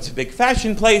I thought it's a big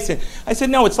fashion place. And I said,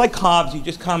 no, it's like Hobbs. You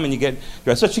just come and you get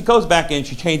dressed. So she goes back in,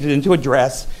 she changes it into a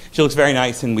dress. She looks very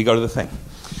nice, and we go to the thing.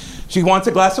 She wants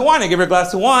a glass of wine. I give her a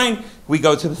glass of wine. We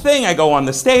go to the thing. I go on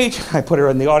the stage. I put her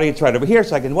in the audience right over here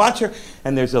so I can watch her.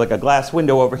 And there's like a glass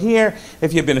window over here.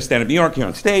 If you've been to Stand Up New York, you're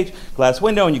on stage. Glass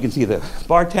window, and you can see the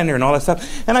bartender and all that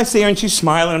stuff. And I see her, and she's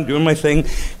smiling. I'm doing my thing.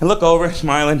 And look over,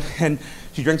 smiling. And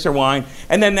she drinks her wine.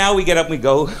 And then now we get up and we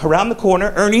go around the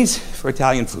corner, Ernie's, for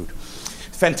Italian food.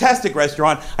 Fantastic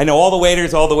restaurant. I know all the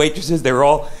waiters, all the waitresses. They were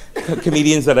all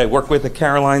comedians that I work with at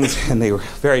Caroline's, and they were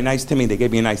very nice to me. They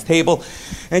gave me a nice table.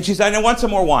 And she said, I want some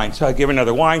more wine. So I give her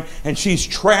another wine, and she's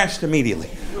trashed immediately.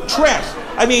 Trashed.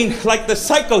 I mean, like the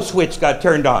psycho switch got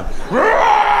turned on.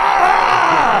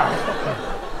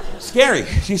 Scary.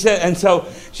 She said, and so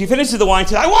she finishes the wine,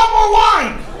 says, I want more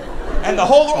wine! And the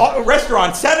whole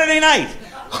restaurant, Saturday night,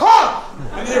 huh!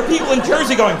 I mean, there are people in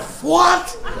Jersey going,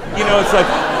 what? You know, it's like,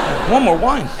 one more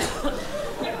wine.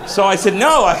 So I said,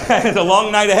 no, I had a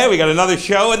long night ahead. We got another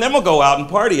show, and then we'll go out and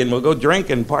party, and we'll go drink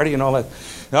and party and all that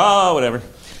Oh, whatever.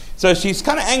 So she's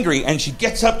kind of angry, and she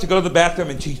gets up to go to the bathroom,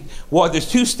 and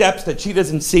there's 2 steps that she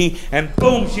doesn't see, and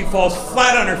boom, she falls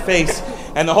flat on her face,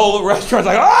 and the whole restaurant's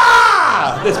like,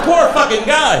 ah! This poor fucking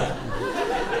guy.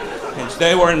 And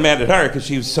they weren't mad at her because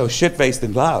she was so shit-faced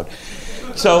and loud.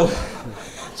 So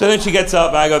then she gets up,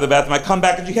 and I go to the bathroom, I come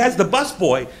back, and she has the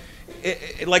busboy,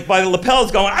 like by the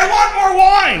lapels going, I want more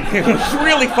wine! It was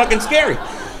really fucking scary.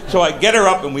 So I get her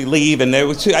up and we leave, and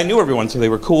I knew everyone, so they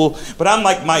were cool. But I'm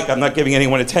like Mike, I'm not giving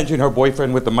anyone attention. Her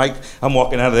boyfriend with the mic, I'm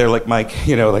walking out of there like Mike,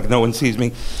 like no one sees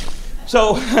me.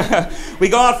 So we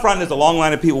go out front, there's a long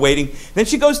line of people waiting. Then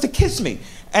she goes to kiss me.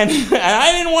 And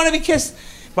I didn't want to be kissed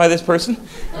by this person,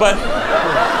 but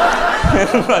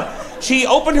she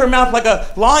opened her mouth like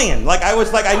a lion. Like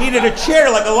I needed a chair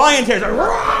like a lion chair. Like,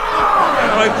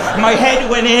 my head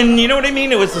went in, you know what I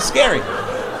mean? It was scary.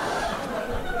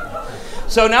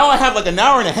 So now I have like an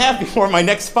hour and a half before my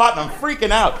next spot, and I'm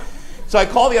freaking out. So I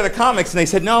call the other comics, and they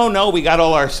said, no, we got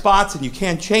all our spots, and you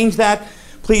can't change that.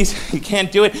 Please, you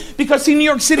can't do it. Because, see, New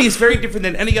York City is very different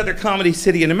than any other comedy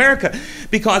city in America,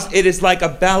 because it is like a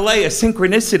ballet, a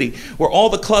synchronicity, where all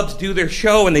the clubs do their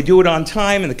show, and they do it on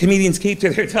time, and the comedians keep to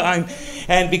their time.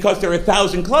 And because there are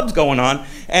 1,000 clubs going on,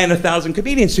 and 1,000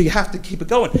 comedians, so you have to keep it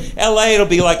going. LA, it'll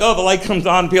be like, oh, the light comes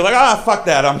on, and people are like, fuck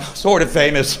that, I'm sort of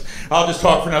famous. I'll just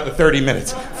talk for another 30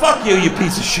 minutes. Fuck you, you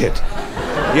piece of shit.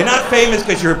 You're not famous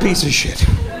because you're a piece of shit.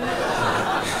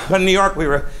 But in New York, we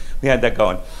had that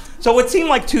going. So it seemed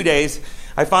like 2 days.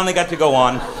 I finally got to go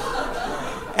on.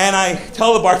 And I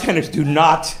tell the bartenders, do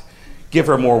not give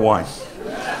her more wine.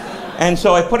 And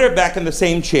so I put her back in the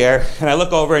same chair, and I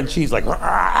look over, and she's like,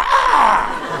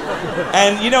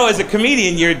 and as a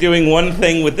comedian, you're doing one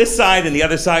thing with this side, and the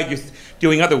other side, you're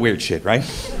doing other weird shit, right?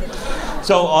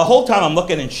 So the whole time I'm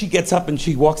looking, and she gets up and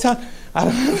she walks out. I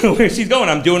don't know where she's going.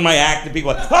 I'm doing my act, and people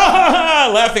are like, ha ha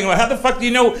ha, laughing. How the fuck do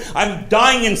you know I'm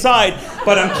dying inside,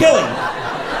 but I'm killing?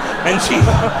 And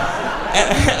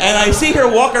and I see her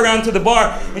walk around to the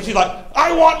bar, and she's like,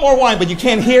 I want more wine, but you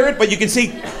can't hear it, but you can see.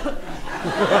 Right?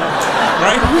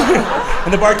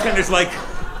 And the bartender's like,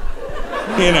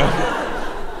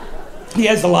 he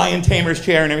has the lion tamer's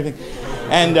chair and everything.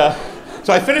 And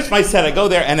so I finish my set, I go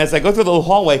there, and as I go through the little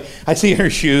hallway, I see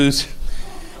her shoes.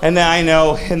 And then I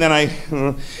know, and then I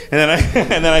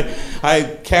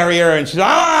carry her, and she's like,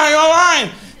 oh, wine.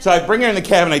 So I bring her in the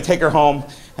cab, and I take her home.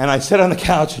 And I sit on the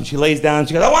couch, and she lays down, and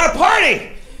she goes, I want to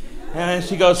party! And then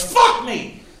she goes, fuck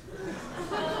me!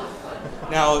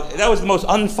 Now, that was the most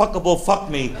unfuckable fuck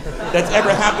me that's ever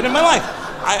happened in my life.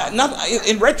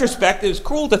 In retrospect, it was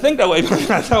cruel to think that way, but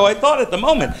that's how I thought at the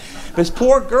moment. This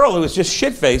poor girl who was just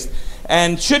shit-faced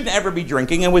and shouldn't ever be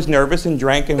drinking and was nervous and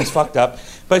drank and was fucked up.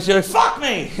 But she goes, fuck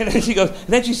me! And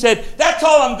then she said, that's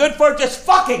all I'm good for, just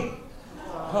fucking!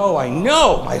 Oh, I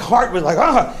know. My heart was like,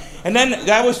 ah. And then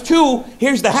that was 2.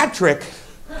 Here's the hat trick.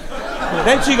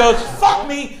 Then she goes, fuck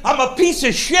me, I'm a piece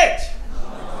of shit.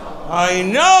 I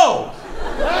know.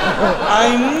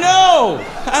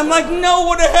 I'm like, no,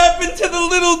 what happened to the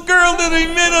little girl that I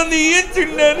met on the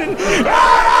internet? And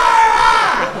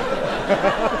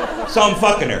so I'm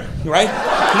fucking her, right?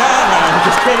 No, I'm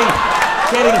just kidding.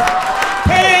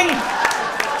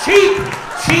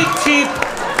 Cheap.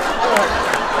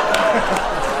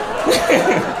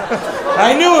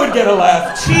 I knew it would get a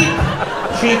laugh.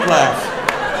 Cheap laugh.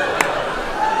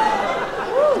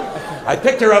 I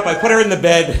picked her up, I put her in the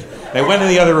bed, and I went in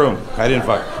the other room. I didn't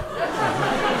fuck her.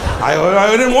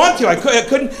 I didn't want to. I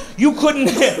couldn't. You couldn't.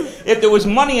 If there was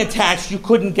money attached, you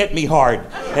couldn't get me hard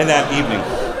in that evening.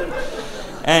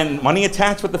 And money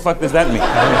attached? What the fuck does that mean?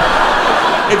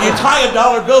 If you tie a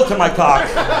dollar bill to my cock,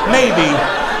 maybe,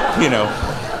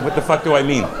 what the fuck do I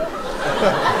mean?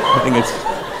 I think it's...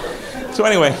 So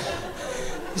anyway,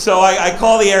 I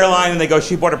call the airline, and they go,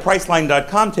 she bought a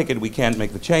Priceline.com ticket, we can't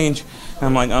make the change. And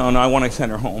I'm like, oh no, I want to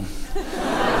send her home.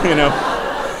 Then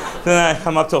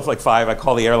I'm up till like 5, I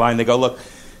call the airline, they go, look,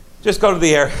 just go to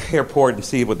the airport and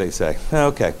see what they say.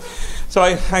 Okay. So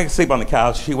I sleep on the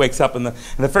couch, she wakes up, and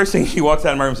the first thing she walks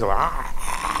out of my room is like,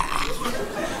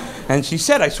 and she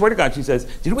said, I swear to God, she says,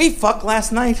 did we fuck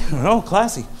last night? Oh,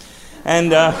 classy.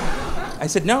 And I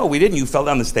said, no, we didn't. You fell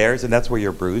down the stairs, and that's where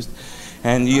you're bruised.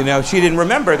 And, she didn't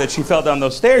remember that she fell down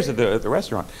those stairs at the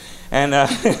restaurant. And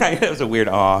it was a weird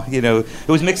it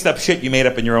was mixed up shit you made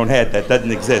up in your own head that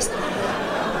doesn't exist.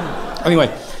 Anyway,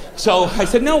 so I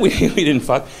said, no, we didn't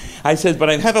fuck. I said, but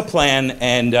I have a plan,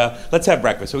 and let's have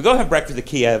breakfast. So we go have breakfast at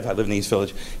Kiev. I live in the East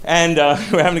Village. And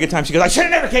we're having a good time. She goes, I should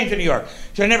have never came to New York.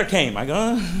 Should have never came. I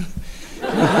go,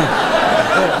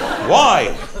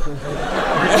 Why?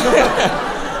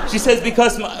 She says,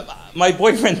 because my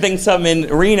boyfriend thinks I'm in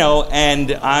Reno,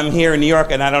 and I'm here in New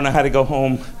York, and I don't know how to go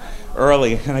home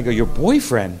early. And I go, your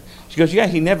boyfriend? She goes, yeah,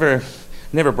 he never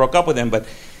broke up with him, but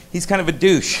he's kind of a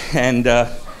douche. And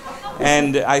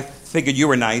I figured you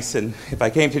were nice, and if I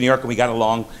came to New York and we got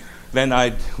along, then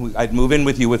I'd move in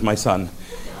with you with my son.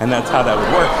 And that's how that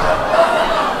would work.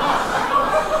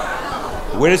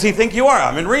 Where does he think you are?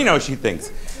 I'm in Reno, she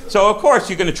thinks. So, of course,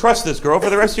 you're going to trust this girl for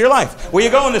the rest of your life. Where you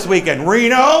going this weekend?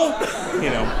 Reno? You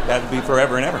know, that'd be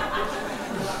forever and ever.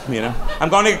 You know, I'm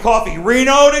going to get coffee.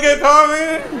 Reno to get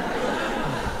coffee?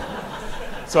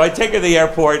 So I take her to the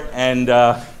airport, and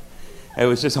it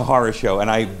was just a horror show.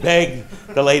 And I begged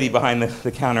the lady behind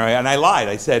the counter, and I lied.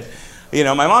 I said, you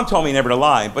know, my mom told me never to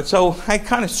lie. But so I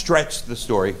kind of stretched the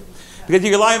story. Because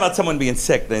if you lie about someone being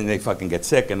sick, then they fucking get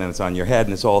sick, and then it's on your head,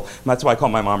 and it's all... And that's why I call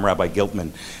my mom Rabbi Giltman,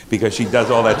 because she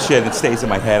does all that shit, and it stays in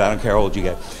my head. I don't care how old you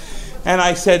get. And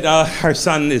I said, her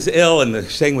son is ill, and they're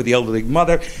staying with the elderly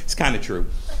mother. It's kind of true.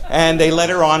 And they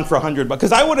let her on for $100.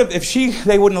 Because I would have, if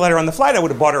they wouldn't have let her on the flight, I would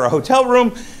have bought her a hotel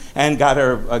room and got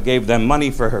her, gave them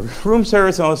money for her room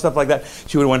service and all stuff like that.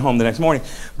 She would have went home the next morning.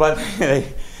 But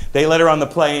they let her on the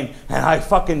plane, and I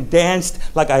fucking danced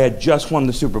like I had just won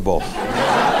the Super Bowl.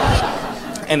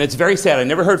 And it's very sad. I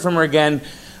never heard from her again.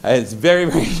 It's a very,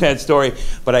 very sad story.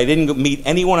 But I didn't meet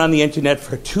anyone on the internet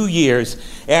for 2 years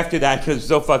after that because it's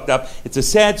so fucked up. It's a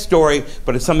sad story,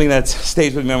 but it's something that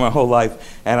stays with me my whole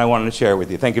life, and I wanted to share it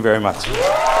with you. Thank you very much.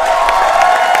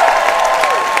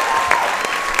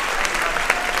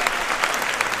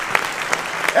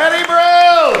 Eddie Brill!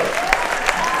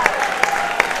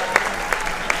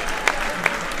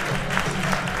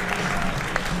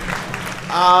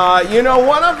 You know,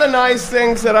 one of the nice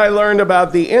things that I learned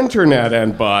about the internet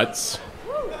and butts,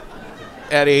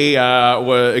 Eddie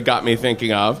got me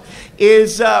thinking of,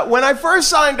 is when I first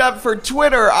signed up for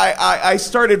Twitter, I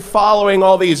started following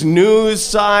all these news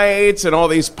sites and all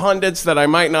these pundits that I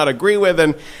might not agree with.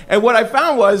 And what I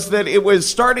found was that it was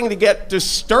starting to get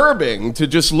disturbing to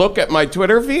just look at my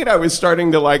Twitter feed. I was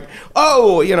starting to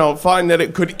find that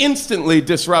it could instantly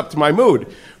disrupt my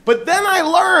mood. But then I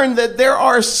learned that there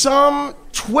are some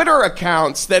Twitter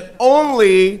accounts that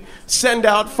only send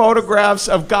out photographs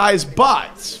of guys'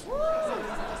 butts.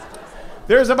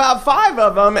 There's about 5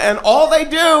 of them, and all they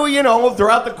do,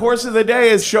 throughout the course of the day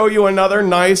is show you another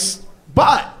nice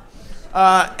butt.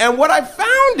 And what I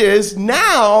found is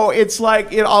now it's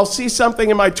like, I'll see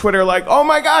something in my Twitter like, oh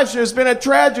my gosh, there's been a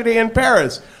tragedy in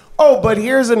Paris. Oh, but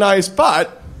here's a nice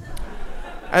butt.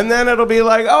 And then it'll be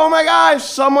like, oh my gosh,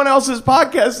 someone else's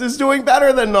podcast is doing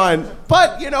better than mine.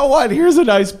 But you know what? Here's a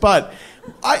nice butt.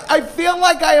 I feel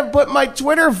like I have put my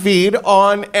Twitter feed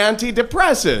on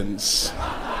antidepressants.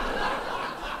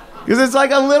 Because it's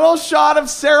like a little shot of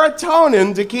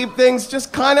serotonin to keep things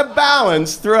just kind of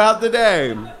balanced throughout the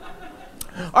day.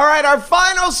 All right, our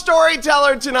final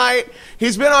storyteller tonight.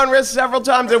 He's been on Risk several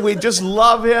times, and we just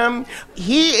love him.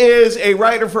 He is a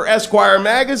writer for Esquire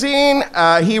magazine.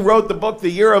 He wrote the book, The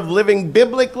Year of Living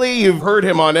Biblically. You've heard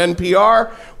him on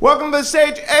NPR. Welcome to the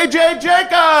stage, AJ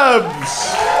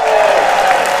Jacobs.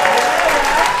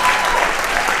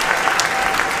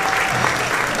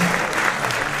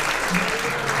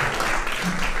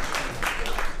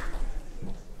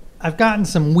 I've gotten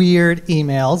some weird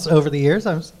emails over the years.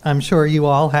 I'm sure you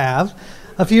all have.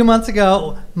 A few months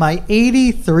ago, my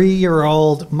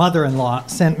 83-year-old mother-in-law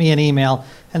sent me an email,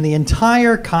 and the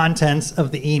entire contents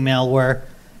of the email were,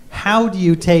 how do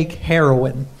you take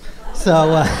heroin?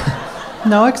 So,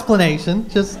 no explanation,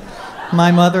 just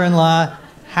my mother-in-law,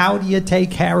 how do you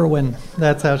take heroin?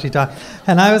 That's how she talked.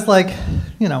 And I was like,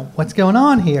 what's going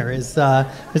on here? Is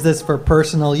this for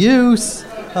personal use?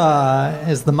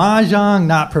 Is the mahjong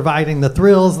not providing the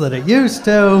thrills that it used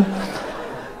to?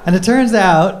 And it turns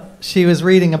out she was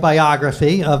reading a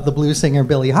biography of the blues singer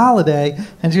Billie Holiday,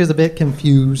 and she was a bit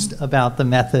confused about the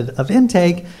method of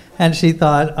intake, and she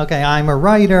thought, okay, I'm a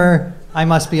writer, I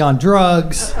must be on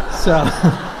drugs. So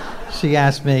she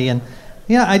asked me, and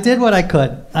I did what I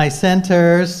could. I sent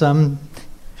her some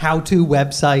how-to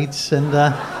websites and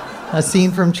a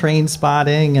scene from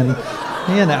Trainspotting, and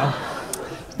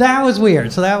that was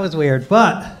weird. So that was weird.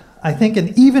 But I think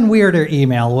an even weirder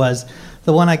email was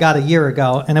the one I got a year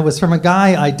ago, and it was from a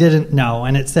guy I didn't know,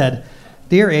 and it said,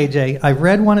 Dear AJ, I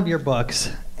read one of your books,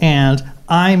 and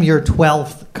I'm your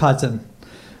 12th cousin.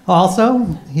 Also,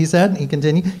 he said, he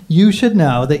continued, you should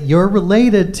know that you're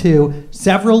related to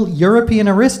several European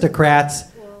aristocrats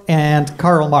and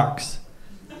Karl Marx.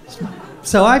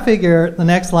 So I figure the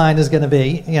next line is going to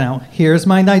be, here's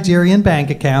my Nigerian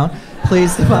bank account.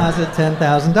 Please deposit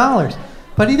 $10,000.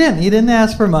 But he didn't. He didn't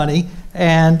ask for money.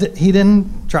 And he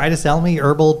didn't try to sell me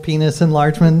herbal penis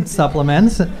enlargement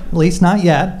supplements, at least not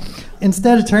yet.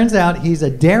 Instead, it turns out he's a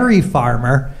dairy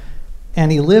farmer,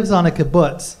 and he lives on a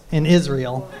kibbutz in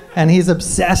Israel, and he's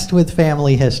obsessed with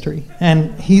family history.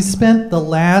 And he's spent the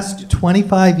last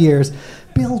 25 years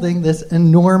building this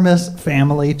enormous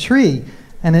family tree,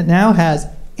 and it now has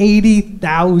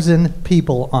 80,000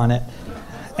 people on it.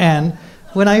 And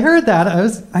when I heard that,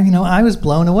 I was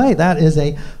blown away. That is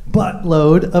a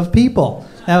buttload of people.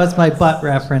 That was my butt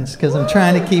reference because I'm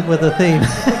trying to keep with the theme.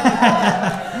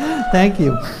 Thank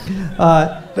you.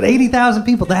 But 80,000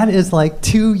 people, that is like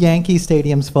 2 Yankee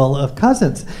stadiums full of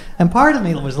cousins. And part of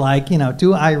me was like,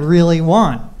 do I really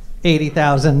want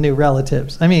 80,000 new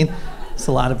relatives? I mean, it's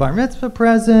a lot of bar mitzvah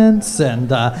presents,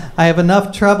 and I have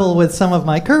enough trouble with some of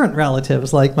my current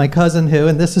relatives, like my cousin who,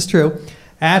 and this is true,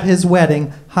 at his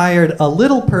wedding, hired a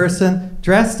little person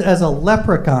dressed as a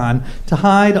leprechaun to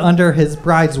hide under his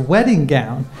bride's wedding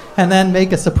gown and then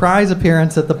make a surprise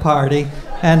appearance at the party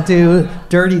and do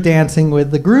dirty dancing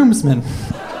with the groomsmen.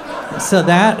 So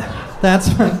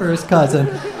that's my first cousin.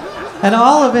 And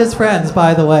all of his friends,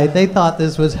 by the way, they thought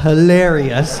this was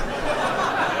hilarious.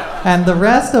 And the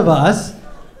rest of us,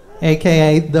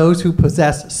 a.k.a. those who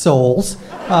possess souls,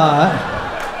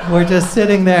 we're just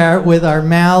sitting there with our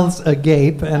mouths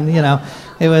agape, and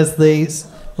it was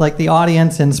the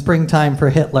audience in Springtime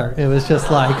for Hitler. It was just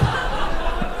like,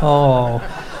 oh.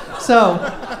 So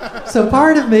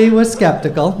part of me was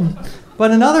skeptical,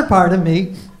 but another part of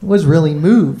me was really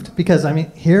moved because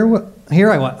here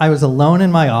I was alone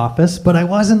in my office, but I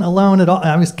wasn't alone at all.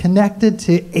 I was connected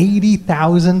to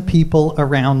 80,000 people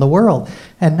around the world,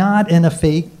 and not in a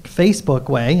fake Facebook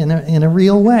way, in a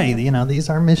real way. These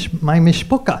are my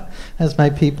mishpucha, as my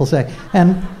people say.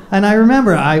 And I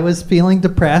remember I was feeling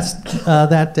depressed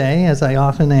that day, as I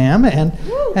often am, and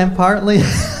partly,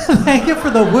 thank you for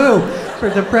the woo,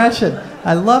 for depression.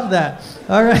 I love that.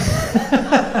 All right.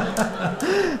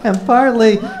 And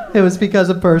partly it was because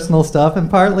of personal stuff, and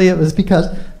partly it was because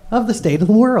of the state of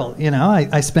the world.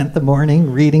 I spent the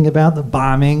morning reading about the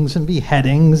bombings and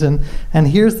beheadings, and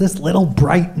here's this little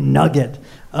bright nugget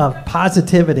of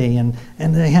positivity, and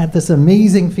I had this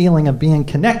amazing feeling of being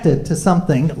connected to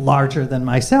something larger than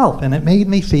myself, and it made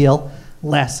me feel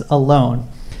less alone.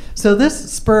 So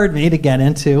this spurred me to get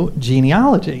into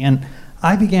genealogy, and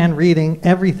I began reading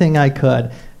everything I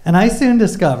could, and I soon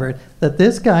discovered that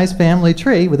this guy's family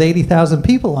tree with 80,000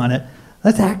 people on it,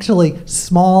 that's actually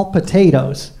small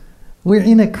potatoes. We're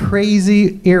in a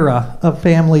crazy era of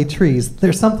family trees.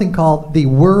 There's something called the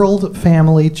World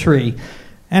Family Tree.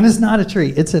 And it's not a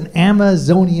tree, it's an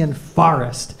Amazonian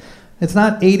forest. It's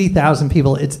not 80,000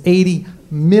 people, it's 80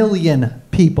 million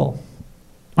people.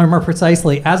 Or more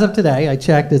precisely, as of today, I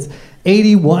checked, it's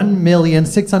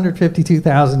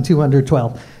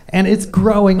 81,652,212. And it's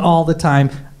growing all the time.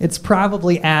 It's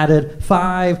probably added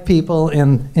 5 people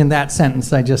in that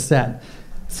sentence I just said.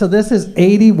 So this is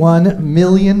 81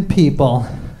 million people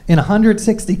in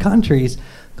 160 countries,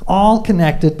 all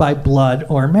connected by blood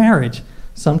or marriage.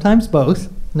 Sometimes both,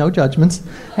 no judgments.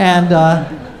 And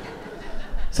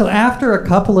so after a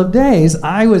couple of days,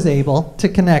 I was able to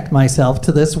connect myself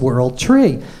to this world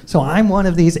tree. So I'm one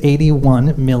of these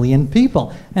 81 million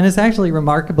people. And it's actually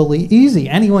remarkably easy.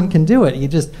 Anyone can do it. You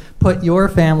just put your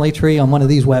family tree on one of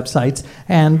these websites,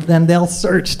 and then they'll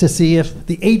search to see if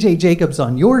the A.J. Jacobs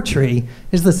on your tree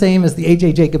is the same as the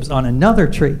A.J. Jacobs on another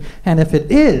tree. And if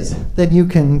it is, then you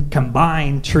can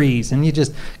combine trees. And you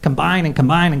just combine and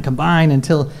combine and combine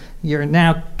until you're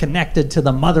now connected to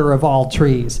the mother of all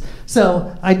trees.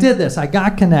 So I did this. I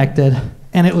got connected,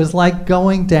 and it was like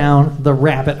going down the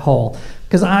rabbit hole,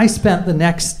 because I spent the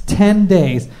next 10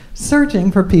 days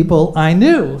searching for people I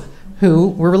knew who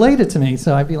were related to me.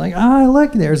 So I'd be like, oh,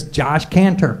 look, there's Josh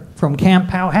Cantor from Camp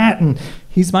Powhatan.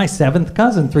 He's my 7th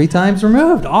cousin, 3 times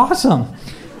removed. Awesome.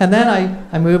 And then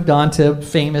I moved on to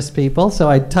famous people. So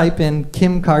I'd type in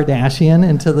Kim Kardashian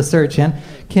into the search engine.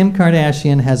 Kim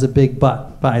Kardashian has a big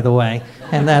butt, by the way.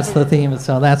 And that's the theme,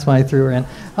 so that's why I threw her in.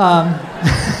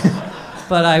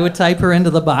 But I would type her into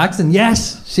the box, and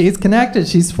yes, she's connected.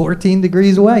 She's 14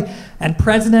 degrees away. And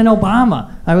President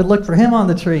Obama, I would look for him on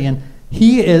the tree, and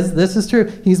he is, this is true,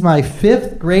 he's my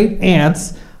 5th great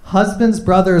aunt's husband's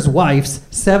brother's wife's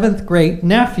 7th great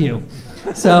nephew.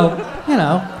 So,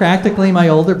 practically my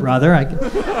older brother. I could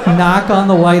knock on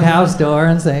the White House door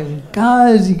and say,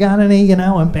 guys, you got any,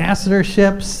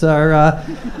 ambassadorships? Or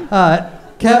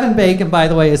Kevin Bacon, by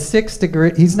the way, is 6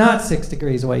 degrees. He's not 6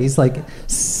 degrees away. He's like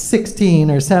 16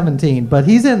 or 17, but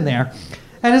he's in there.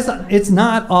 And it's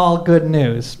not all good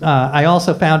news. I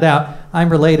also found out I'm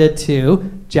related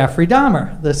to Jeffrey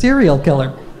Dahmer, the serial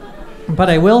killer. But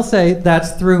I will say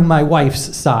that's through my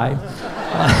wife's side.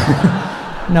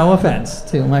 No offense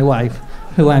to my wife,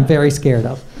 who I'm very scared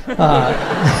of.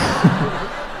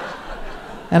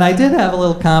 And I did have a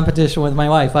little competition with my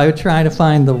wife. I would try to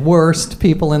find the worst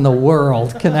people in the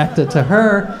world connected to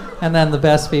her, and then the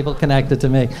best people connected to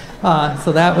me.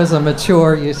 So that was a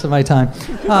mature use of my time.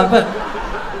 But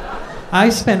I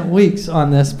spent weeks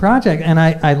on this project, and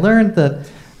I learned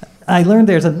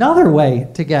there's another way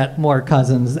to get more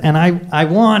cousins, and I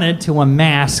wanted to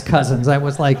amass cousins. I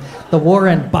was like the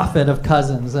Warren Buffett of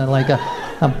cousins, and like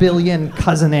a billion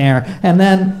cousin-aire.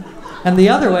 And the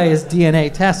other way is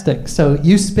DNA testing. So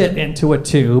you spit into a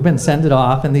tube and send it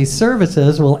off, and these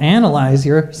services will analyze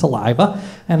your saliva,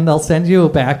 and they'll send you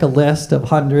back a list of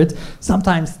hundreds,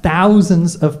 sometimes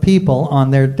thousands of people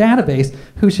on their database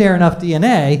who share enough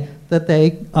DNA that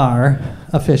they are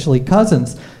officially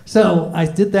cousins. So I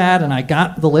did that, and I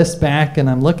got the list back, and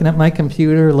I'm looking at my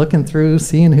computer, looking through,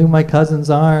 seeing who my cousins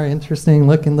are, interesting,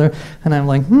 looking there, and I'm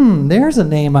like, there's a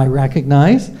name I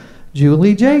recognize,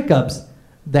 Julie Jacobs.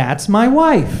 That's my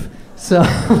wife. So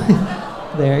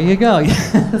there you go.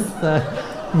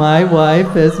 Yes, my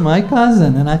wife is my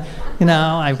cousin, and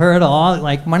I've heard all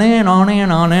like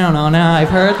I've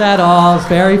heard that all. It's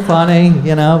very funny,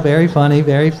 very funny,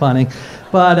 very funny.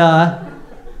 But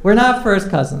we're not first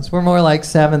cousins. We're more like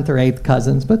seventh or eighth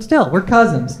cousins, but still, we're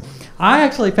cousins. I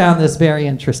actually found this very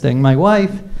interesting. My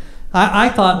wife, I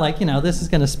thought this is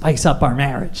going to spice up our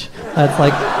marriage. That's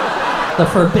like the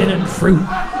forbidden fruit.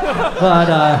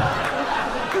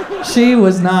 But she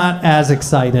was not as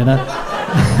excited.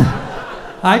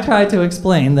 I tried to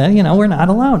explain that, we're not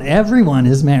alone. Everyone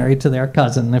is married to their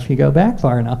cousin if you go back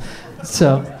far enough.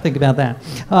 So think about that.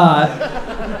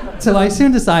 So I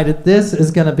soon decided this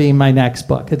is going to be my next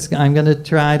book. I'm going to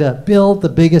try to build the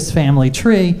biggest family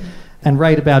tree and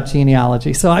write about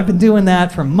genealogy. So I've been doing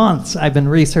that for months. I've been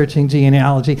researching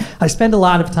genealogy. I spend a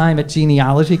lot of time at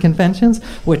genealogy conventions,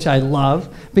 which I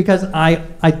love, because I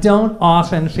don't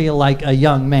often feel like a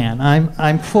young man.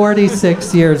 I'm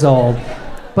 46 years old,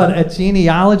 but at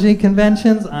genealogy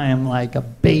conventions, I am like a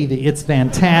baby. It's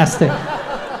fantastic.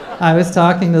 I was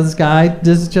talking to this guy,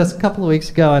 this is just a couple of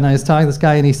weeks ago, and I was talking to this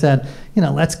guy, and he said,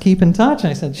 let's keep in touch. And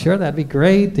I said, sure, that'd be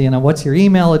great. What's your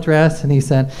email address? And he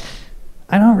said,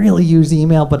 I don't really use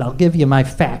email, but I'll give you my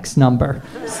fax number.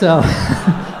 So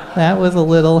that was a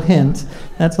little hint.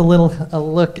 That's a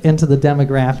look into the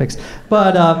demographics.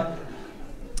 But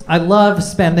I love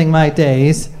spending my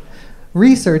days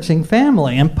researching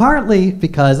family, and partly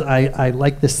because I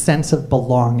like the sense of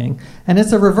belonging. And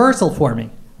it's a reversal for me.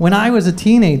 When I was a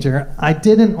teenager, I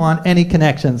didn't want any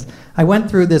connections. I went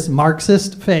through this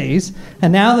Marxist phase,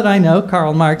 and now that I know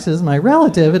Karl Marx is my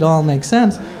relative, it all makes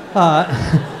sense.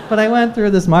 But I went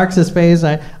through this Marxist phase.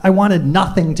 I wanted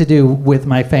nothing to do with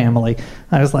my family.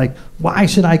 I was like, why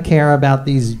should I care about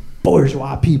these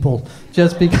bourgeois people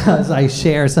just because I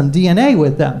share some DNA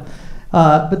with them?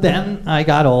 But then I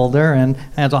got older, and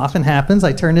as often happens,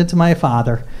 I turned into my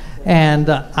father. And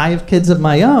I have kids of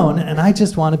my own, and I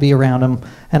just want to be around them.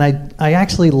 And I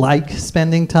actually like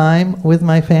spending time with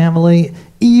my family,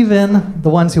 even the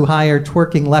ones who hire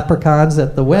twerking leprechauns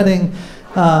at the wedding,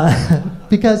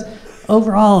 because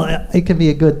overall, it can be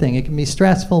a good thing. It can be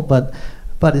stressful, but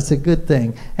it's a good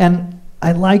thing. And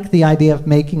I like the idea of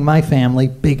making my family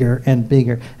bigger and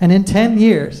bigger. And in 10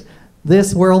 years,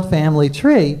 this World Family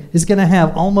Tree is going to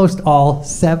have almost all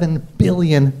 7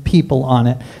 billion people on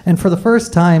it. And for the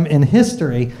first time in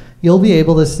history, you'll be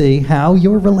able to see how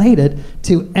you're related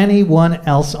to anyone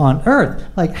else on Earth,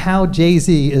 like how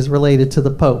Jay-Z is related to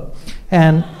the Pope.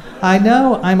 And I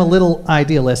know I'm a little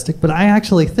idealistic, but I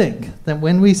actually think that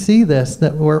when we see this,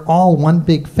 that we're all one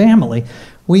big family,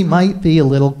 we might be a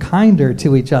little kinder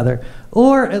to each other,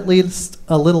 or at least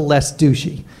a little less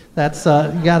douchey. That's,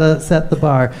 you gotta set the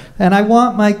bar. And I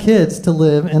want my kids to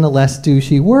live in a less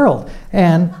douchey world.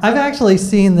 And I've actually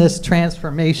seen this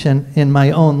transformation in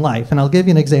my own life. And I'll give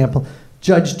you an example.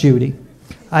 Judge Judy.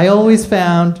 I always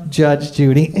found Judge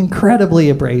Judy incredibly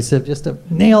abrasive, just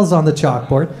nails on the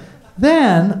chalkboard.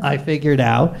 Then I figured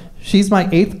out she's my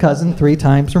 8th cousin 3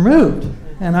 times removed.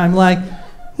 And I'm like,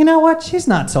 you know what? She's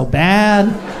not so bad.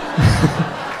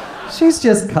 She's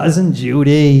just Cousin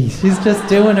Judy. She's just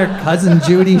doing her Cousin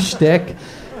Judy shtick.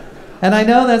 And I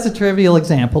know that's a trivial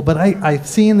example, but I've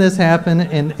seen this happen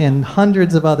in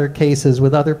hundreds of other cases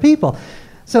with other people.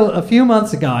 So a few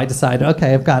months ago, I decided,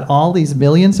 okay, I've got all these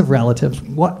millions of relatives.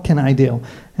 What can I do?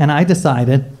 And I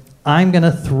decided I'm going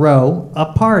to throw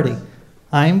a party.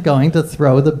 I'm going to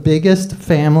throw the biggest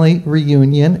family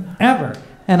reunion ever.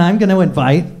 And I'm going to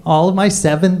invite all of my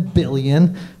 7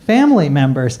 billion family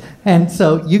members. And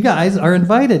so you guys are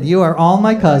invited. You are all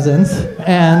my cousins,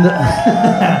 and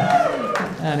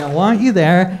and I want you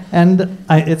there. And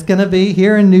it's going to be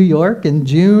here in New York in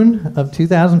June of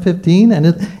 2015, and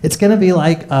it's going to be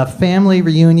like a family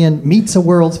reunion meets a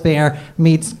World's Fair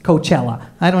meets Coachella.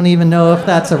 I don't even know if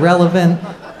that's a relevant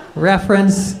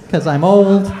reference because I'm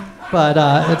old, but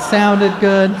it sounded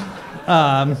good.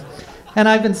 And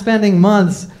I've been spending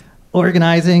months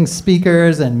organizing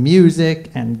speakers and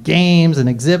music and games and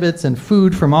exhibits and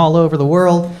food from all over the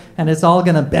world, and it's all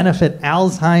going to benefit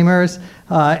Alzheimer's.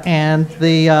 I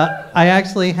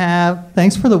actually have,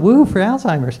 thanks for the woo for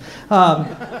Alzheimer's.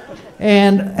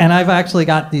 And I've actually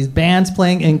got these bands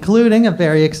playing, including, I'm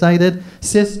very excited,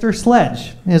 Sister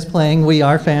Sledge is playing We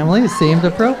Are Family. It seemed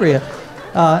appropriate.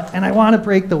 And I want to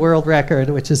break the world record,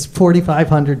 which is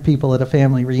 4,500 people at a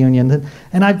family reunion.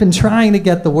 And I've been trying to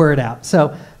get the word out.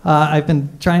 So I've been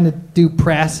trying to do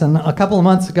press. And a couple of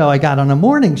months ago, I got on a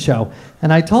morning show.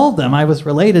 And I told them I was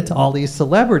related to all these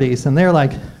celebrities. And they're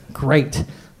like, great,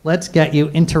 let's get you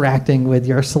interacting with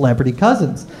your celebrity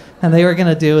cousins. And they were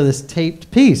going to do this taped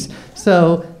piece.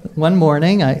 So one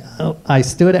morning, I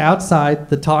stood outside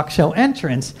the talk show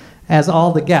entrance as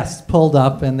all the guests pulled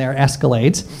up in their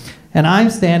Escalades. And I'm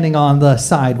standing on the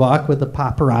sidewalk with the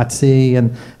paparazzi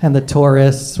and the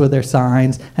tourists with their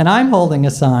signs. And I'm holding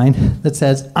a sign that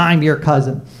says, I'm your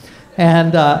cousin.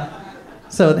 And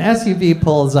so the SUV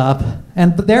pulls up,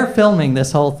 and they're filming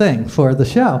this whole thing for the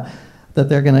show that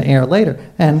they're going to air later.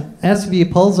 And SUV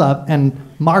pulls up, and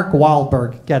Mark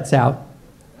Wahlberg gets out.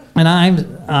 And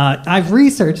I've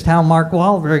researched how Mark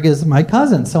Wahlberg is my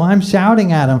cousin. So I'm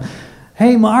shouting at him,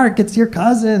 hey, Mark, it's your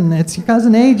cousin. It's your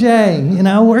cousin AJ. You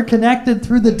know, we're connected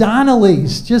through the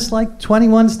Donnellys, just like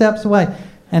 21 steps away.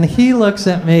 And he looks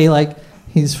at me like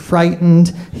he's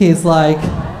frightened. He looks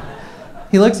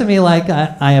at me like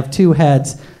I have two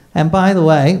heads. And by the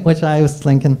way, which I was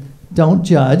thinking, don't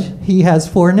judge, he has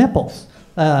 4 nipples.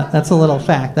 That's a little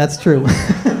fact. That's true.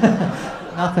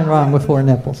 Nothing wrong with 4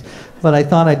 nipples. But I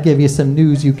thought I'd give you some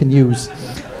news you can use.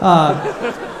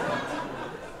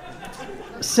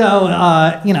 So,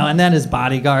 and then his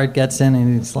bodyguard gets in,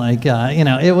 and it's like,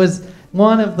 it was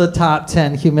one of the top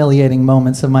 10 humiliating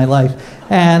moments of my life.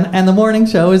 And the morning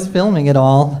show is filming it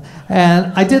all.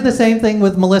 And I did the same thing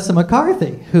with Melissa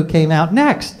McCarthy, who came out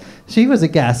next. She was a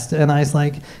guest, and I was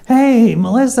like, hey,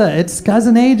 Melissa, it's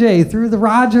cousin AJ through the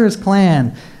Rogers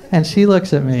clan. And she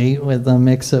looks at me with a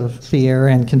mix of fear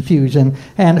and confusion,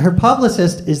 and her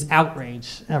publicist is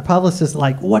outraged. Her publicist is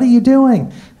like, what are you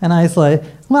doing? And I was like,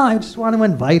 well, I just want to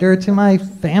invite her to my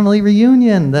family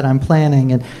reunion that I'm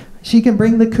planning, and she can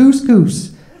bring the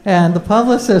couscous. And the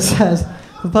publicist says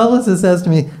to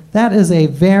me, that is a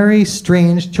very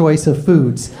strange choice of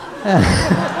foods.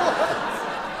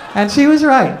 And she was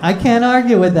right. I can't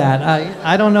argue with that.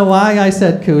 I don't know why I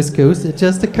said couscous. It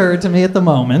just occurred to me at the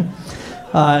moment.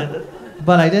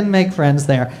 But I didn't make friends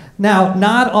there. Now,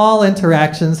 not all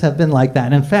interactions have been like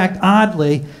that. In fact,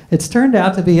 oddly, it's turned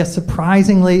out to be a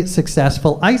surprisingly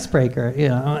successful icebreaker. You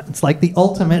know, it's like the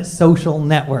ultimate social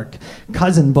network,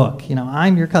 cousin book. You know,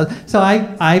 I'm your cousin. So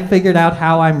I figured out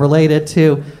how I'm related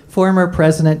to former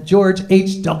President George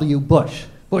H.W. Bush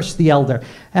the elder.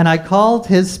 And I called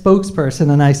his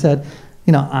spokesperson and I said,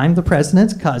 I'm the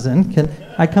president's cousin. Can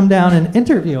I come down and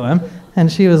interview him? And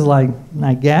she was like,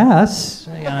 I guess,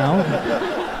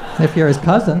 if you're his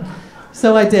cousin.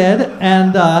 So I did,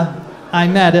 and I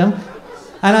met him.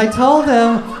 And I told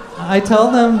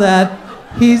him that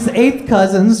he's 8th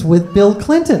cousins with Bill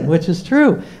Clinton, which is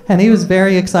true. And he was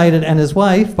very excited. And his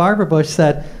wife, Barbara Bush,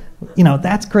 said,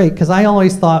 that's great, because I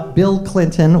always thought Bill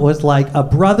Clinton was like a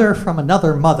brother from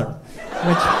another mother,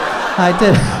 which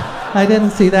I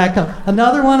didn't see that coming.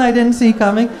 Another one I didn't see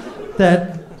coming,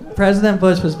 that President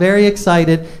Bush was very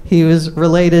excited. He was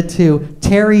related to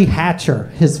Terry Hatcher.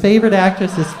 His favorite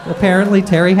actress is apparently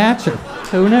Terry Hatcher.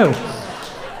 Who knew?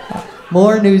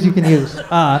 More news you can use.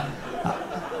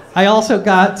 I also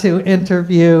got to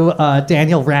interview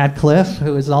Daniel Radcliffe,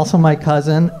 who is also my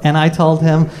cousin, and I told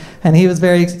him, and he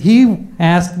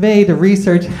asked me to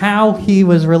research how he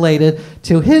was related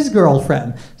to his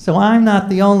girlfriend. So I'm not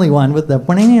the only one with the,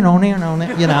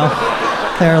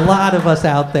 there are a lot of us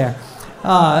out there.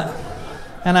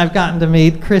 And I've gotten to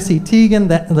meet Chrissy Teigen,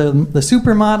 the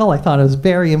supermodel. I thought it was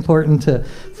very important to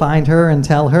find her and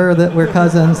tell her that we're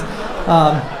cousins.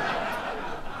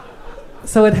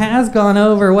 So it has gone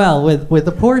over well with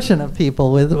a portion of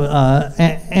people.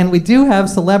 And we do have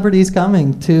celebrities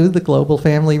coming to the Global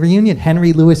Family Reunion.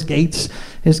 Henry Louis Gates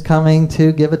is coming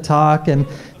to give a talk, and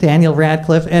Daniel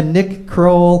Radcliffe, and Nick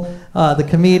Kroll, the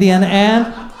comedian,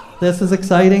 and This is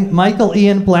exciting. Michael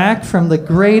Ian Black from the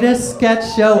greatest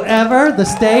sketch show ever, The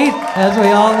State, as we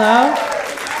all know.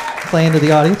 Playing to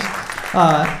the audience.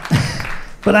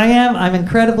 But I'm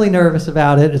incredibly nervous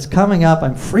about it. It's coming up.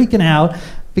 I'm freaking out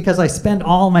because I spend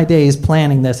all my days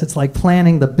planning this. It's like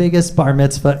planning the biggest bar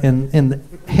mitzvah in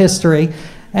history.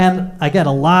 And I get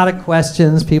a lot of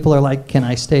questions. People are like, can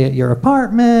I stay at your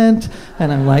apartment?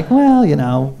 And I'm like,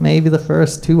 well, maybe the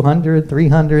first 200,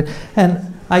 300. And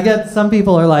I get some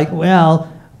people are like, well,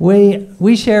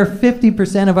 we share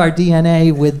 50% of our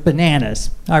DNA with bananas.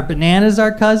 Are bananas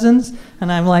our cousins?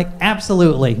 And I'm like,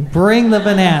 absolutely. Bring the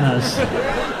bananas.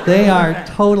 They are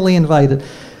totally invited.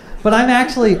 But I'm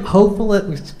actually hopeful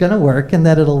it's going to work and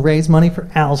that it'll raise money for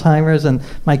Alzheimer's and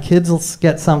my kids will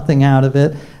get something out of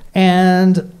it.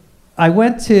 And I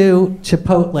went to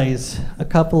Chipotle's a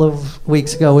couple of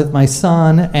weeks ago with my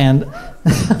son, and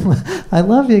I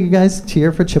love you guys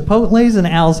cheer for Chipotle's and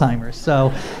Alzheimer's,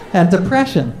 and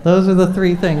depression. Those are the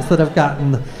three things that I've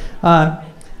gotten.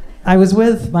 I was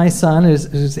with my son,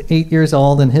 who's 8 years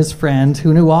old, and his friend,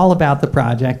 who knew all about the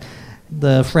project.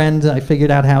 The friend, I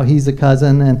figured out how he's a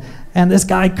cousin, and this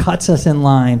guy cuts us in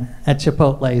line at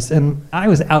Chipotle's, and I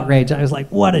was outraged. I was like,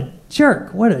 what a jerk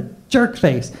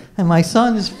face. And my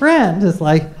son's friend is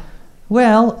like,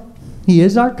 well, he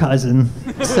is our cousin,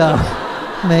 so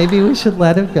maybe we should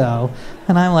let him go.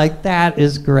 And I'm like, that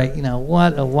is great.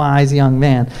 What a wise young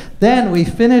man. Then we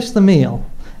finish the meal,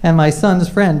 and my son's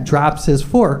friend drops his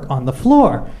fork on the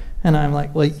floor. And I'm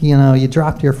like, well, you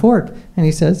dropped your fork. And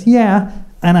he says, yeah.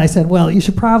 And I said, well, you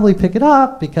should probably pick it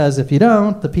up, because if you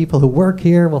don't, the people who work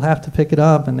here will have to pick it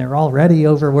up, and they're already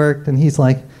overworked. And he's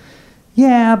like,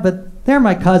 yeah, but they're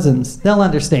my cousins. They'll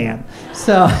understand.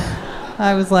 So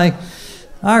I was like,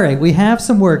 all right, we have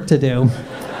some work to do.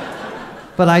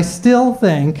 But I still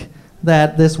think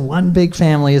that this one big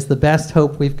family is the best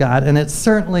hope we've got, and it's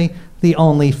certainly the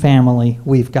only family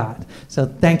we've got. So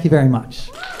thank you very much.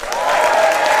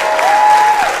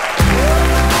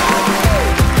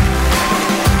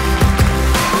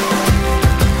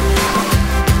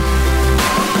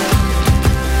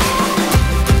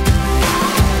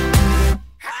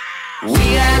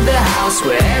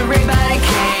 Where everybody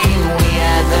came, we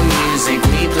had the music,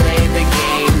 we played the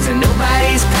games, and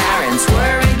nobody's parents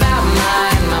worried about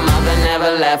mine. My mother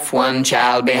never left one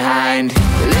child behind.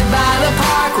 We lived by the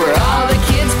park where all the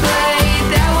kids played.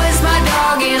 That was my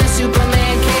dog in a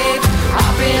Superman cape.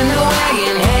 Hop in the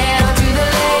wagon, head out to the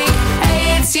lake.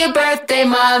 Hey, it's your birthday,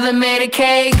 mother made a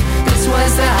cake. This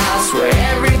was the house where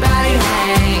everybody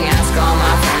hang. Ask all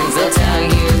my friends, they'll tell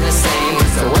you the same.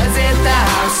 So was it the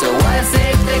house or was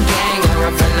it the gang?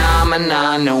 A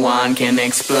phenomenon no one can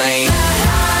explain.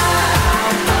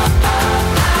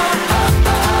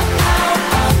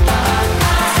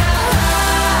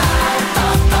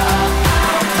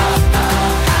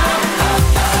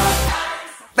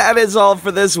 That is all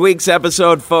for this week's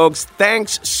episode, folks.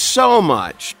 Thanks so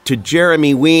much to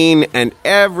Jeremy Ween and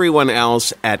everyone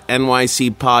else at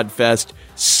NYC Podfest.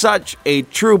 Such a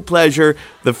true pleasure.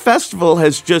 The festival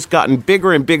has just gotten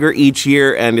bigger and bigger each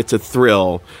year, and it's a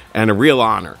thrill and a real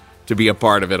honor to be a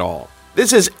part of it all.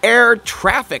 This is Air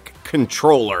Traffic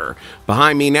Controller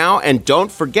behind me now, and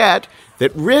don't forget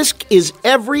that Risk is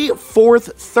every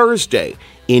fourth Thursday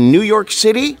in New York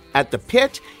City at the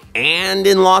Pit and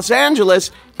in Los Angeles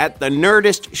at the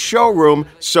Nerdist Showroom.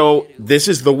 So this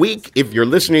is the week, if you're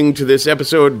listening to this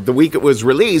episode the week it was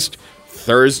released,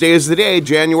 Thursday is the day,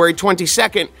 January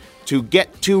 22nd, to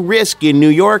get to Risk in New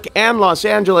York and Los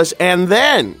Angeles. And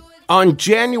then on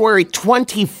January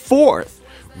 24th,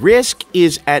 Risk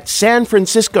is at San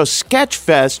Francisco Sketch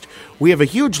Fest. We have a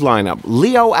huge lineup.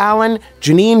 Leo Allen,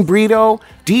 Janine Brito,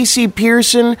 D.C.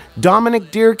 Pearson,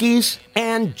 Dominic Dierkes,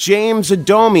 and James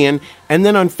Adomian. And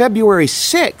then on February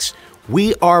 6th,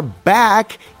 we are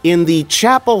back in the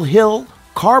Chapel Hill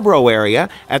Carborough area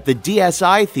at the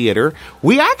DSI Theater.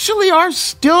 We actually are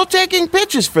still taking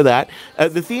pitches for that.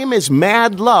 The theme is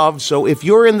Mad Love, so if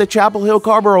you're in the Chapel Hill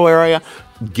Carborough area,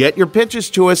 get your pitches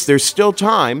to us. There's still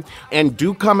time. And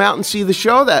do come out and see the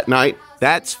show that night.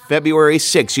 That's February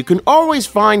 6th. You can always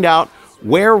find out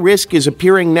where Risk is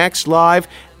appearing next live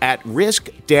at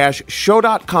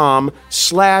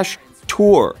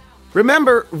risk-show.com/tour.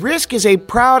 Remember, Risk is a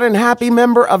proud and happy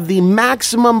member of the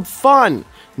Maximum Fun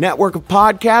network of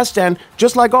podcasts, and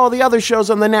just like all the other shows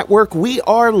on the network, we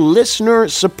are listener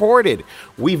supported.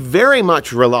 We very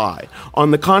much rely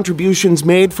on the contributions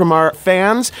made from our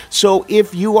fans, so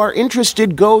if you are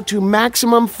interested, go to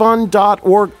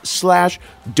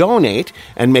MaximumFun.org/donate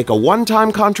and make a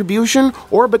one-time contribution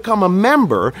or become a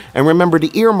member, and remember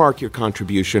to earmark your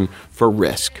contribution for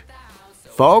Risk.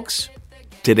 Folks,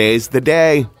 today's the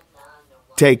day.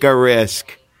 take a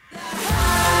risk.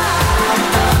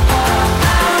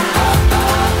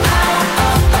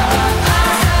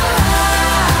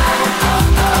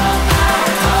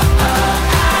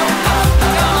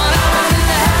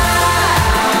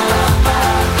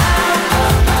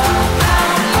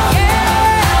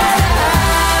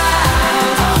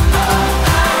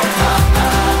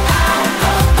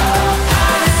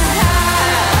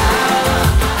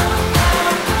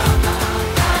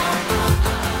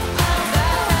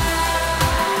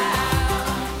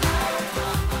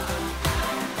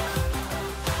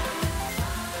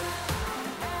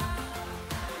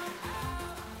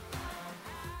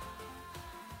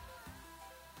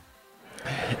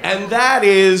 And that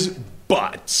is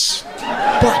butts.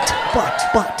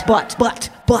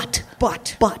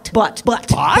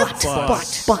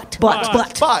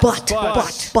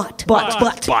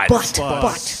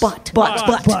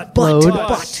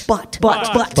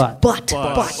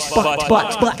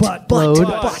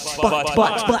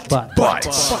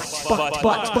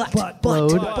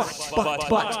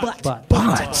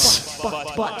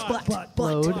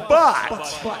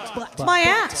 My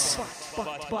ass.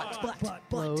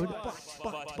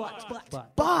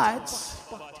 Butts.